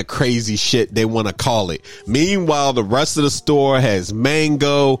kind of crazy shit they want to call it. Meanwhile, the rest of the store has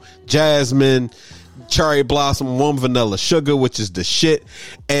mango, jasmine, cherry blossom, one vanilla sugar, which is the shit.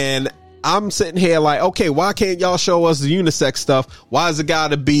 And I'm sitting here like, okay, why can't y'all show us the unisex stuff? Why is it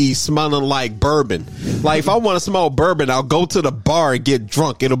gotta be smelling like bourbon? Like, if I want to smell bourbon, I'll go to the bar and get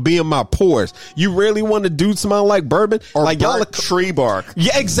drunk. It'll be in my pores. You really want a dude smell like bourbon? Or like burnt y'all tree bark.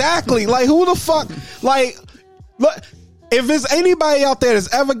 Yeah, exactly. Like, who the fuck? Like, look, if there's anybody out there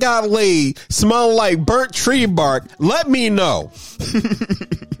that's ever got laid smelling like burnt tree bark, let me know.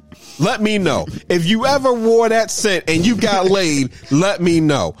 Let me know. If you ever wore that scent and you got laid, let me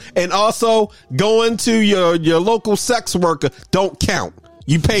know. And also, going to your local sex worker don't count.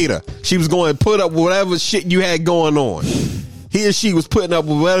 You paid her. She was going to put up whatever shit you had going on. He or she was putting up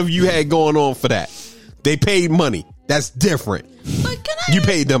with whatever you had going on for that. They paid money. That's different. But You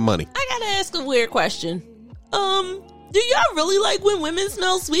paid them money. I gotta ask a weird question. Do y'all really like when women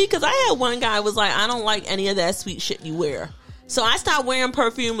smell sweet? Because I had one guy was like, I don't like any of that sweet shit you wear. So I stopped wearing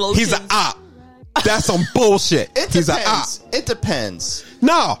perfume lotions. He's an op. That's some bullshit. It He's depends. like, It depends.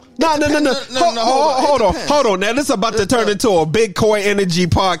 No. Hold on. Now this is about to turn into a big Koi Energy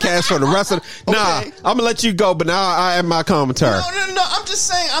podcast for the rest of the. Nah, Okay. I'm gonna let you go, but now I have my commentary. No. I'm just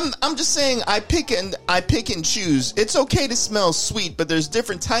saying. I pick and choose. It's okay to smell sweet, but there's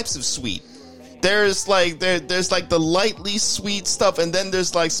different types of sweet. There's like the lightly sweet stuff, and then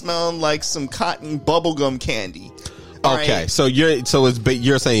there's like smelling like some cotton bubblegum candy. Okay, Right? so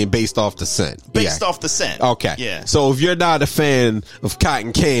you're saying based off the scent, Based off the scent. Okay, Yeah. So if you're not a fan of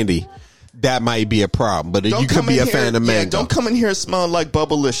cotton candy, that might be a problem. But you could be a fan of mango. Don't come in here smelling like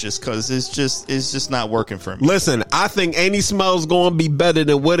Bubblicious, because it's just not working for me. Listen, I think any smell's going to be better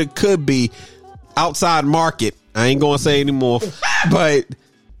than what it could be outside market. I ain't going to say anymore, but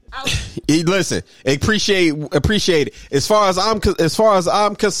listen, appreciate it. As far as I'm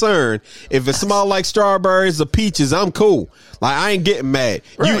concerned, if it smells like strawberries or peaches, I'm cool. Like, I ain't getting mad.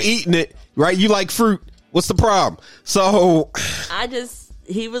 Right. You eating it, right? You like fruit. What's the problem? So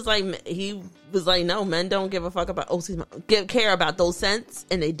he was like, no, men don't give a fuck about care about those scents,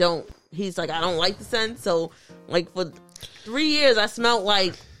 and they don't. He's like, I don't like the scent, so like for 3 years I smelled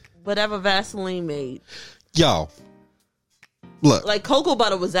like whatever Vaseline made. yo, look, Like cocoa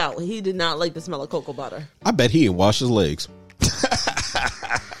butter was out. He did not like the smell of cocoa butter. I bet he didn't wash his legs.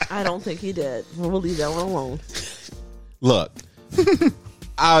 I don't think he did. We'll leave that one alone. Look,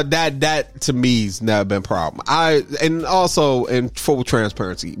 that to me's never been a problem. And also in full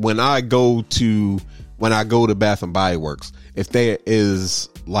transparency, when I go to Bath and Body Works, if there is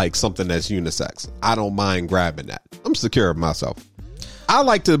like something that's unisex, I don't mind grabbing that. I'm secure of myself. I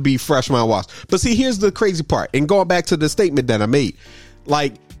like to be fresh when I wash. But see, here's the crazy part. And going back to the statement that I made,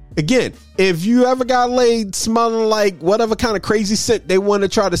 like, again, if you ever got laid smelling like whatever kind of crazy scent they want to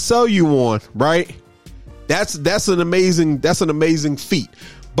try to sell you on, right? That's an amazing feat.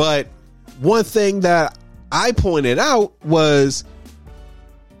 But one thing that I pointed out was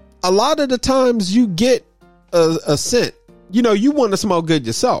a lot of the times you get a scent, you want to smell good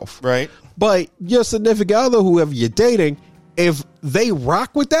yourself, Right. but your significant other, whoever you're dating, if they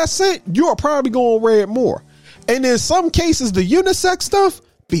rock with that scent, you're probably going to wear it more. And in some cases, the unisex stuff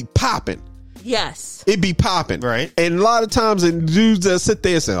be popping. Yes. It be popping. Right. And a lot of times, and dudes that sit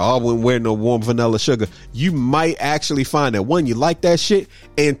there and say, oh, I wouldn't wear no warm vanilla sugar. You might actually find that, one, you like that shit.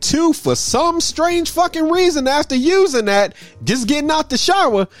 And two, for some strange fucking reason, after using that, just getting out the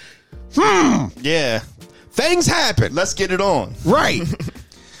shower, Yeah. things happen. Let's get it on. Right.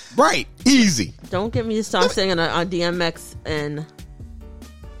 Right. Easy. Don't get me to start singing on DMX and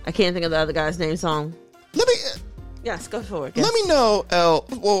I can't think of the other guy's name song. Let me Yes, go for it. let me know, Elle.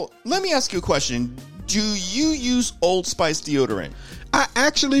 Well, let me ask you a question. Do you use Old Spice deodorant? I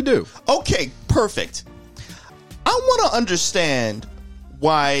actually do. Okay, perfect. I want to understand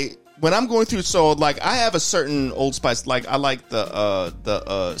why when I'm going through. So, like, I have a certain Old Spice. Like, I like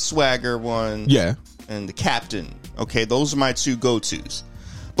the Swagger one. Yeah. And the Captain. Okay, those are my two go-tos.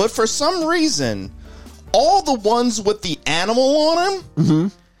 But for some reason, all the ones with the animal on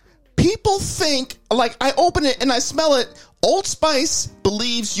them, people think, like, I open it and I smell it. Old Spice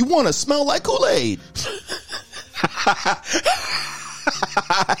believes you want to smell like Kool-Aid.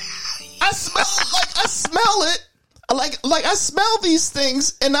 I smell it. Like I smell these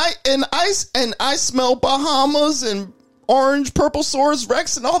things, and I smell Bahamas and orange, purple Source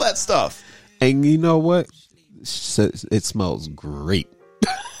Rex and all that stuff. And you know what? It smells great.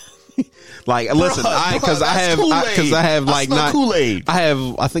 Like, listen, I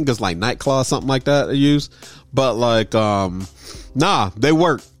think it's like Night Claw or something like that I use. But like, nah, they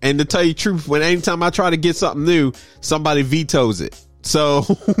work. And to tell you the truth, when anytime I try to get something new, somebody vetoes it. So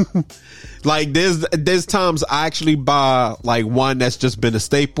like there's times I actually buy like one that's just been a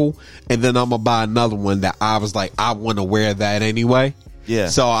staple, and then I'm gonna buy another one that I was like, I want to wear that anyway. Yeah.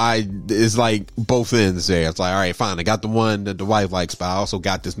 So it's like both ends there. It's like, all right, fine. I got the one that the wife likes, but I also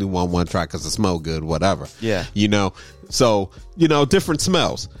got this new one try because it smells good, whatever. Yeah. So, different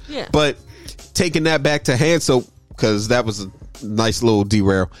smells. Yeah. But taking that back to hand soap, because that was a nice little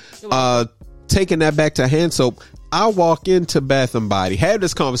derail. Taking that back to hand soap, I walk into Bath and Body, have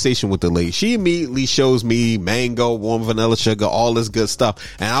this conversation with the lady. She immediately shows me mango, warm vanilla sugar, all this good stuff.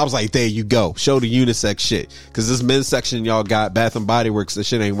 And I was like, there you go. Show the unisex shit. Because this men's section y'all got, Bath and Body Works, this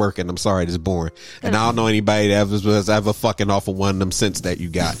shit ain't working. I'm sorry, it's boring. And I don't know anybody that was ever fucking off of one of them scents that you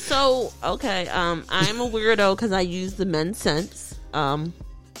got. So, okay, I'm a weirdo because I use the men's scents because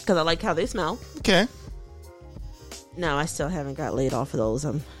I like how they smell. Okay. No, I still haven't got laid off of those.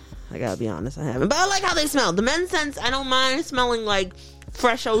 I gotta be honest, I haven't. But I like how they smell. The men's scents, I don't mind smelling like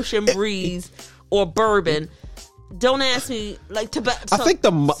fresh ocean breeze or bourbon. don't ask me like tobacco.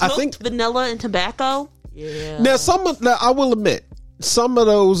 I think vanilla and tobacco. Yeah. Now I will admit, some of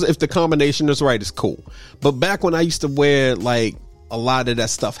those, if the combination is right, is cool. But back when I used to wear like a lot of that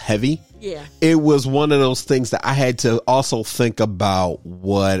stuff heavy, yeah, it was one of those things that I had to also think about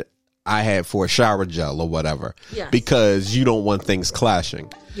what I had for a shower gel or whatever. Yes. Because you don't want things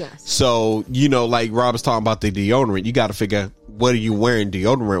clashing. Yes. So, you know, like Rob was talking about the deodorant, you got to figure what are you wearing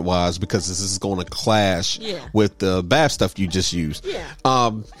deodorant wise, because this is going to clash with the bath stuff you just used. Yeah.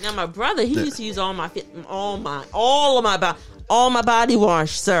 Now my brother, he used to use all my body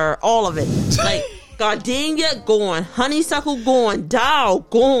wash, sir, all of it. Like gardenia gone, honeysuckle gone, Dow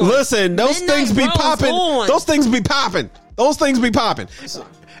gone. Listen, those things be popping. Those things be popping. Those things be popping.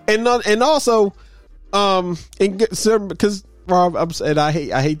 And also, because Rob, and I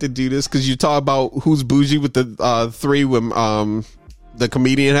hate to do this because you talk about who's bougie with the 3 when the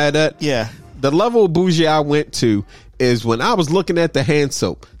comedian had that. Yeah, the level of bougie I went to is when I was looking at the hand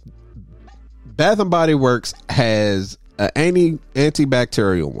soap. Bath and Body Works has an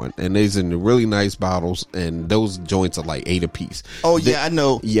antibacterial one, and these in the really nice bottles, and those joints are like $8 a piece. Oh yeah, I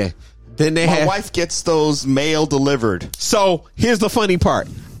know. Yeah. Then my wife gets those mail delivered. So here's the funny part.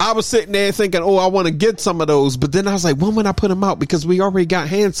 I was sitting there thinking, I want to get some of those. But then I was like, when would I put them out? Because we already got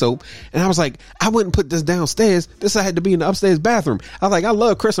hand soap. And I was like, I wouldn't put this downstairs. This had to be in the upstairs bathroom. I was like, I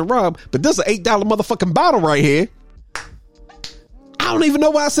love Chris and Rob, but this is an $8 motherfucking bottle right here. I don't even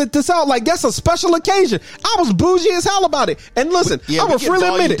know why I sent this out. Like, that's a special occasion. I was bougie as hell about it. And listen, I will freely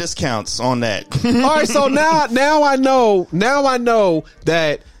admit it. Discounts on that. All right, so now I know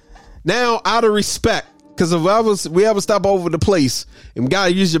that now out of respect, because if we ever stop over the place and we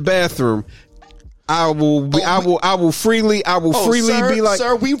gotta use your bathroom, I will freely be like,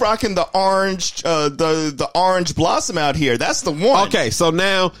 sir, we rocking the orange, the orange blossom out here. That's the one. Okay, so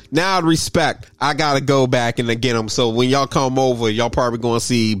now out of respect, I gotta go back and get them. So when y'all come over, y'all probably gonna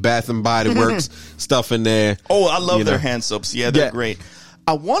see Bath and Body Works stuff in there. Oh, I love their hand soaps. Yeah, they're great.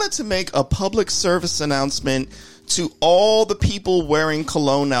 I wanted to make a public service announcement to all the people wearing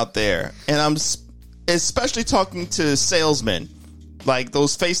cologne out there, and I'm especially talking to salesmen, like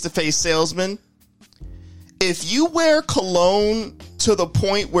those face-to-face salesmen. If you wear cologne to the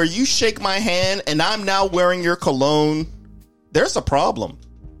point where you shake my hand and I'm now wearing your cologne, there's a problem.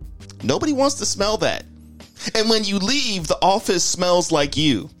 Nobody wants to smell that. And when you leave, the office smells like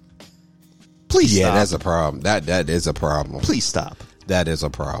you. Please stop. Yeah, that's a problem. That is a problem. Please stop. That is a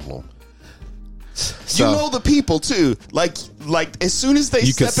problem. So, you know the people too. Like as soon as they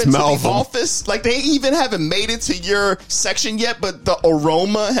step into the office, like they even haven't made it to your section yet, but the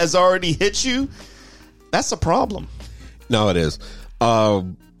aroma has already hit you. That's a problem. No, it is.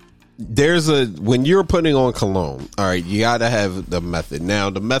 When you're putting on cologne, all right, you got to have the method. Now,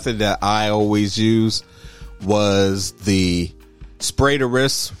 the method that I always use was the spray the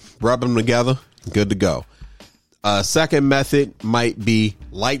wrists, rub them together, good to go. Second method might be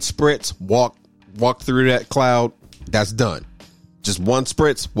light spritz, walk through that cloud. That's done. Just one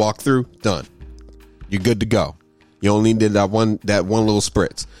spritz, walk through, done. You're good to go. You only need that one little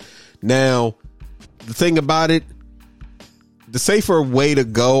spritz. Now, the thing about it, the safer way to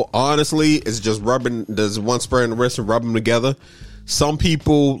go, honestly, is just rubbing. There's one spray in the wrist and rub them together. Some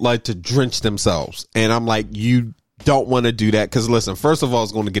people like to drench themselves, and I'm like, you don't want to do that because listen, first of all,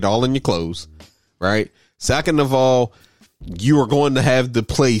 it's going to get all in your clothes, right? Second of all, you are going to have the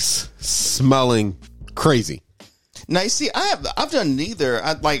place smelling crazy. Now you see, I've done neither.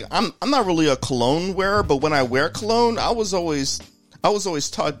 I'm not really a cologne wearer, but when I wear cologne, I was always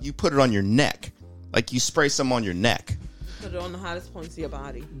taught you put it on your neck, like you spray some on your neck. Put it on the hottest points of your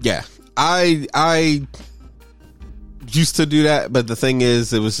body. Yeah, I used to do that, but the thing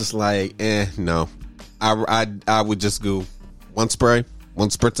is, it was just like, no. I would just go one spray, one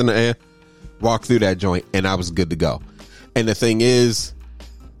spritz in the air, walk through that joint, and I was good to go. And the thing is,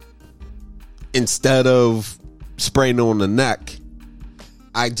 instead of spraying on the neck,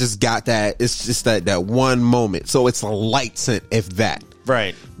 I just got that. It's just that one moment. So it's a light scent, if that.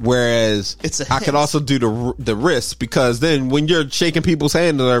 Right. Whereas I could also do the wrist, because then when you're shaking people's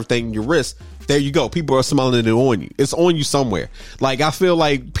hand and everything, your wrist, there you go. People are smelling it on you. It's on you somewhere. Like, I feel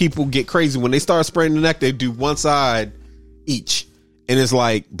like people get crazy when they start spraying the neck. They do one side each, and it's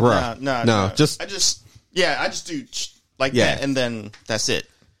like, bruh, no. I just do like that, and then that's it.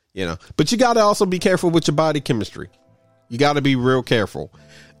 You know, but you got to also be careful with your body chemistry. You got to be real careful.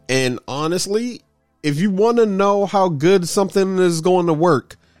 And honestly, if you want to know how good something is going to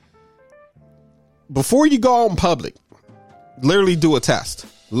work, before you go out in public, literally do a test.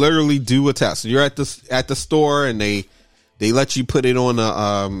 You're at the store and they They let you put it on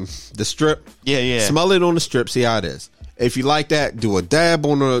the strip. Yeah. Smell it on the strip. See how it is. If you like that, do a dab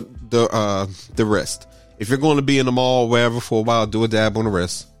on the wrist. If you're going to be in the mall, wherever for a while, do a dab on the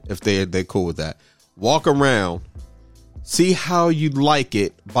wrist. If they're cool with that, walk around, see how you like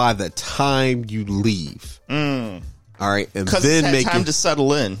it by the time you leave. All right, and then make time to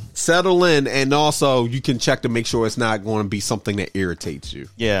settle in. And also you can check to make sure it's not going to be something that irritates you.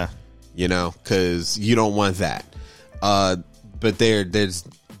 Yeah, because you don't want that. But there's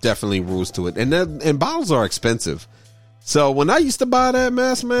definitely rules to it, and bottles are expensive. So when I used to buy that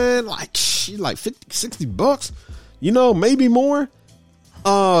mess, man, like $50-$60, maybe more.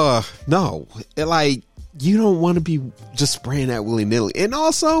 No, you don't want to be just spraying that willy nilly, and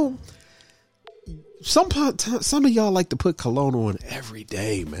also. Some of y'all like to put cologne on every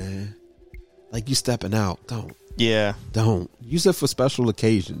day, man. Like you stepping out. Don't use it for special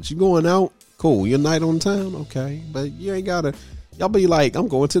occasions. You going out, cool. Your night on town, okay. But you ain't gotta. Y'all be like, I'm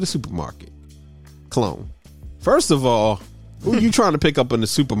going to the supermarket. Cologne. First of all, who you trying to pick up in the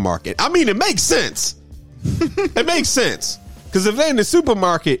supermarket? I mean, it makes sense. It makes sense because if they in the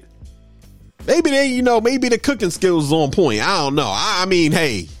supermarket, maybe maybe the cooking skills is on point. I don't know. I mean,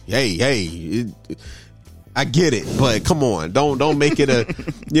 hey. I get it, but come on, don't make it a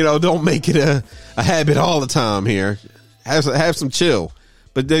habit all the time here. Have some chill.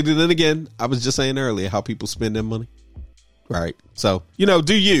 But then again, I was just saying earlier how people spend their money, right? So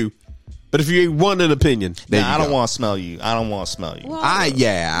do you? But if you want an opinion, I don't want to smell you. Well,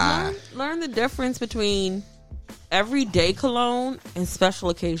 learn the difference between everyday cologne and special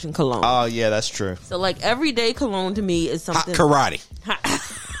occasion cologne. Oh yeah, that's true. So like everyday cologne to me is something hot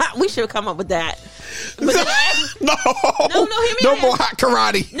karate. We should come up with that. But no, hear me no out. more hot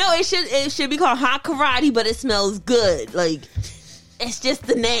karate. No, it should be called hot karate, but it smells good. Like it's just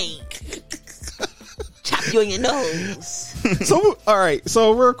the name. Chop you on your nose. So all right,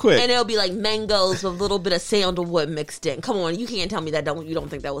 so real quick, and it'll be like mangoes with a little bit of sandalwood mixed in. Come on, you can't tell me that you don't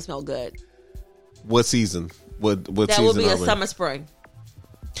think that will smell good. What season? What that season will be a we? summer spring.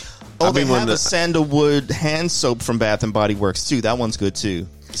 Oh, they have the sandalwood hand soap from Bath and Body Works too. That one's good too.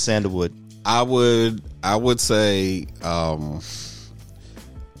 Sandalwood. I would say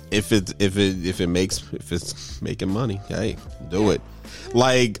if it's making money, hey, do it.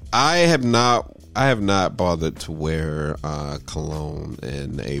 Like I have not bothered to wear cologne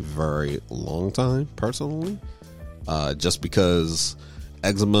in a very long time personally, just because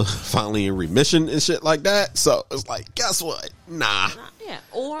eczema finally in remission and shit like that. So it's like, guess what? Nah. Yeah,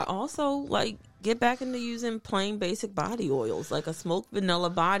 or also like get back into using plain basic body oils, like a smoked vanilla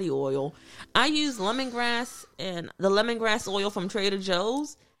body oil. I use lemongrass, and the lemongrass oil from Trader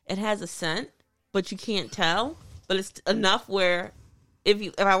Joe's. It has a scent, but you can't tell. But it's enough where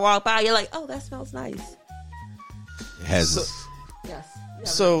if I walk by, you're like, oh, that smells nice. It has. Yes.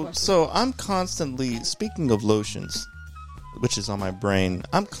 So I'm constantly, speaking of lotions, which is on my brain,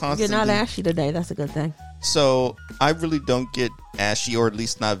 I'm constantly. You're not ashy today. That's a good thing. So I really don't get ashy, or at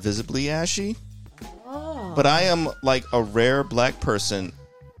least not visibly ashy. Oh. But I am like a rare black person.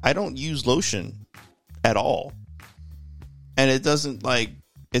 I don't use lotion at all, and it doesn't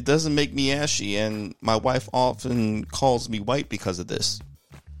make me ashy. And my wife often calls me white because of this.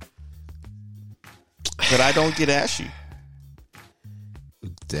 But I don't get ashy.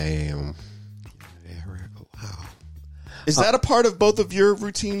 Damn. Wow. Is that a part of both of your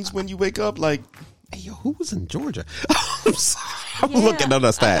routines when you wake up? Like, hey, yo, who was in Georgia? I'm sorry. I'm looking at the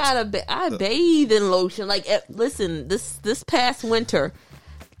stats. I bathe in lotion. Like, listen, this past winter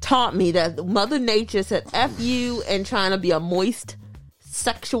taught me that Mother Nature said, F you and trying to be a moist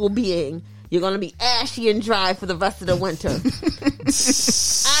sexual being. You're going to be ashy and dry for the rest of the winter.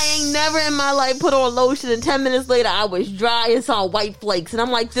 I ain't never in my life put on lotion, and 10 minutes later I was dry and saw white flakes. And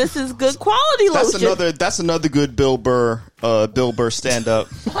I'm like, this is good quality lotion. That's another good Bill Burr stand up.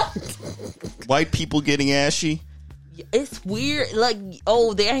 White people getting ashy. It's weird. Like,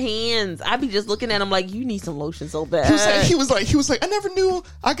 oh, their hands. I be just looking at them like, you need some lotion so bad. He was like, I never knew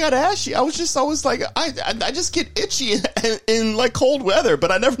I got ashy. I was just always like, I just get itchy in like cold weather,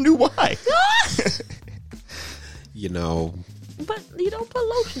 but I never knew why. You know. But you don't put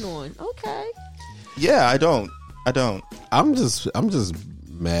lotion on. Okay. Yeah, I don't. I'm just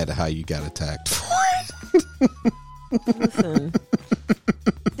mad at how you got attacked for it. Listen.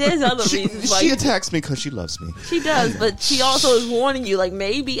 There's other reasons why she attacks me because she loves me. She does, but she also is warning you, like,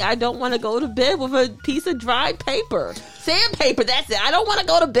 maybe I don't want to go to bed with a piece of dry paper. Sandpaper, that's it. I don't want to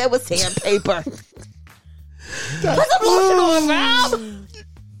go to bed with sandpaper. Put some lotion on, Rob.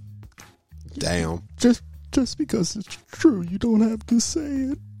 Damn. Just because it's true, you don't have to say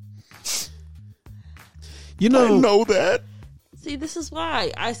it. You know, I know that. See, this is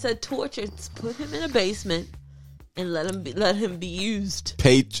why I said torture. Put him in a basement and let him be used.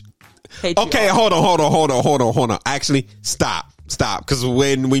 Patriarch. Patriarch. Okay, hold on. Actually, stop. Because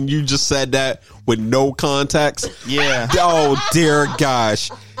when you just said that with no context, Yeah. oh dear gosh,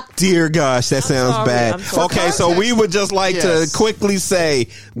 that sounds sorry, bad. I'm sorry. Okay, so we would just like Yes. to quickly say,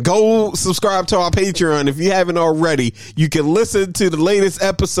 go subscribe to our Patreon if you haven't already. You can listen to the latest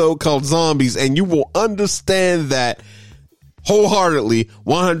episode called Zombies, and you will understand that wholeheartedly,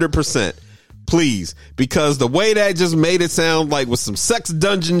 100%. Please, because the way that just made it sound like with some sex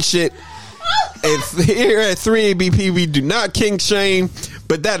dungeon shit. It's here at 3ABP, we do not kink shame,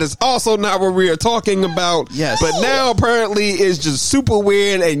 but that is also not what we are talking about. Yes. But now apparently it's just super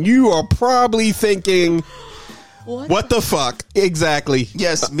weird, and you are probably thinking, what the fuck? Exactly.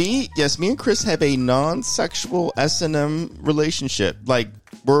 Yes, me and Chris have a non-sexual S&M relationship. Like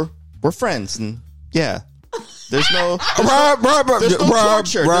we're friends, and yeah. There's no Rob, there's no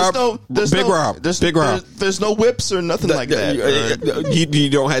torture. Big Rob. There's no whips or nothing like that. You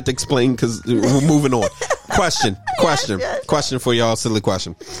don't have to explain because we're moving on. Question for y'all. Silly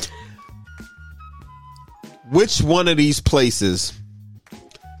question. Which one of these places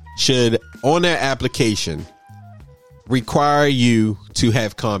should, on their application, require you to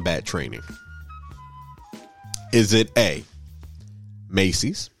have combat training? Is it A,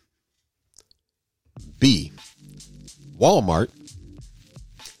 Macy's, B, Walmart,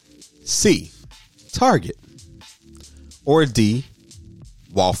 C, Target, or D,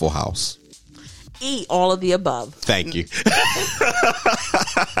 Waffle House? E, all of the above. Thank you.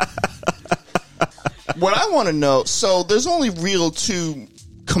 What I want to know, so there's only real two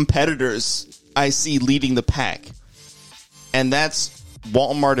competitors I see leading the pack, and that's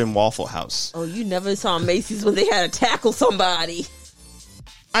Walmart and Waffle House. Oh, you never saw Macy's when they had to tackle somebody.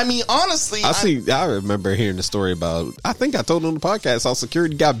 I mean, honestly, I remember hearing the story about, I think I told on the podcast how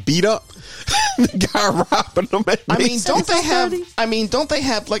security got beat up. The guy robbing them at I mean, Macy's. don't they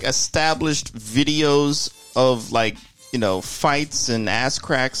have like established videos of like, you know, fights and ass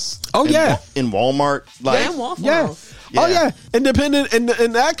cracks? Oh, yeah. In Walmart, like And Waffle Yeah. House. Oh Yeah. yeah, independent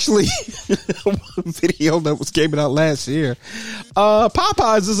and actually, one video that came out last year.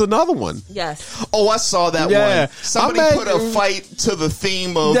 Popeyes is another one. Yes. Oh, I saw that Yeah. one. Somebody I put a fight to the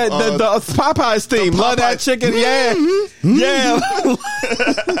theme of The Popeyes theme, love that Popeyes. chicken. Yeah, yeah.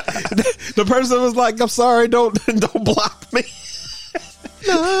 The person was like, "I'm sorry, don't block me."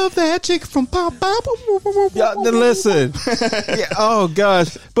 love that chick from Popeye. Yeah, then listen. Yeah, oh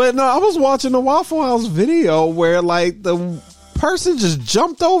gosh, but no, I was watching the Waffle House video where like the person just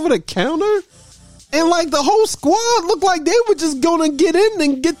jumped over the counter, and like the whole squad looked like they were just gonna get in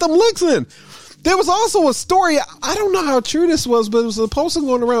and get them licks in. There was also a story, I don't know how true this was, but it was a posting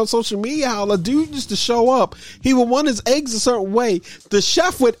going around social media how a dude used to show up. He would want his eggs a certain way. The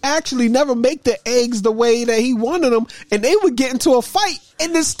chef would actually never make the eggs the way that he wanted them, and they would get into a fight.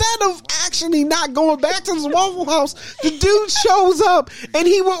 And instead of actually not going back to the Waffle House, the dude shows up and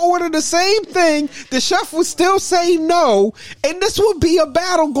he would order the same thing. The chef would still say no, and this would be a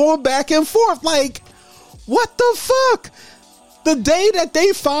battle going back and forth. Like, what the fuck? The day that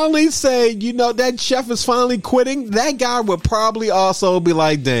they finally say, you know, that chef is finally quitting, that guy would probably also be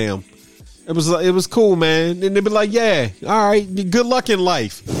like, damn, it was cool, man. And they'd be like, yeah, all right, good luck in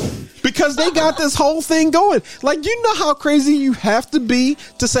life. Because they got this whole thing going. Like, you know how crazy you have to be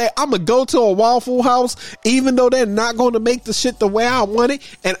to say, I'm going to go to a Waffle House, even though they're not going to make the shit the way I want it,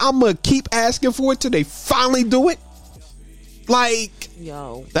 and I'm going to keep asking for it till they finally do it? Like,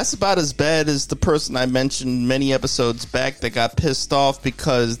 Yo. That's about as bad as the person I mentioned many episodes back that got pissed off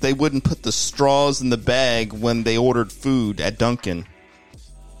because they wouldn't put the straws in the bag when they ordered food at Dunkin'.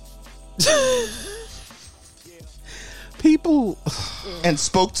 people... And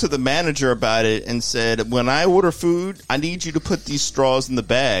spoke to the manager about it and said, when I order food, I need you to put these straws in the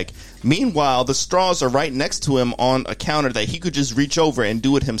bag. Meanwhile, the straws are right next to him on a counter that he could just reach over and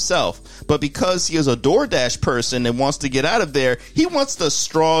do it himself. But because he is a DoorDash person and wants to get out of there, he wants the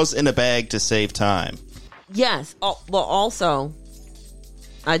straws in a bag to save time. Yes. Oh, well, also,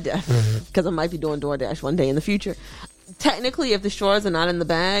 because I might be doing DoorDash one day in the future. Technically, if the straws are not in the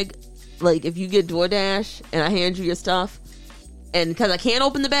bag, like if you get DoorDash and I hand you your stuff, and because I can't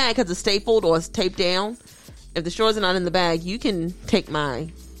open the bag because it's stapled or it's taped down, if the straws are not in the bag, you can take my,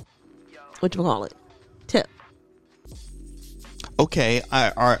 tip. Okay,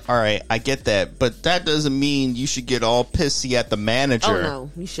 all right, I get that. But that doesn't mean you should get all pissy at the manager. Oh,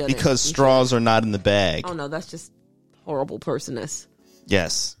 no, you shouldn't. Because You straws are not in the bag. Oh, no, that's just horrible personness.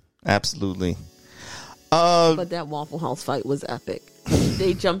 Yes, absolutely. But that Waffle House fight was epic.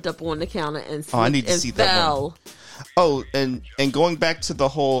 They jumped up on the counter and I need to and see that fell. Oh, and going back to the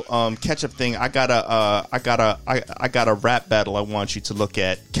whole ketchup thing, I got a rap battle I want you to look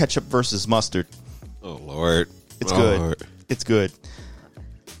at. Ketchup versus mustard. Oh Lord, It's good. Lord. It's good.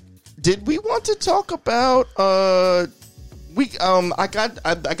 Did we want to talk about I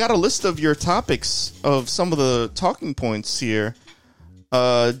got a list of your topics of some of the talking points here.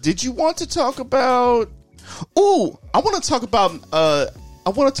 Did you want to talk about I want to talk about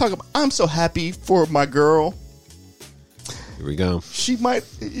I'm so happy for my girl. Here we go. She might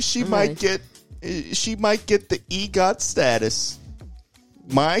get the EGOT status.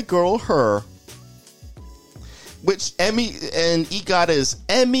 My girl, her. Which Emmy and EGOT is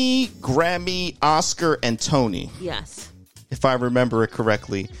Emmy, Grammy, Oscar, and Tony. Yes. If I remember it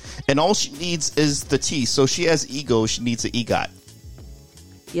correctly. And all she needs is the T. So she has ego. She needs an EGOT.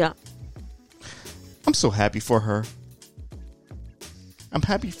 Yeah. I'm so happy for her. I'm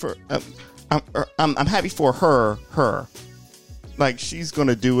happy for I'm happy for her. Like, she's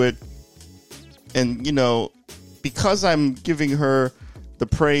gonna do it. And because I'm giving her the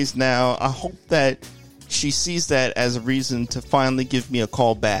praise now, I hope that she sees that as a reason to finally give me a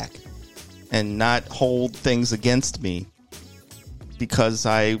call back and not hold things against me. Because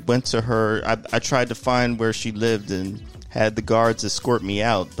I went to her, I tried to find where she lived and had the guards escort me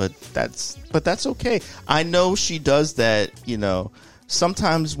out, but that's okay. I know she does that.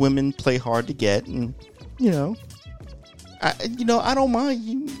 Sometimes women play hard to get, and I don't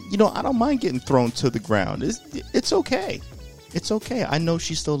mind. I don't mind getting thrown to the ground. It's okay. It's okay. I know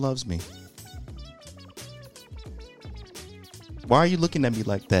she still loves me. Why are you looking at me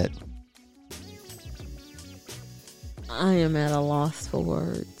like that? I am at a loss for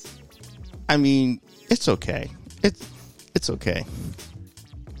words. I mean, it's okay. It's okay.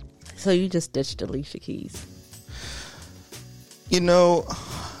 So you just ditched Alicia Keys. I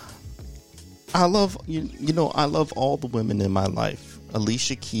love I love all the women in my life.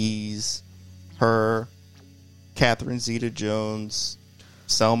 Alicia Keys, her, Catherine Zeta-Jones,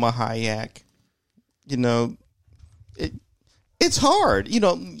 Selma Hayek. It's hard.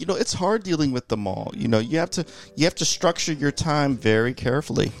 It's hard dealing with them all. You have to structure your time very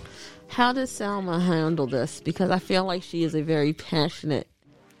carefully. How does Selma handle this? Because I feel like she is a very passionate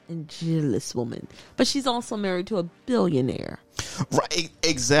and jealous woman, but she's also married to a billionaire. Right,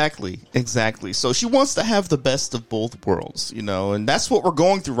 exactly. So she wants to have the best of both worlds, and that's what we're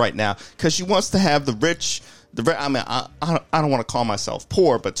going through right now. Because she wants to have the rich. I mean, I don't want to call myself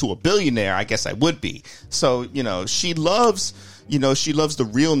poor, but to a billionaire, I guess I would be. So she loves. She loves the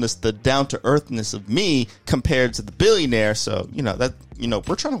realness, the down to earthness of me compared to the billionaire. So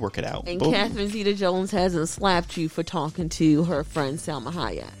we're trying to work it out. And Catherine Zeta-Jones hasn't slapped you for talking to her friend Selma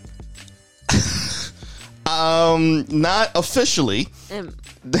Hayek. Not officially. And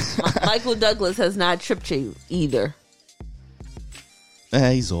Michael Douglas has not tripped you either.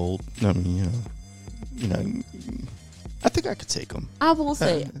 He's old. I mean, I think I could take him. I will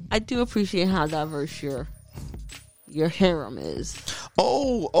say, I do appreciate how diverse your harem is.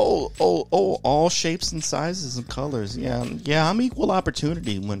 Oh, all shapes and sizes and colors. Yeah, I'm equal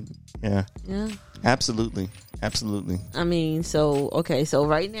opportunity yeah. Absolutely. I mean, so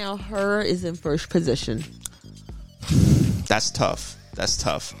right now her is in first position. That's tough.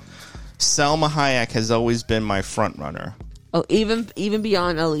 Selma Hayek has always been my front runner. Oh, even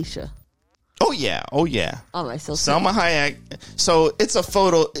beyond Alicia. Oh yeah. All right, so Selma Hayek. So it's a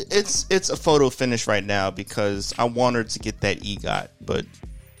photo. It's a photo finish right now because I want her to get that EGOT. But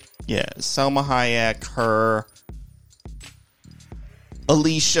yeah, Selma Hayek, her,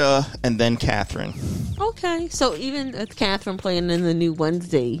 Alicia, and then Catherine. Okay, so even Catherine playing in the new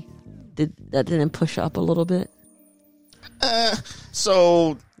Wednesday, didn't push up a little bit?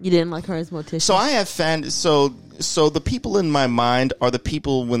 So you didn't like her as Morticia? So I have so the people in my mind are the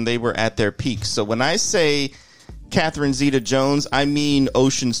people when they were at their peak. So when I say Catherine Zeta-Jones, I mean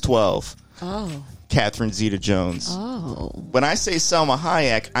Ocean's 12. Oh. Catherine Zeta-Jones. Oh. When I say Selma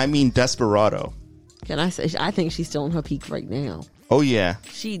Hayek, I mean Desperado. Can I say I think she's still in her peak right now. Oh yeah.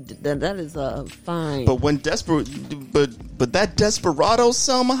 That is fine. But when but that Desperado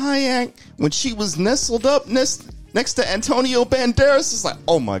Selma Hayek, when she was nestled up next to Antonio Banderas, it's like,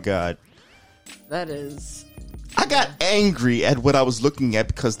 oh my God. That is. I got angry at what I was looking at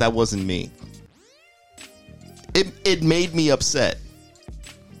because that wasn't me. It made me upset.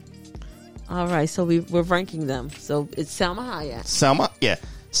 All right, so we're ranking them. So it's Selma Hayek.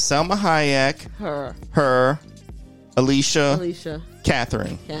 Selma Hayek. Her. Alicia.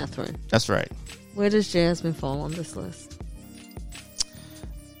 Catherine. That's right. Where does Jasmine fall on this list?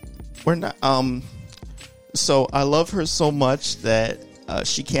 We're not. So I love her so much that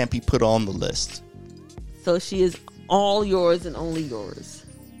she can't be put on the list. So she is all yours and only yours.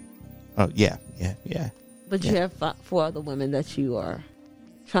 Oh, yeah. But you have 4 other women that you are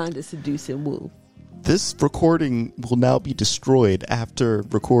trying to seduce and woo. This recording will now be destroyed after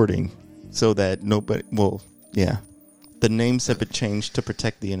recording so that nobody... Well, yeah. The names have been changed to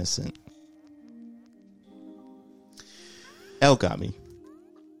protect the innocent. Elle got me.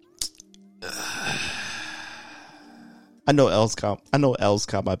 I know Elle's got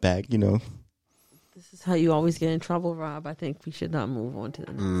my back, you know. This is how you always get in trouble, Rob. I think we should not move on to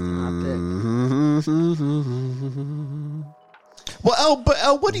the next topic. Well,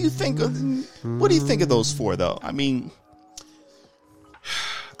 Elle, what do you think of those 4 though? I mean,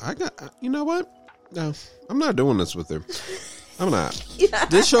 you know what? No, I'm not doing this with her. I'm not. Yeah.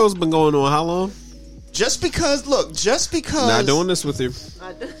 This show's been going on how long? just because Not doing this with you.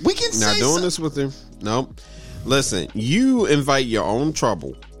 we can Not say doing this with you. Nope. Listen, you invite your own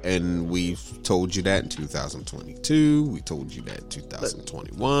trouble, and we've told you that in 2022. We told you that in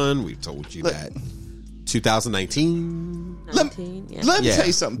 2021. We told you that 2019. 19, yeah. Let me tell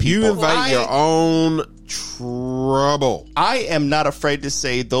you something, people. You invite your own trouble. I am not afraid to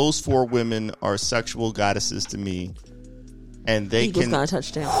say those 4 women are sexual goddesses to me, and they Eagles can. got a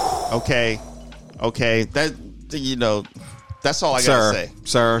touchdown. Okay, that that's all I gotta say.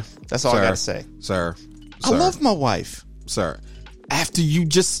 Sir, That's all I gotta say. Sir, I love my wife. sir. After you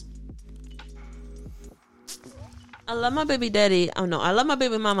just I love my baby daddy. Oh no, I love my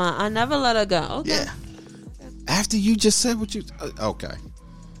baby mama. I never let her go. Okay. Yeah, after you just said what you okay.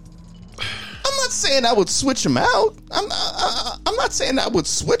 I'm not saying I would switch them out. I'm not saying I would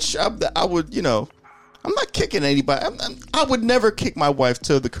switch. I would, I'm not kicking anybody. I would never kick my wife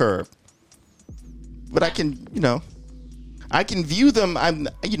to the curb. But I can, I can view them.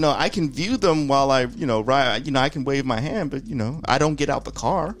 I can view them while I, ride. I can wave my hand, but I don't get out the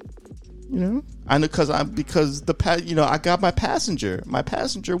car. I know because I got my passenger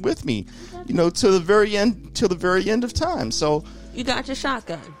with me, to the very end of time. So You got your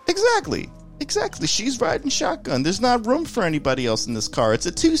shotgun. exactly. She's riding shotgun. There's not room for anybody else in this car. It's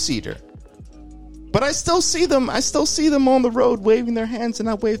a 2-seater. But I still see them. On the road waving their hands, and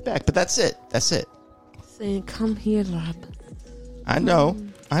I wave back. But that's it. Saying, "Come here, Rob." I know.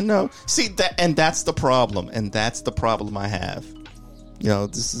 See that, and that's the problem. I have.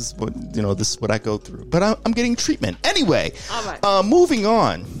 This is what I go through. But I'm getting treatment anyway. All right. Moving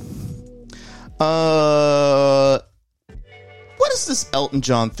on. What is this Elton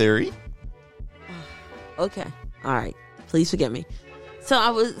John theory? Okay. All right. Please forgive me.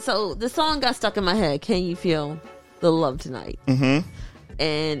 So the song got stuck in my head. Can you feel the love tonight? Mm-hmm.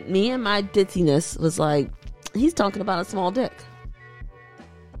 And me and my ditziness was like, he's talking about a small dick.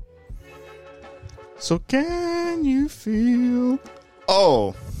 So can you feel?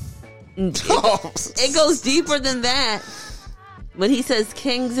 Oh. It goes deeper than that. When he says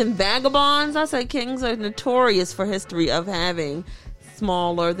kings and vagabonds, I say kings are notorious for history of having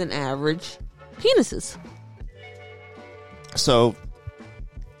smaller than average penises. So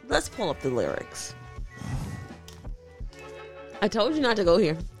let's pull up the lyrics. I told you not to go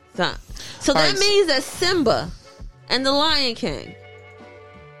here. Stop. So that means that Simba and the Lion King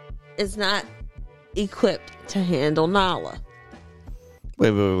is not equipped to handle Nala.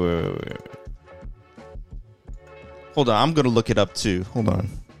 Wait. Hold on, I'm gonna look it up too. Hold on.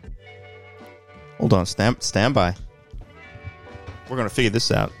 Stand by. We're gonna figure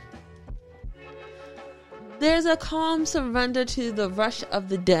this out. There's a calm surrender to the rush of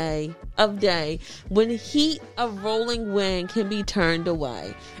the day, when heat of rolling wind can be turned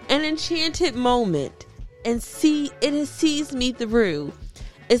away. An enchanted moment, and it has seized me through.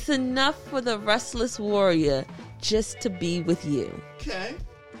 It's enough for the restless warrior just to be with you. Okay.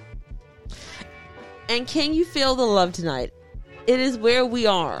 And can you feel the love tonight? It is where we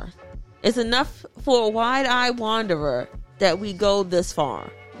are. It's enough for a wide-eyed wanderer that we go this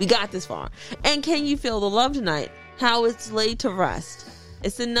far. We got this far. And can you feel the love tonight? How it's laid to rest.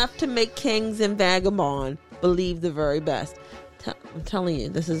 It's enough to make kings and vagabond believe the very best. I'm telling you,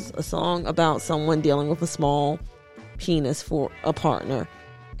 this is a song about someone dealing with a small penis for a partner,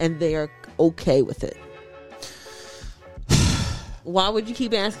 and they are okay with it. Why would you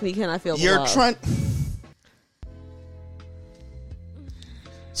keep asking me, can I feel the love?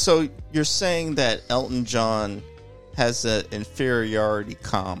 So you're saying that Elton John has an inferiority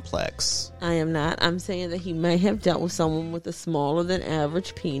complex? I am not. I'm saying that he may have dealt with someone with a smaller than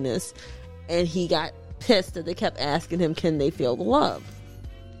average penis, and he got pissed that they kept asking him, can they feel the love?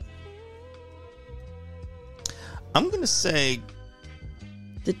 I'm going to say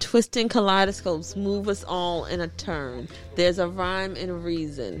the twisting kaleidoscopes move us all in a turn. There's a rhyme and a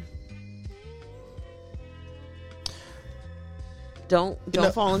reason.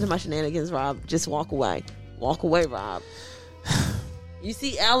 Don't fall into my shenanigans, Rob. Just walk away. Walk away, Rob. You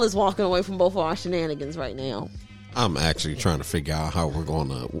see, Al is walking away from both of our shenanigans right now. I'm actually trying to figure out how we're going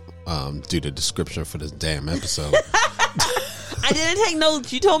to do the description for this damn episode. I didn't take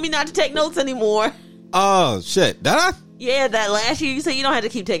notes. You told me not to take notes anymore. Oh, shit. Did I? Yeah, that last year you said you don't have to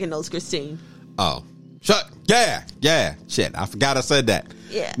keep taking notes, Christine. Oh. Shut. Yeah. Shit. I forgot I said that.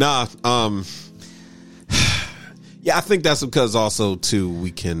 Yeah. Nah, yeah, I think that's because also too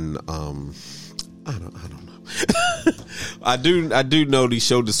we can I don't know. I do know these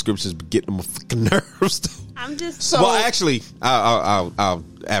show descriptions be getting on my fucking nerves. I'm just So- well, actually, I'll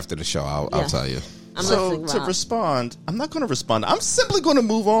after the show I'll tell you. I'm So listening, to Rob. respond, I'm not going to respond. I'm simply going to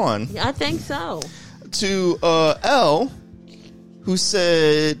move on Yeah, I think so. to L, who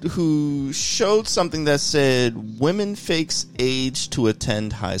showed something that said women fakes age to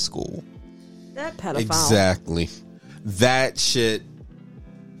attend high school. That pedophile. Exactly. That shit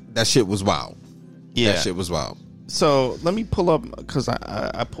was wild. Yeah. That shit was wild. So let me pull up, because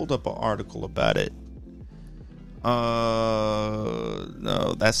I pulled up an article about it. No,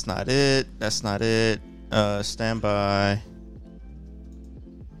 that's not it. Stand by.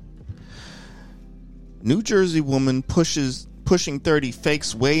 New Jersey woman pushing 30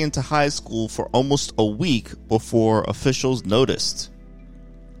 fakes way into high school for almost a week before officials noticed.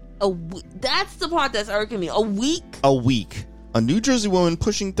 That's the part that's irking me. A week? A week. A New Jersey woman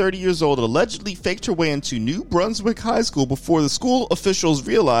pushing 30 years old allegedly faked her way into New Brunswick High School before the school officials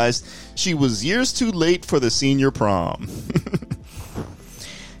realized she was years too late for the senior prom.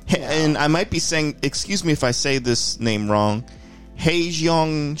 And I might be saying, excuse me if I say this name wrong,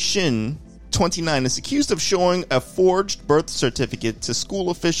 Hae-Jong Shin, 29, is accused of showing a forged birth certificate to school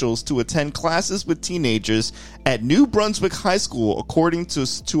officials to attend classes with teenagers at New Brunswick High School, according to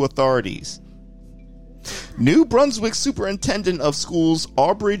authorities. New Brunswick Superintendent of Schools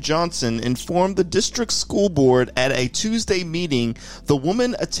Aubrey Johnson informed the district school board at a Tuesday meeting the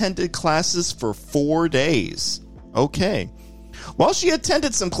woman attended classes for 4 days. Okay. While she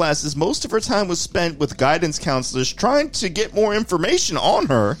attended some classes, most of her time was spent with guidance counselors trying to get more information on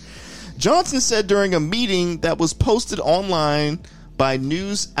her. Johnson said during a meeting that was posted online by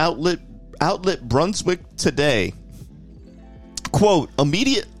news outlet Brunswick Today, quote,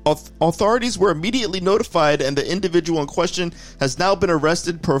 authorities were immediately notified and the individual in question has now been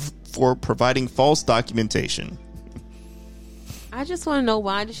arrested for providing false documentation. I just want to know,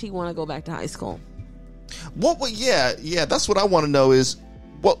 why does she want to go back to high school? Yeah, that's what I want to know is,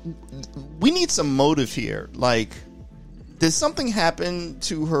 what we need some motive here. Like, did something happen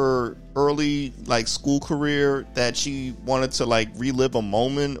to her early, like, school career that she wanted to, like, relive a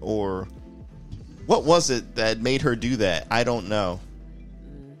moment, or what was it that made her do that? I don't know.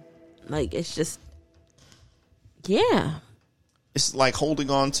 Like, it's just, yeah. It's like holding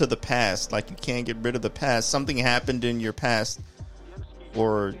on to the past. Like, you can't get rid of the past. Something happened in your past,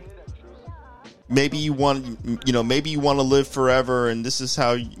 or maybe you want to live forever, and this is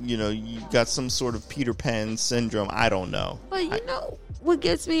how, you got some sort of Peter Pan syndrome. I don't know. But what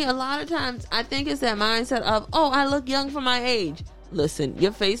gets me a lot of times, I think, is that mindset of, oh, I look young for my age. Listen,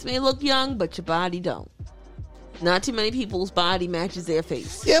 your face may look young, but your body don't. Not too many people's body matches their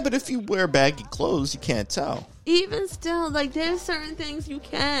face. Yeah, but if you wear baggy clothes, you can't tell. Even still, like, there's certain things you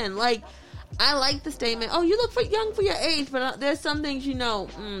can. Like, I like the statement, oh, you look young for your age, but there's some things, you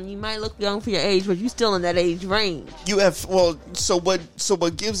might look young for your age, but you're still in that age range. You have, so what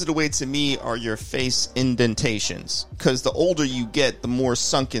gives it away to me are your face indentations. Because the older you get, the more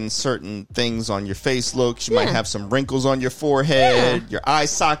sunken certain things on your face look. You might have some wrinkles on your forehead. Yeah. Your eye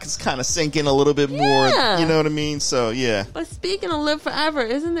sockets kind of sinking a little bit more. You know what I mean? So, yeah. But speaking of live forever,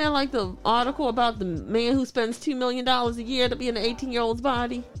 isn't there like the article about the man who spends $2 million a year to be in an 18-year-old's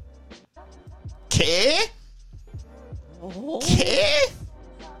body? Care?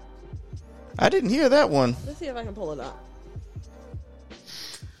 I didn't hear that one. Let's see if I can pull it up.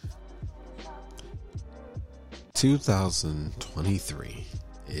 2023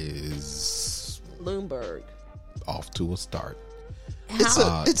 is Bloomberg off to a start.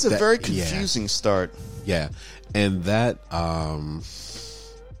 It's a very confusing start. Yeah, and that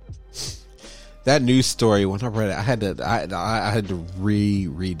news story, when I read it, I had to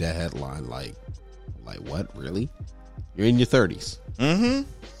reread that headline. Like what? Really? You're in your 30s. Mm-hmm.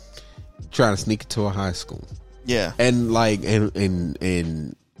 Trying to sneak into a high school. Yeah. And like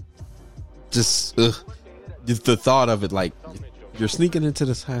and just the thought of it, like, you're sneaking into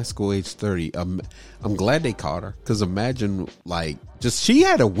this high school age 30. I'm glad they caught her, because imagine, like, just she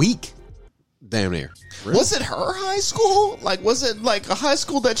had a week damn near. Really? Was it her high school? Like, was it like a high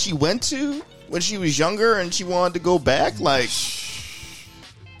school that she went to when she was younger and she wanted to go back? Like,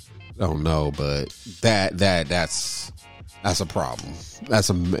 don't know, but that's a problem. That's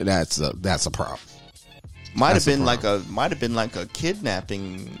a problem. Might have That's a been like a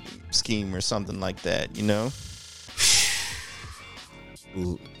kidnapping scheme or something like that, you know?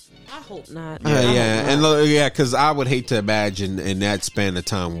 I hope not. Yeah, because I would hate to imagine in that span of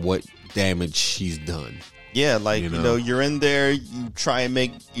time what damage she's done. Yeah, like you know, you're in there, you try and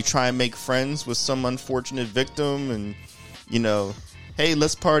make friends with some unfortunate victim, and you know, hey,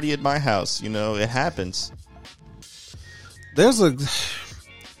 let's party at my house. You know, it happens. There's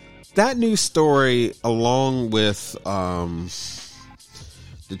that news story along with the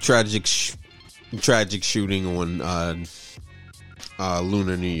tragic shooting on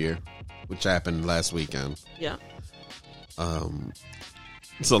Lunar New Year, which happened last weekend. Yeah.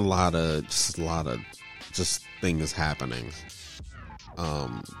 It's a lot of things happening.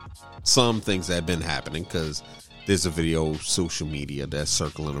 Some things that have been happening because there's a video social media that's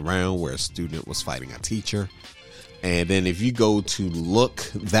circling around where a student was fighting a teacher. And then if you go to look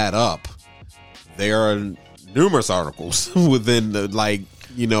that up, there are numerous articles within the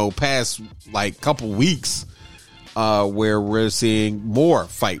past couple weeks where we're seeing more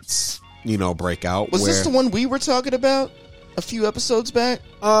fights, break out. Was this the one we were talking about a few episodes back?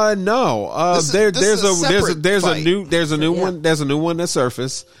 No. There's a new one that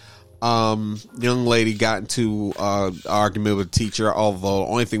surfaced. Young lady got into argument with a teacher, although the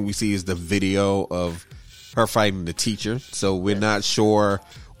only thing we see is the video of her fighting the teacher. So we're not sure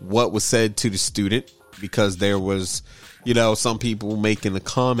what was said to the student, because there was, some people making a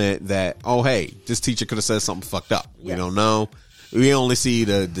comment that, oh, hey, this teacher could have said something fucked up. Yes. We don't know. We only see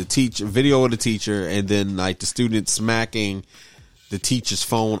the teacher video of the teacher, and then the student smacking the teacher's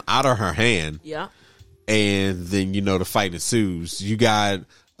phone out of her hand. Yeah. And then, the fight ensues. You got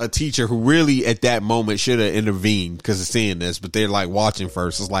a teacher who really at that moment should have intervened because of seeing this, but they're watching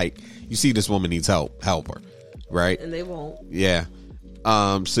first. It's like, you see this woman needs help her, right? And they won't. Yeah.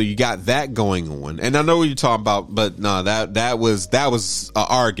 So you got that going on, and I know what you're talking about, but no, that was an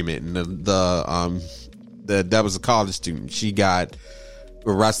argument, and that was a college student. She got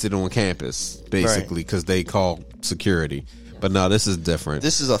arrested on campus basically because they called security. But no, this is different.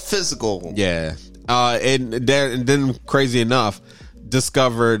 This is a physical. Yeah. And then crazy enough,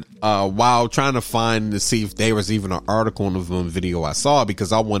 discovered while trying to see if there was even an article in the video I saw,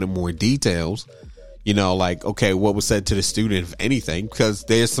 because I wanted more details. Okay, what was said to the student, if anything, because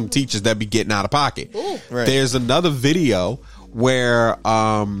there's some teachers that be getting out of pocket. Ooh, right. There's another video where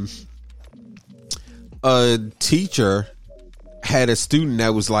a teacher had a student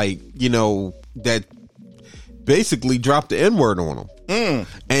that was that basically dropped the N-word on him.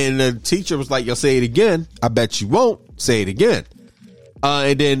 And the teacher was like, "You'll say it again. I bet you won't say it again."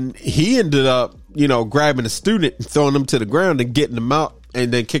 And then he ended up, grabbing the student and throwing him to the ground and getting him out,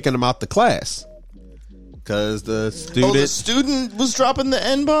 and then kicking him out the class. Because the student was dropping the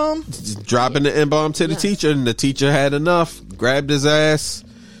N-bomb? Dropping the N-bomb to the teacher, and the teacher had enough, grabbed his ass,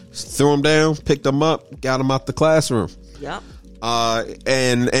 threw him down, picked him up, got him out the classroom. Yep.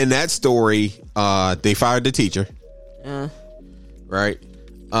 And that story, they fired the teacher. Right?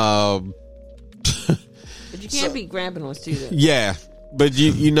 But you can't be grabbing on students. Yeah. But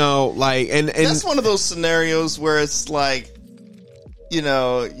and that's one of those scenarios where it's like,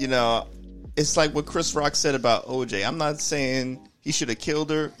 it's like what Chris Rock said about OJ. I'm not saying he should have killed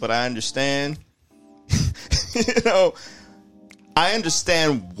her, but I understand. I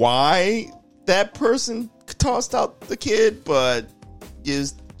understand why that person tossed out the kid, but you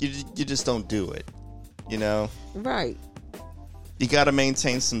just don't do it. Right. You got to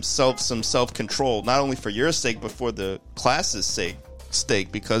maintain some self control, not only for your sake, but for the class's sake,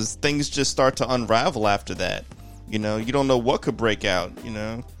 because things just start to unravel after that. You don't know what could break out.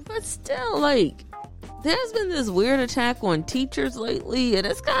 But still, there's been this weird attack on teachers lately, and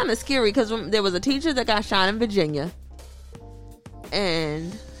it's kind of scary because there was a teacher that got shot in Virginia,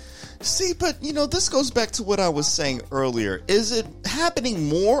 and. See, but this goes back to what I was saying earlier. Is it happening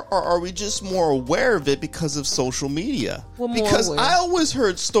more, or are we just more aware of it because of social media? Because I always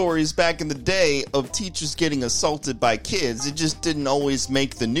heard stories back in the day of teachers getting assaulted by kids. It just didn't always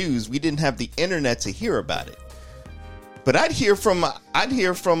make the news. We didn't have the internet to hear about it. But I'd hear from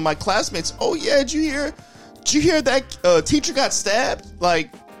my classmates, "Oh yeah, did you hear that teacher got stabbed?"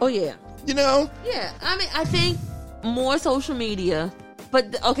 Oh yeah. Yeah. I mean, I think more social media.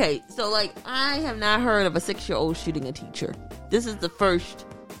 But, okay, so, I have not heard of a 6-year-old shooting a teacher. This is the first,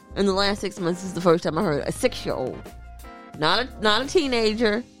 in the last 6 months, this is the first time I heard a 6-year-old. Not a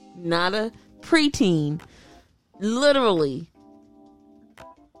teenager, not a preteen. Literally,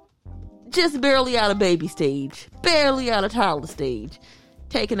 just barely out of baby stage, barely out of toddler stage.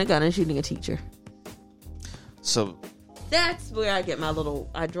 taking a gun and shooting a teacher. So That's where I get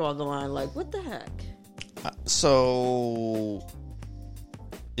I draw the line, like, what the heck? So,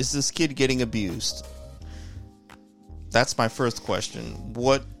 is this kid getting abused? That's my first question.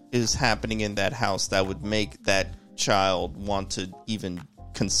 What is happening in that house that would make that child want to even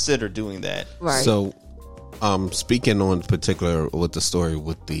consider doing that? Right. So, speaking on particular with the story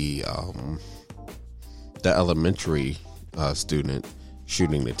with the elementary student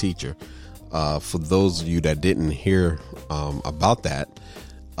shooting the teacher, for those of you that didn't hear about that,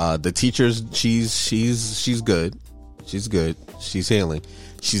 the teacher's she's good. She's good. She's healing.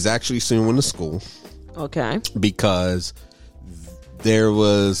 She's actually suing the school. Okay. Because there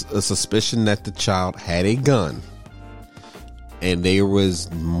was a suspicion that the child had a gun, and there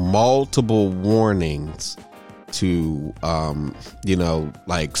was multiple warnings to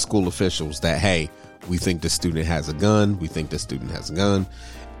like school officials that, hey, we think the student has a gun. We think the student has a gun,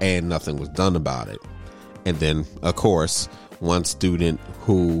 and nothing was done about it. And then, of course, one student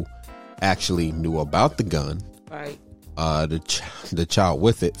who actually knew about the gun, Right. the child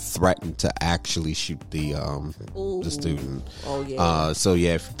with it threatened to actually shoot the student. Oh yeah. So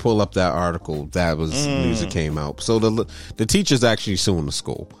yeah, if you pull up that article, that was news that came out. So the teacher's actually suing the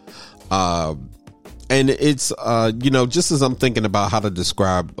school. And it's just as I'm thinking about how to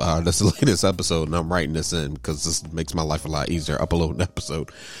describe this latest episode, and I'm writing this in because this makes my life a lot easier, uploading an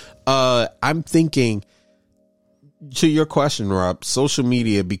episode. I'm thinking, to your question, Rob, social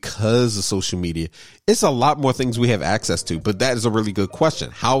media, because of social media, it's a lot more things we have access to. But that is a really good question.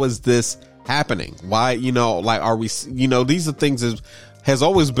 How is this happening? Why, are we, these are things that has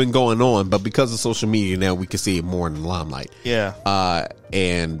always been going on, but because of social media now, we can see it more in the limelight. Yeah.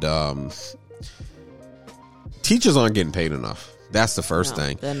 And teachers aren't getting paid enough. That's the first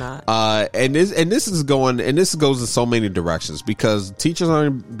thing. They're not. And this goes in so many directions, because teachers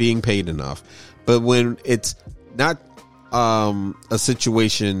aren't being paid enough. But when it's not a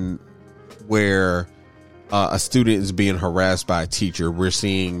situation where a student is being harassed by a teacher, we're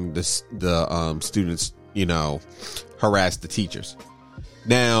seeing the students, harass the teachers.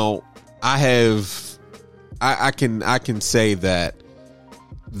 Now, I can say that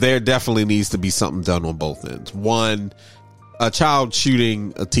there definitely needs to be something done on both ends. One, a child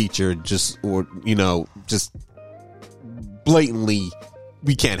shooting a teacher just blatantly,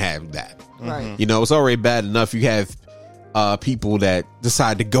 we can't have that. Right. It's already bad enough you have people that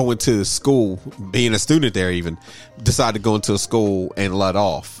decide to go into the school, being a student there even, decide to go into a school and let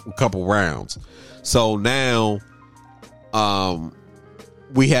off a couple rounds. So now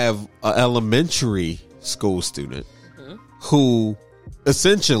we have an elementary school student who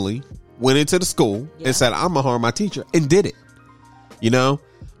essentially went into the school and said, I'm gonna harm my teacher, and did it.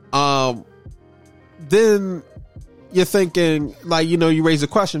 Then you're thinking, you raise a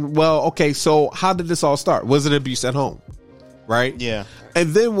question. Well, okay, so how did this all start? Was it abuse at home? Right? Yeah. And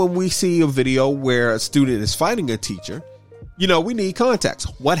then when we see a video where a student is fighting a teacher, we need context.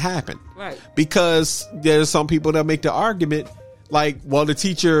 What happened? Right. Because there's some people that make the argument like, well, the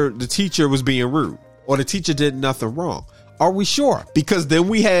teacher was being rude, or the teacher did nothing wrong. Are we sure? Because then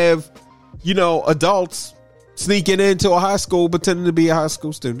we have, adults sneaking into a high school pretending to be a high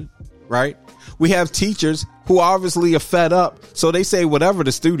school student, right? We have teachers who obviously are fed up, so they say whatever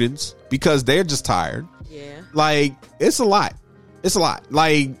to students because they're just tired. Yeah. Like, it's a lot. It's a lot.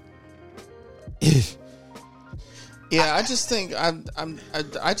 Like, yeah, I just think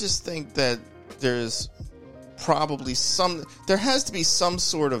I just think that there's probably there has to be some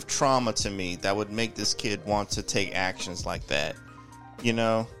sort of trauma to me that would make this kid want to take actions like that,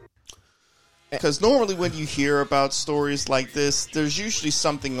 because normally when you hear about stories like this, there's usually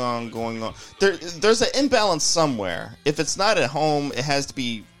something going on. There's an imbalance somewhere. If it's not at home, it has to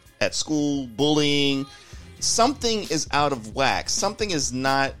be at school. Bullying, something is out of whack. Something is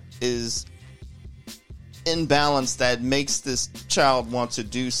imbalance that makes this child want to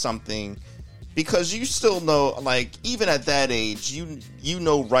do something. Because you still know, like, even at that age, you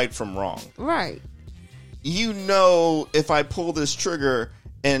know right from wrong. Right. If I pull this trigger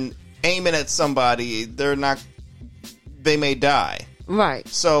and aim it at somebody, they may die. Right.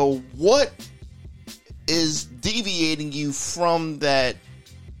 So what is deviating you from that,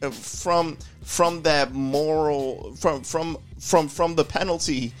 from that moral, from the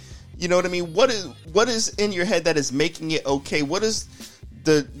penalty? You know what I mean? What is in your head that is making it okay? What is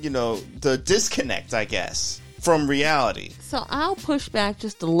the disconnect, I guess, from reality? So I'll push back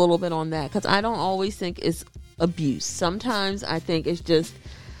just a little bit on that, because I don't always think it's abuse. Sometimes I think it's just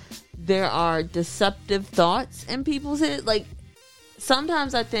there are deceptive thoughts in people's head. Like,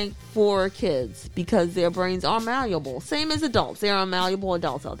 sometimes I think for kids, because their brains are malleable, same as adults, there are malleable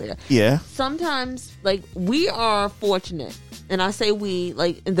adults out there. Yeah. Sometimes, like, we are fortunate, and I say we,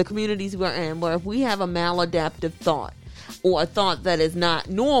 like, in the communities we're in, where if we have a maladaptive thought or a thought that is not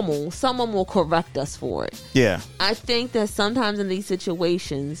normal, someone will correct us for it. Yeah. I think that sometimes in these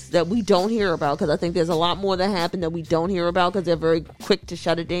situations that we don't hear about, because I think there's a lot more that happen that we don't hear about because they're very quick to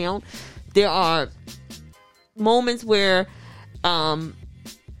shut it down. There are moments where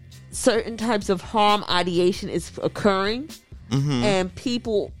certain types of harm ideation is occurring, and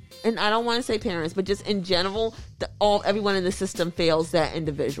people, and I don't want to say parents, but just in general, everyone in the system fails that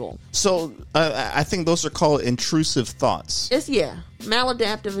individual. So I think those are called intrusive thoughts. It's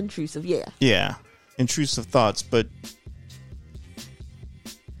maladaptive, intrusive, Yeah, intrusive thoughts, but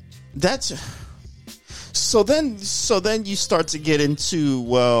that's so then you start to get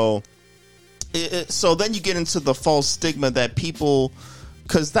into so then you get into the false stigma that people,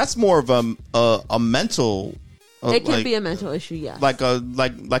 because that's more of a mental. It can be a mental issue, yes. Like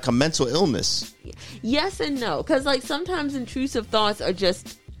a mental illness. Yes and no, because like sometimes intrusive thoughts are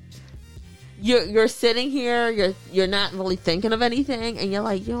just you're sitting here, you're not really thinking of anything, and you're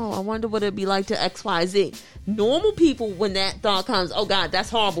like, yo, I wonder what it'd be like to XYZ. Normal people, when that thought comes, oh God, that's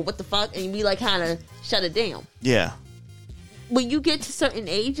horrible, what the fuck, and we like kind of shut it down. Yeah. When you get to certain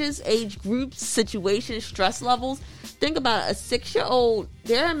ages, age groups, situations, stress levels, think about it, a 6-year-old,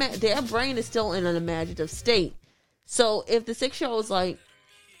 their brain is still in an imaginative state. So if the 6-year-old's like,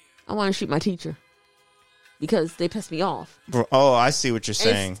 I want to shoot my teacher because they pissed me off. Oh, I see what you're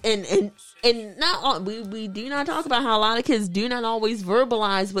saying. And not all, we do not talk about how a lot of kids do not always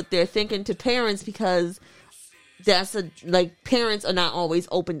verbalize what they're thinking to parents, because parents are not always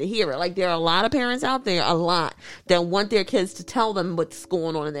open to hear it. Like, there are a lot of parents out there, that want their kids to tell them what's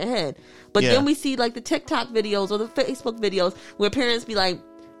going on in their head. But then we see like the TikTok videos or the Facebook videos where parents be like,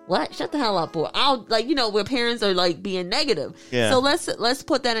 what? Shut the hell up. Or where parents are like being negative. Yeah. So let's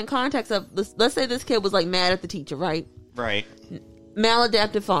put that in context of, let's say this kid was like mad at the teacher, right? Right.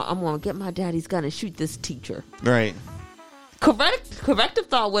 Maladaptive thought, I'm going to get my daddy's gun and shoot this teacher. Right. Corrective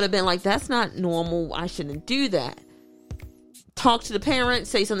thought would have been like, that's not normal. I shouldn't do that. Talk to the parent,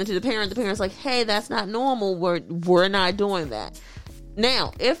 say something to the parent. The parent's like, hey, that's not normal. We're not doing that.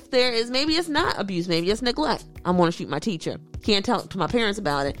 Now, if there is, maybe it's not abuse, maybe it's neglect. I'm going to shoot my teacher. Can't talk to my parents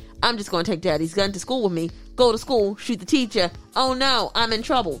about it. I'm just going to take daddy's gun to school with me, go to school, shoot the teacher. Oh no, I'm in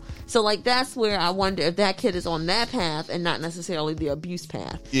trouble. So like, that's where I wonder if that kid is on that path and not necessarily the abuse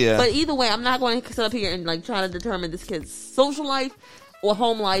path. Yeah. But either way, I'm not going to sit up here and like try to determine this kid's social life or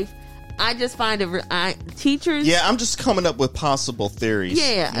home life. I just find teachers. Yeah, I'm just coming up with possible theories.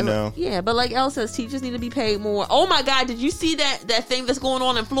 Yeah, you know. Yeah, but like Elle says, teachers need to be paid more. Oh my God, did you see that thing that's going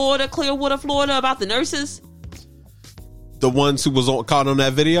on in Florida, Clearwater, Florida, about the nurses? The ones who was caught on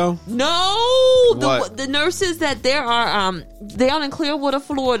that video? No, What? the nurses that there are. They out in Clearwater,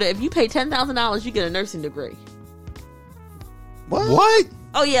 Florida. If you pay $10,000, you get a nursing degree. What?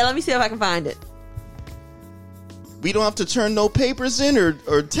 Oh yeah, let me see if I can find it. We don't have to turn no papers in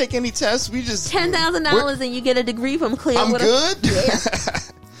or take any tests. We just $10,000 and you get a degree from Clearwater. I'm good. Yeah.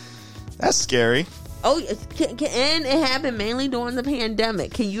 That's scary. Oh, and it happened mainly during the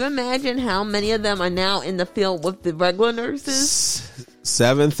pandemic. Can you imagine how many of them are now in the field with the regular nurses?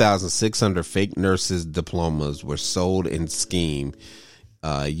 7,600 fake nurses diplomas were sold in scheme.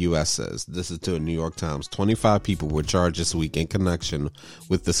 U.S. says. This is to a New York Times. 25 people were charged this week in connection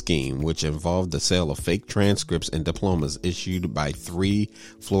with the scheme, which involved the sale of fake transcripts and diplomas issued by 3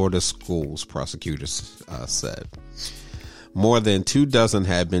 Florida schools, prosecutors said. More than 24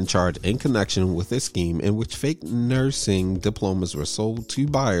 had been charged in connection with a scheme in which fake nursing diplomas were sold to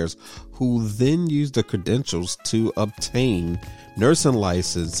buyers who then used the credentials to obtain nursing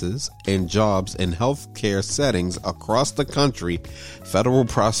licenses and jobs in healthcare settings across the country, federal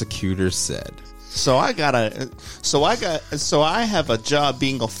prosecutors said. So I have a job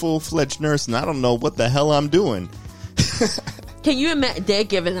being a full-fledged nurse, and I don't know what the hell I'm doing. Can you imagine? They're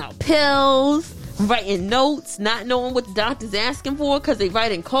giving out pills, writing notes, not knowing what the doctor's asking for because they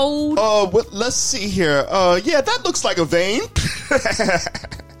write in code. Let's see here. Yeah, that looks like a vein.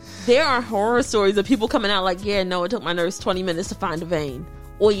 There are horror stories of people coming out like, yeah, no, it took my nurse 20 minutes to find a vein.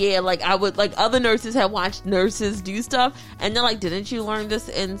 Or yeah, like other nurses have watched nurses do stuff, and they're like, didn't you learn this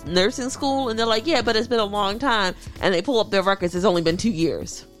in nursing school? And they're like, yeah, but it's been a long time. And they pull up their records, it's only been 2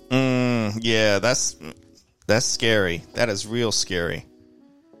 years. Yeah, that's scary. That is real scary.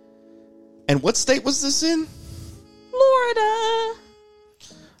 And what state was this in? Florida.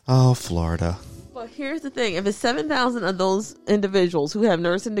 Oh, Florida. But here's the thing. If it's 7,000 of those individuals who have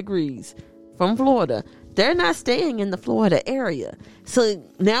nursing degrees from Florida, they're not staying in the Florida area. So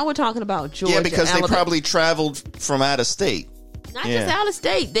now we're talking about Georgia. Yeah, because Alabama. they probably traveled from out of state. Not just out of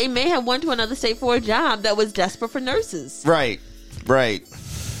state. They may have went to another state for a job that was desperate for nurses. Right. Wow.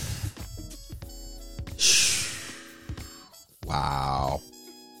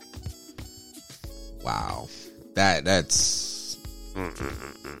 That's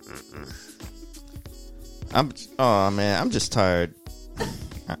I'm just tired.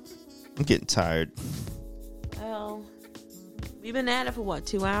 I'm getting tired. Well, we've been at it for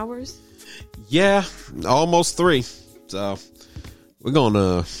 2 hours? yeah, almost 3. So we're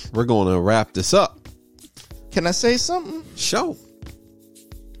gonna wrap this up. Can I say something? Show.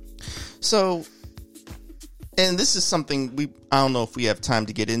 So, and this is something I don't know if we have time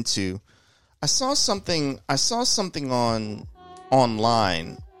to get into. I saw something online.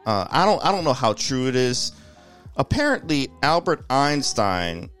 I don't know how true it is. Apparently, Albert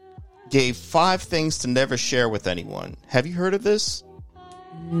Einstein gave 5 things to never share with anyone. Have you heard of this?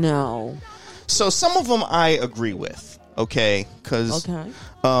 No. So some of them I agree with. Okay, because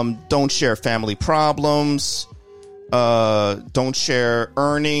don't share family problems. Don't share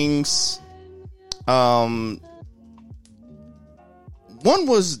earnings. One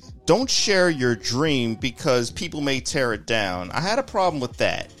was don't share your dream because people may tear it down. I had a problem with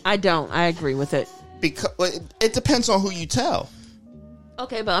that. I don't. I agree with it. Because it depends on who you tell.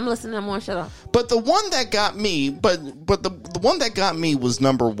 Okay, but I'm listening. I'm going to shut up. But the one that got me, the one that got me was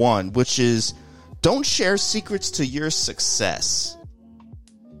number 1, which is don't share secrets to your success.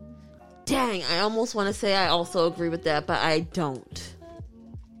 Dang, I almost want to say I also agree with that, but I don't.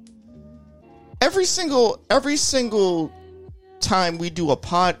 Every single time we do a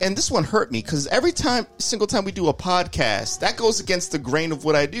pod, and this one hurt me because single time we do a podcast, that goes against the grain of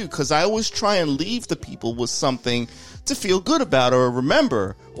what I do, because I always try and leave the people with something to feel good about or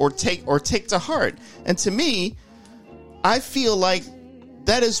remember or take to heart. And to me, I feel like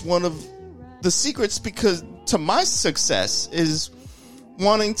that is one of the secrets, because to my success is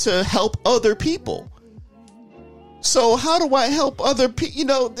wanting to help other people. So how do I help other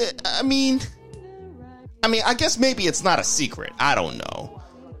people? I mean, I guess maybe it's not a secret. I don't know.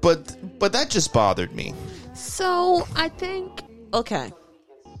 But that just bothered me. So I think, okay.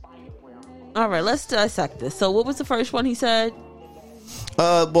 All right, let's dissect this. So what was the first one he said?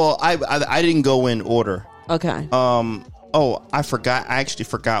 Well, I didn't go in order. Okay. I forgot. I actually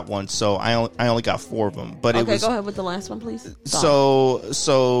forgot one. So I only got 4 of them. But okay, it was, go ahead with the last one, please.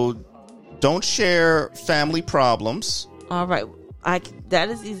 So don't share family problems. All right. That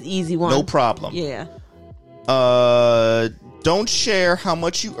is an easy one. No problem. Yeah. Don't share how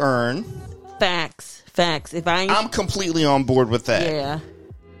much you earn. Facts. I'm completely on board with that. Yeah.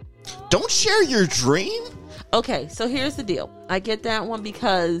 Don't share your dream. Okay, so here's the deal. I get that one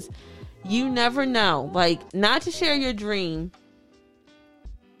because you never know. Like, not to share your dream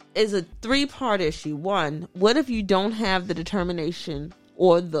is a 3-part issue. 1, what if you don't have the determination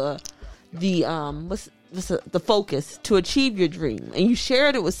or the focus to achieve your dream, and you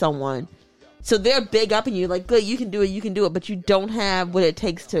shared it with someone, so they're big up and you like, good, you can do it, but you don't have what it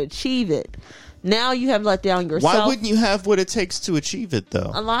takes to achieve it. Now you have let down yourself. Why wouldn't you have what it takes to achieve it,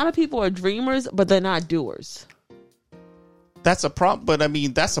 though? A lot of people are dreamers, but they're not doers. That's a problem. But I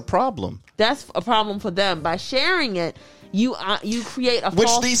mean, that's a problem. That's a problem for them. By sharing it, you create a which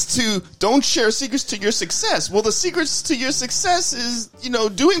false... leads to don't share secrets to your success. Well, the secrets to your success is,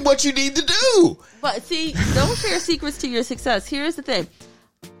 doing what you need to do. But see, don't share secrets to your success. Here's the thing.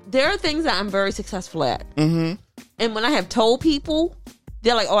 There are things that I'm very successful at. Mm-hmm. And when I have told people,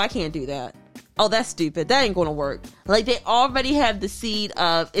 they're like, oh, I can't do that. Oh, that's stupid. That ain't going to work. Like, they already have the seed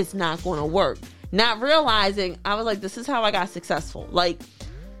of it's not going to work. Not realizing, I was like, this is how I got successful. Like,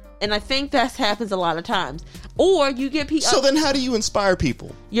 and I think that happens a lot of times. Or you get people. So then how do you inspire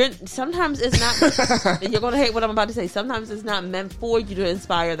people? Sometimes it's not, and you're going to hate what I'm about to say. Sometimes it's not meant for you to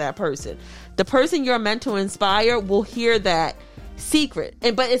inspire that person. The person you're meant to inspire will hear that secret.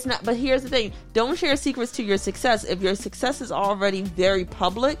 But here's the thing. Don't share secrets to your success. If your success is already very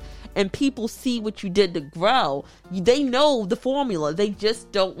public and people see what you did to grow, they know the formula. They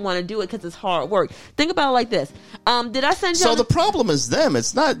just don't want to do it because it's hard work. Think about it like this. Did I send you... So the problem is them.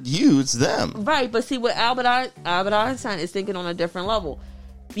 It's not you. It's them. Right. But see, what Albert Einstein is thinking on a different level,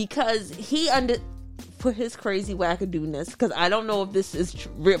 because he put his crazy wackadoodness, because I don't know if this is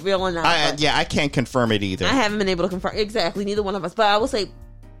real or not. I can't confirm it either. I haven't been able to confirm. Exactly. Neither one of us. But I will say,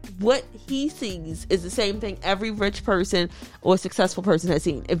 what he sees is the same thing every rich person or successful person has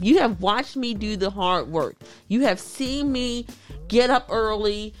seen. If you have watched me do the hard work, you have seen me get up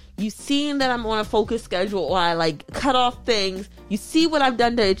early, you've seen that I'm on a focused schedule, or I cut off things, you see what I've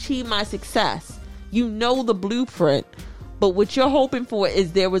done to achieve my success. You know the blueprint. But what you're hoping for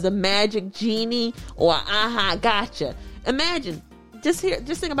is there was a magic genie or aha gotcha. Imagine, just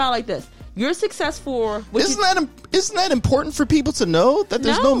think about it like this. You're successful. Isn't that important for people to know that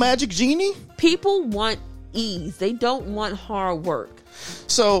there's no magic genie? People want ease. They don't want hard work.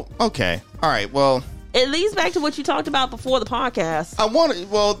 So, okay. All right. Well, it leads back to what you talked about before the podcast.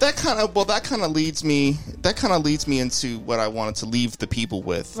 That kind of leads me into what I wanted to leave the people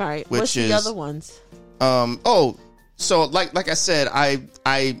with. Right. Which What's the other ones? So like I said, I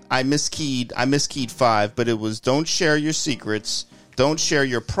miskeyed 5, but it was don't share your secrets, don't share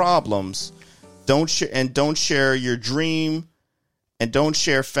your problems, don't share your dream, and don't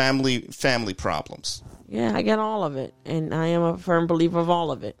share family problems. Yeah, I get all of it, and I am a firm believer of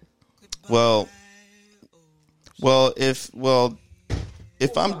all of it. Well, if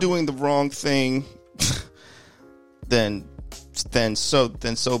I'm doing the wrong thing, then so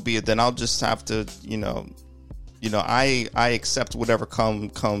be it. Then I'll just have to, I accept whatever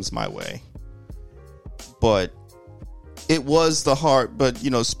comes my way. But it was the hard. But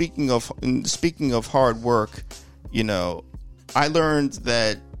speaking of hard work, I learned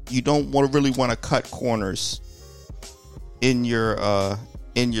that you don't really want to cut corners in your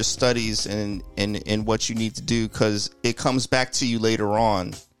studies and in what you need to do, because it comes back to you later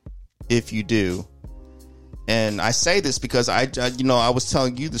on if you do. And I say this because I was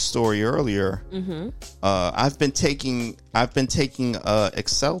telling you the story earlier. Mm-hmm. I've been taking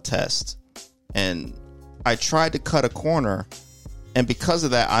Excel test, and I tried to cut a corner, and because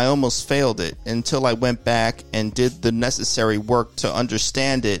of that, I almost failed it until I went back and did the necessary work to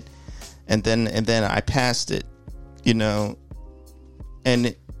understand it, and then I passed it.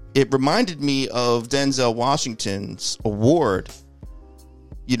 And it reminded me of Denzel Washington's award.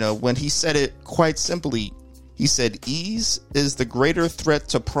 When he said it quite simply. He said, ease is the greater threat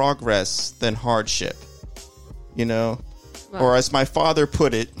to progress than hardship. Wow. Or as my father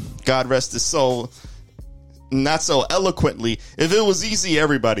put it, God rest his soul, not so eloquently, if it was easy,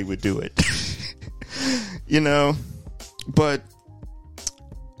 everybody would do it. But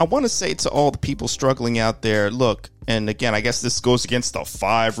I want to say to all the people struggling out there, look, and again, I guess this goes against the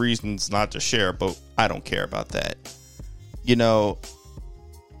 5 reasons not to share, but I don't care about that.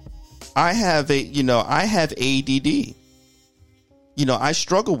 I have ADD. I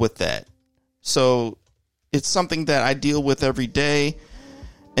struggle with that. So it's something that I deal with every day,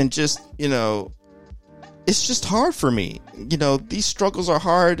 and just, it's just hard for me. These struggles are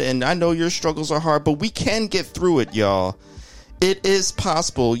hard, and I know your struggles are hard, but we can get through it, y'all. It is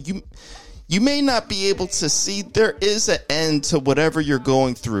possible. You may not be able to see, there is an end to whatever you're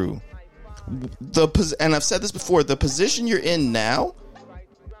going through. And I've said this before, the position you're in now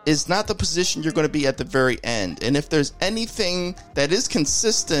is not the position you're going to be at the very end. And if there's anything that is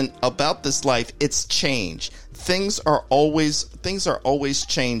consistent about this life, it's change. Things are always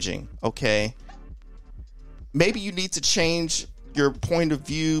changing, okay? Maybe you need to change your point of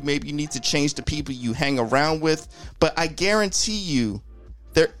view. Maybe you need to change the people you hang around with. But I guarantee you,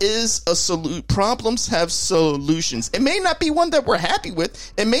 there is a solution. Problems have solutions. It may not be one that we're happy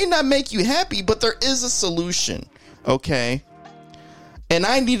with. It may not make you happy, but there is a solution, okay? And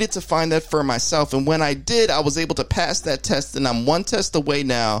I needed to find that for myself. And when I did, I was able to pass that test. And I'm one test away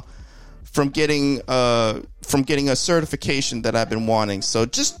now from getting a certification that I've been wanting. So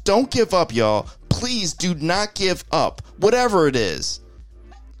just don't give up, y'all. Please do not give up, whatever it is.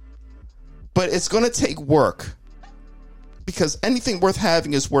 But it's going to take work. Because anything worth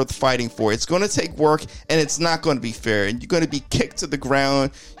having is worth fighting for. It's going to take work, and it's not going to be fair. And you're going to be kicked to the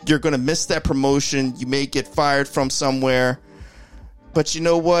ground. You're going to miss that promotion. You may get fired from somewhere. But you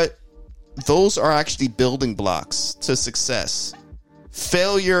know what? Those are actually building blocks to success.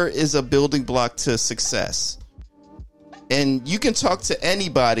 Failure is a building block to success. And you can talk to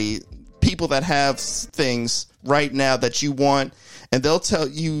anybody, people that have things right now that you want, and they'll tell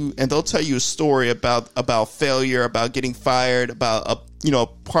you a story about failure, about getting fired, about a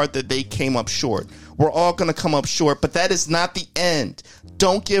part that they came up short. We're all going to come up short, but that is not the end.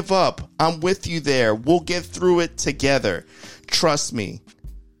 Don't give up. I'm with you there. We'll get through it together. Trust me.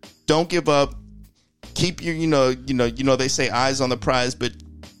 Don't give up. Keep your, they say eyes on the prize, but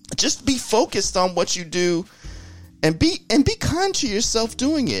just be focused on what you do, and be kind to yourself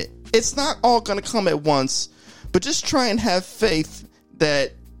doing it. It's not all going to come at once, but just try and have faith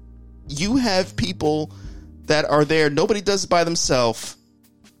that you have people that are there. Nobody does it by themselves.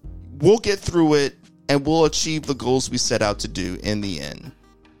 We'll get through it, and we'll achieve the goals we set out to do in the end.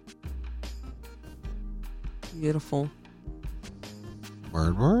 Beautiful.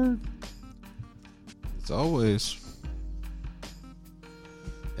 Word. As always.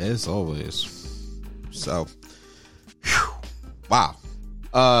 So, whew, wow.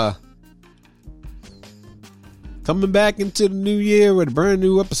 Coming back into the new year with a brand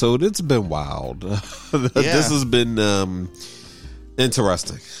new episode. It's been wild. This has been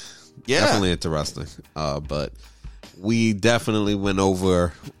interesting. Yeah. Definitely interesting. But we definitely went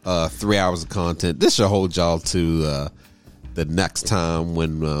over 3 hours of content. This should hold y'all to the next time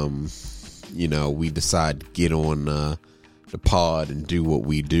when we decide to get on the pod and do what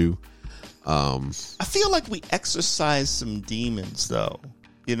we do. I feel like we exercised some demons, though.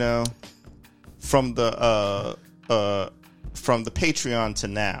 From the Patreon to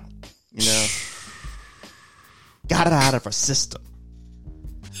now. Got it out of our system.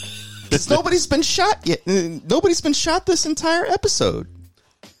 Because nobody's been shot yet. Nobody's been shot this entire episode.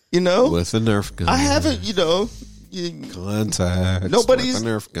 With a Nerf gun. I haven't. Contacts. Nobody's with a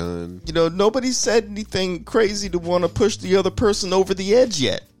Nerf gun. Nobody said anything crazy to want to push the other person over the edge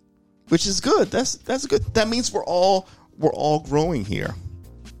yet, which is good. That's good. That means we're all growing here.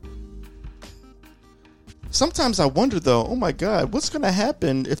 Sometimes I wonder, though, oh my God, what's going to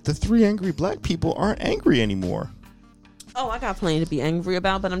happen if the 3 angry black people aren't angry anymore? Oh, I got plenty to be angry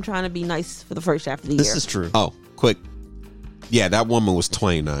about, but I'm trying to be nice for the first half of the year. This is true. Oh, quick. Yeah, that woman was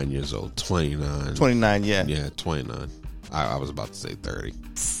 29 years old. 29. 29, yeah. Yeah, 29. I was about to say 30.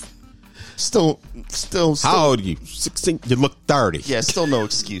 Still. How old are you? 16? You look 30. Yeah, still no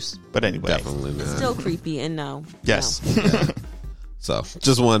excuse. But anyway. Definitely not. Still creepy and no. Yes. No. Yeah. So,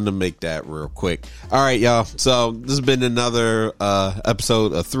 just wanted to make that real quick. All right, y'all. So, this has been another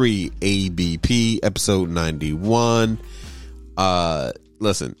episode of 3ABP, episode 91.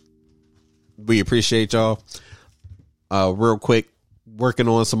 Listen, we appreciate y'all. Real quick, working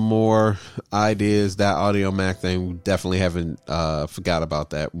on some more ideas. That Audio Mac thing, we definitely haven't forgot about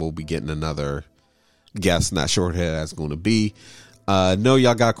that. We'll be getting another guest. Not sure who that's going to be. Know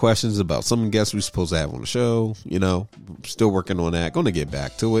y'all got questions about some guests we're supposed to have on the show. Still working on that. Going to get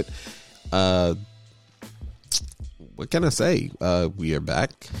back to it. What can I say? We are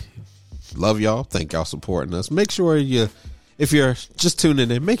back. Love y'all. Thank y'all supporting us. Make sure if you're just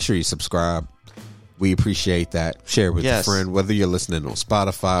tuning in, make sure you subscribe. We appreciate that. Share with a friend, whether you're listening on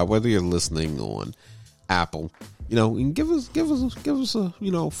Spotify, whether you're listening on Apple. And give us a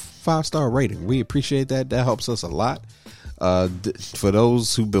 5-star rating. We appreciate that. That helps us a lot. For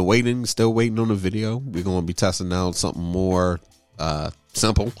those who've been still waiting on the video, we're going to be testing out something more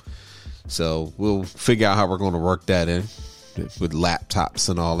simple. So we'll figure out how we're going to work that in with laptops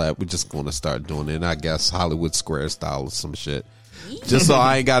and all that. We're just going to start doing it. And I guess Hollywood Square style or some shit. Just so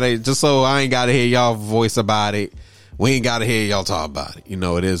I ain't gotta hear y'all voice about it. We ain't gotta hear y'all talk about it.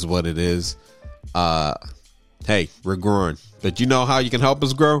 It is what it is. Hey, we're growing. But you know how you can help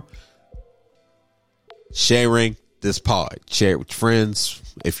us grow? Sharing this pod. Share it with your friends.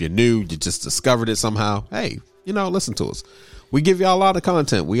 If you're new, you just discovered it somehow. Hey, listen to us. We give y'all a lot of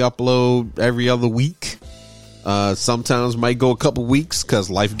content. We upload every other week. Sometimes might go a couple weeks because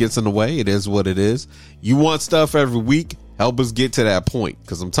life gets in the way. It is what it is. You want stuff every week? Help us get to that point,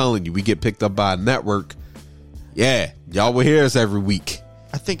 because I'm telling you, we get picked up by a network. Yeah, y'all will hear us every week.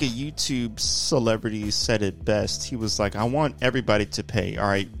 I think a YouTube celebrity said it best. He was like, I want everybody to pay. All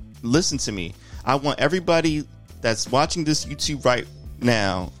right, listen to me. I want everybody that's watching this YouTube right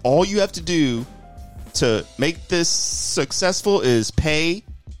now, all you have to do to make this successful is pay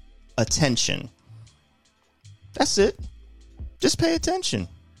attention. That's it. Just pay attention.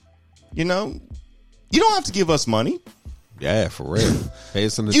 You don't have to give us money. Yeah, for real. Pay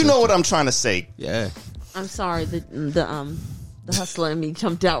some attention. You know what I'm trying to say. Yeah. I'm sorry, the hustler in me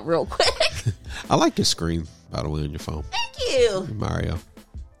jumped out real quick. I like your screen, by the way, on your phone. Thank you. Mario.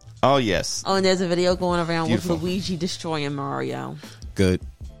 Oh, yes. Oh, and there's a video going around Beautiful. with Luigi destroying Mario. Good.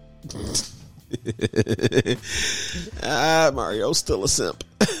 Mario's still a simp.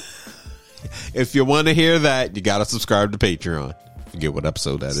 If you want to hear that, you got to subscribe to Patreon. Forget what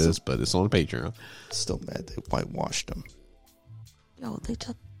episode that is, but it's on Patreon. Still mad they whitewashed him. Yo, they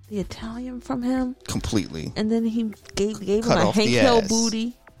took the Italian from him Completely. and then he gave him Cut a off the Hank Hill ass.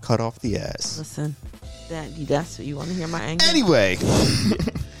 booty. Cut off the ass. Listen, that's what you want to hear my anger. Anyway.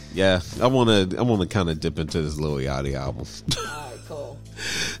 Yeah, I want to kind of dip into this Lil Yachty album. All right, cool.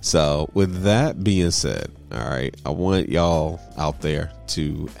 So, with that being said, all right, I want y'all out there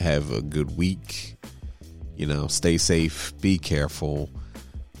to have a good week. Stay safe, be careful,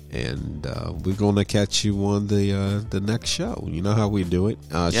 and we're gonna catch you on the next show. You know how we do it.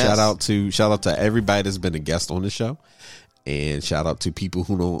 Yes. Shout out to everybody that's been a guest on the show, and shout out to people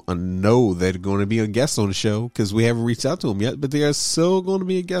who don't know they're going to be a guest on the show because we haven't reached out to them yet, but they are still going to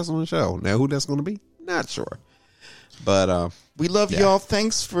be a guest on the show. Now, who that's going to be, not sure. But we love y'all.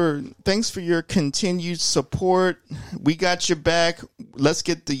 Thanks for your continued support. We got your back. Let's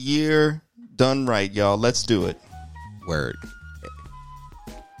get the year done right, y'all. Let's do it. Word.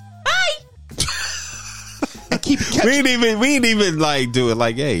 And keep catching. We ain't even like do it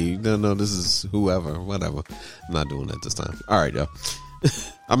like, hey, no, this is whoever, whatever. I'm not doing that this time. All right, y'all.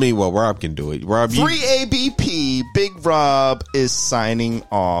 I mean, well, Rob can do it. Rob, you... 3ABP, Big Rob is signing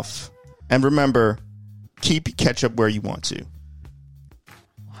off. And remember, keep ketchup where you want to.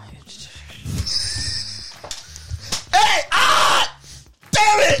 Hey!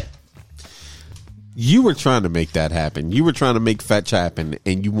 Damn it! You were trying to make that happen. You were trying to make fetch happen,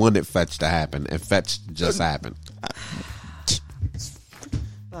 and you wanted fetch to happen, and fetch just happened.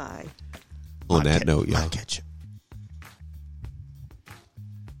 Bye. On that note, y'all. Ketchup.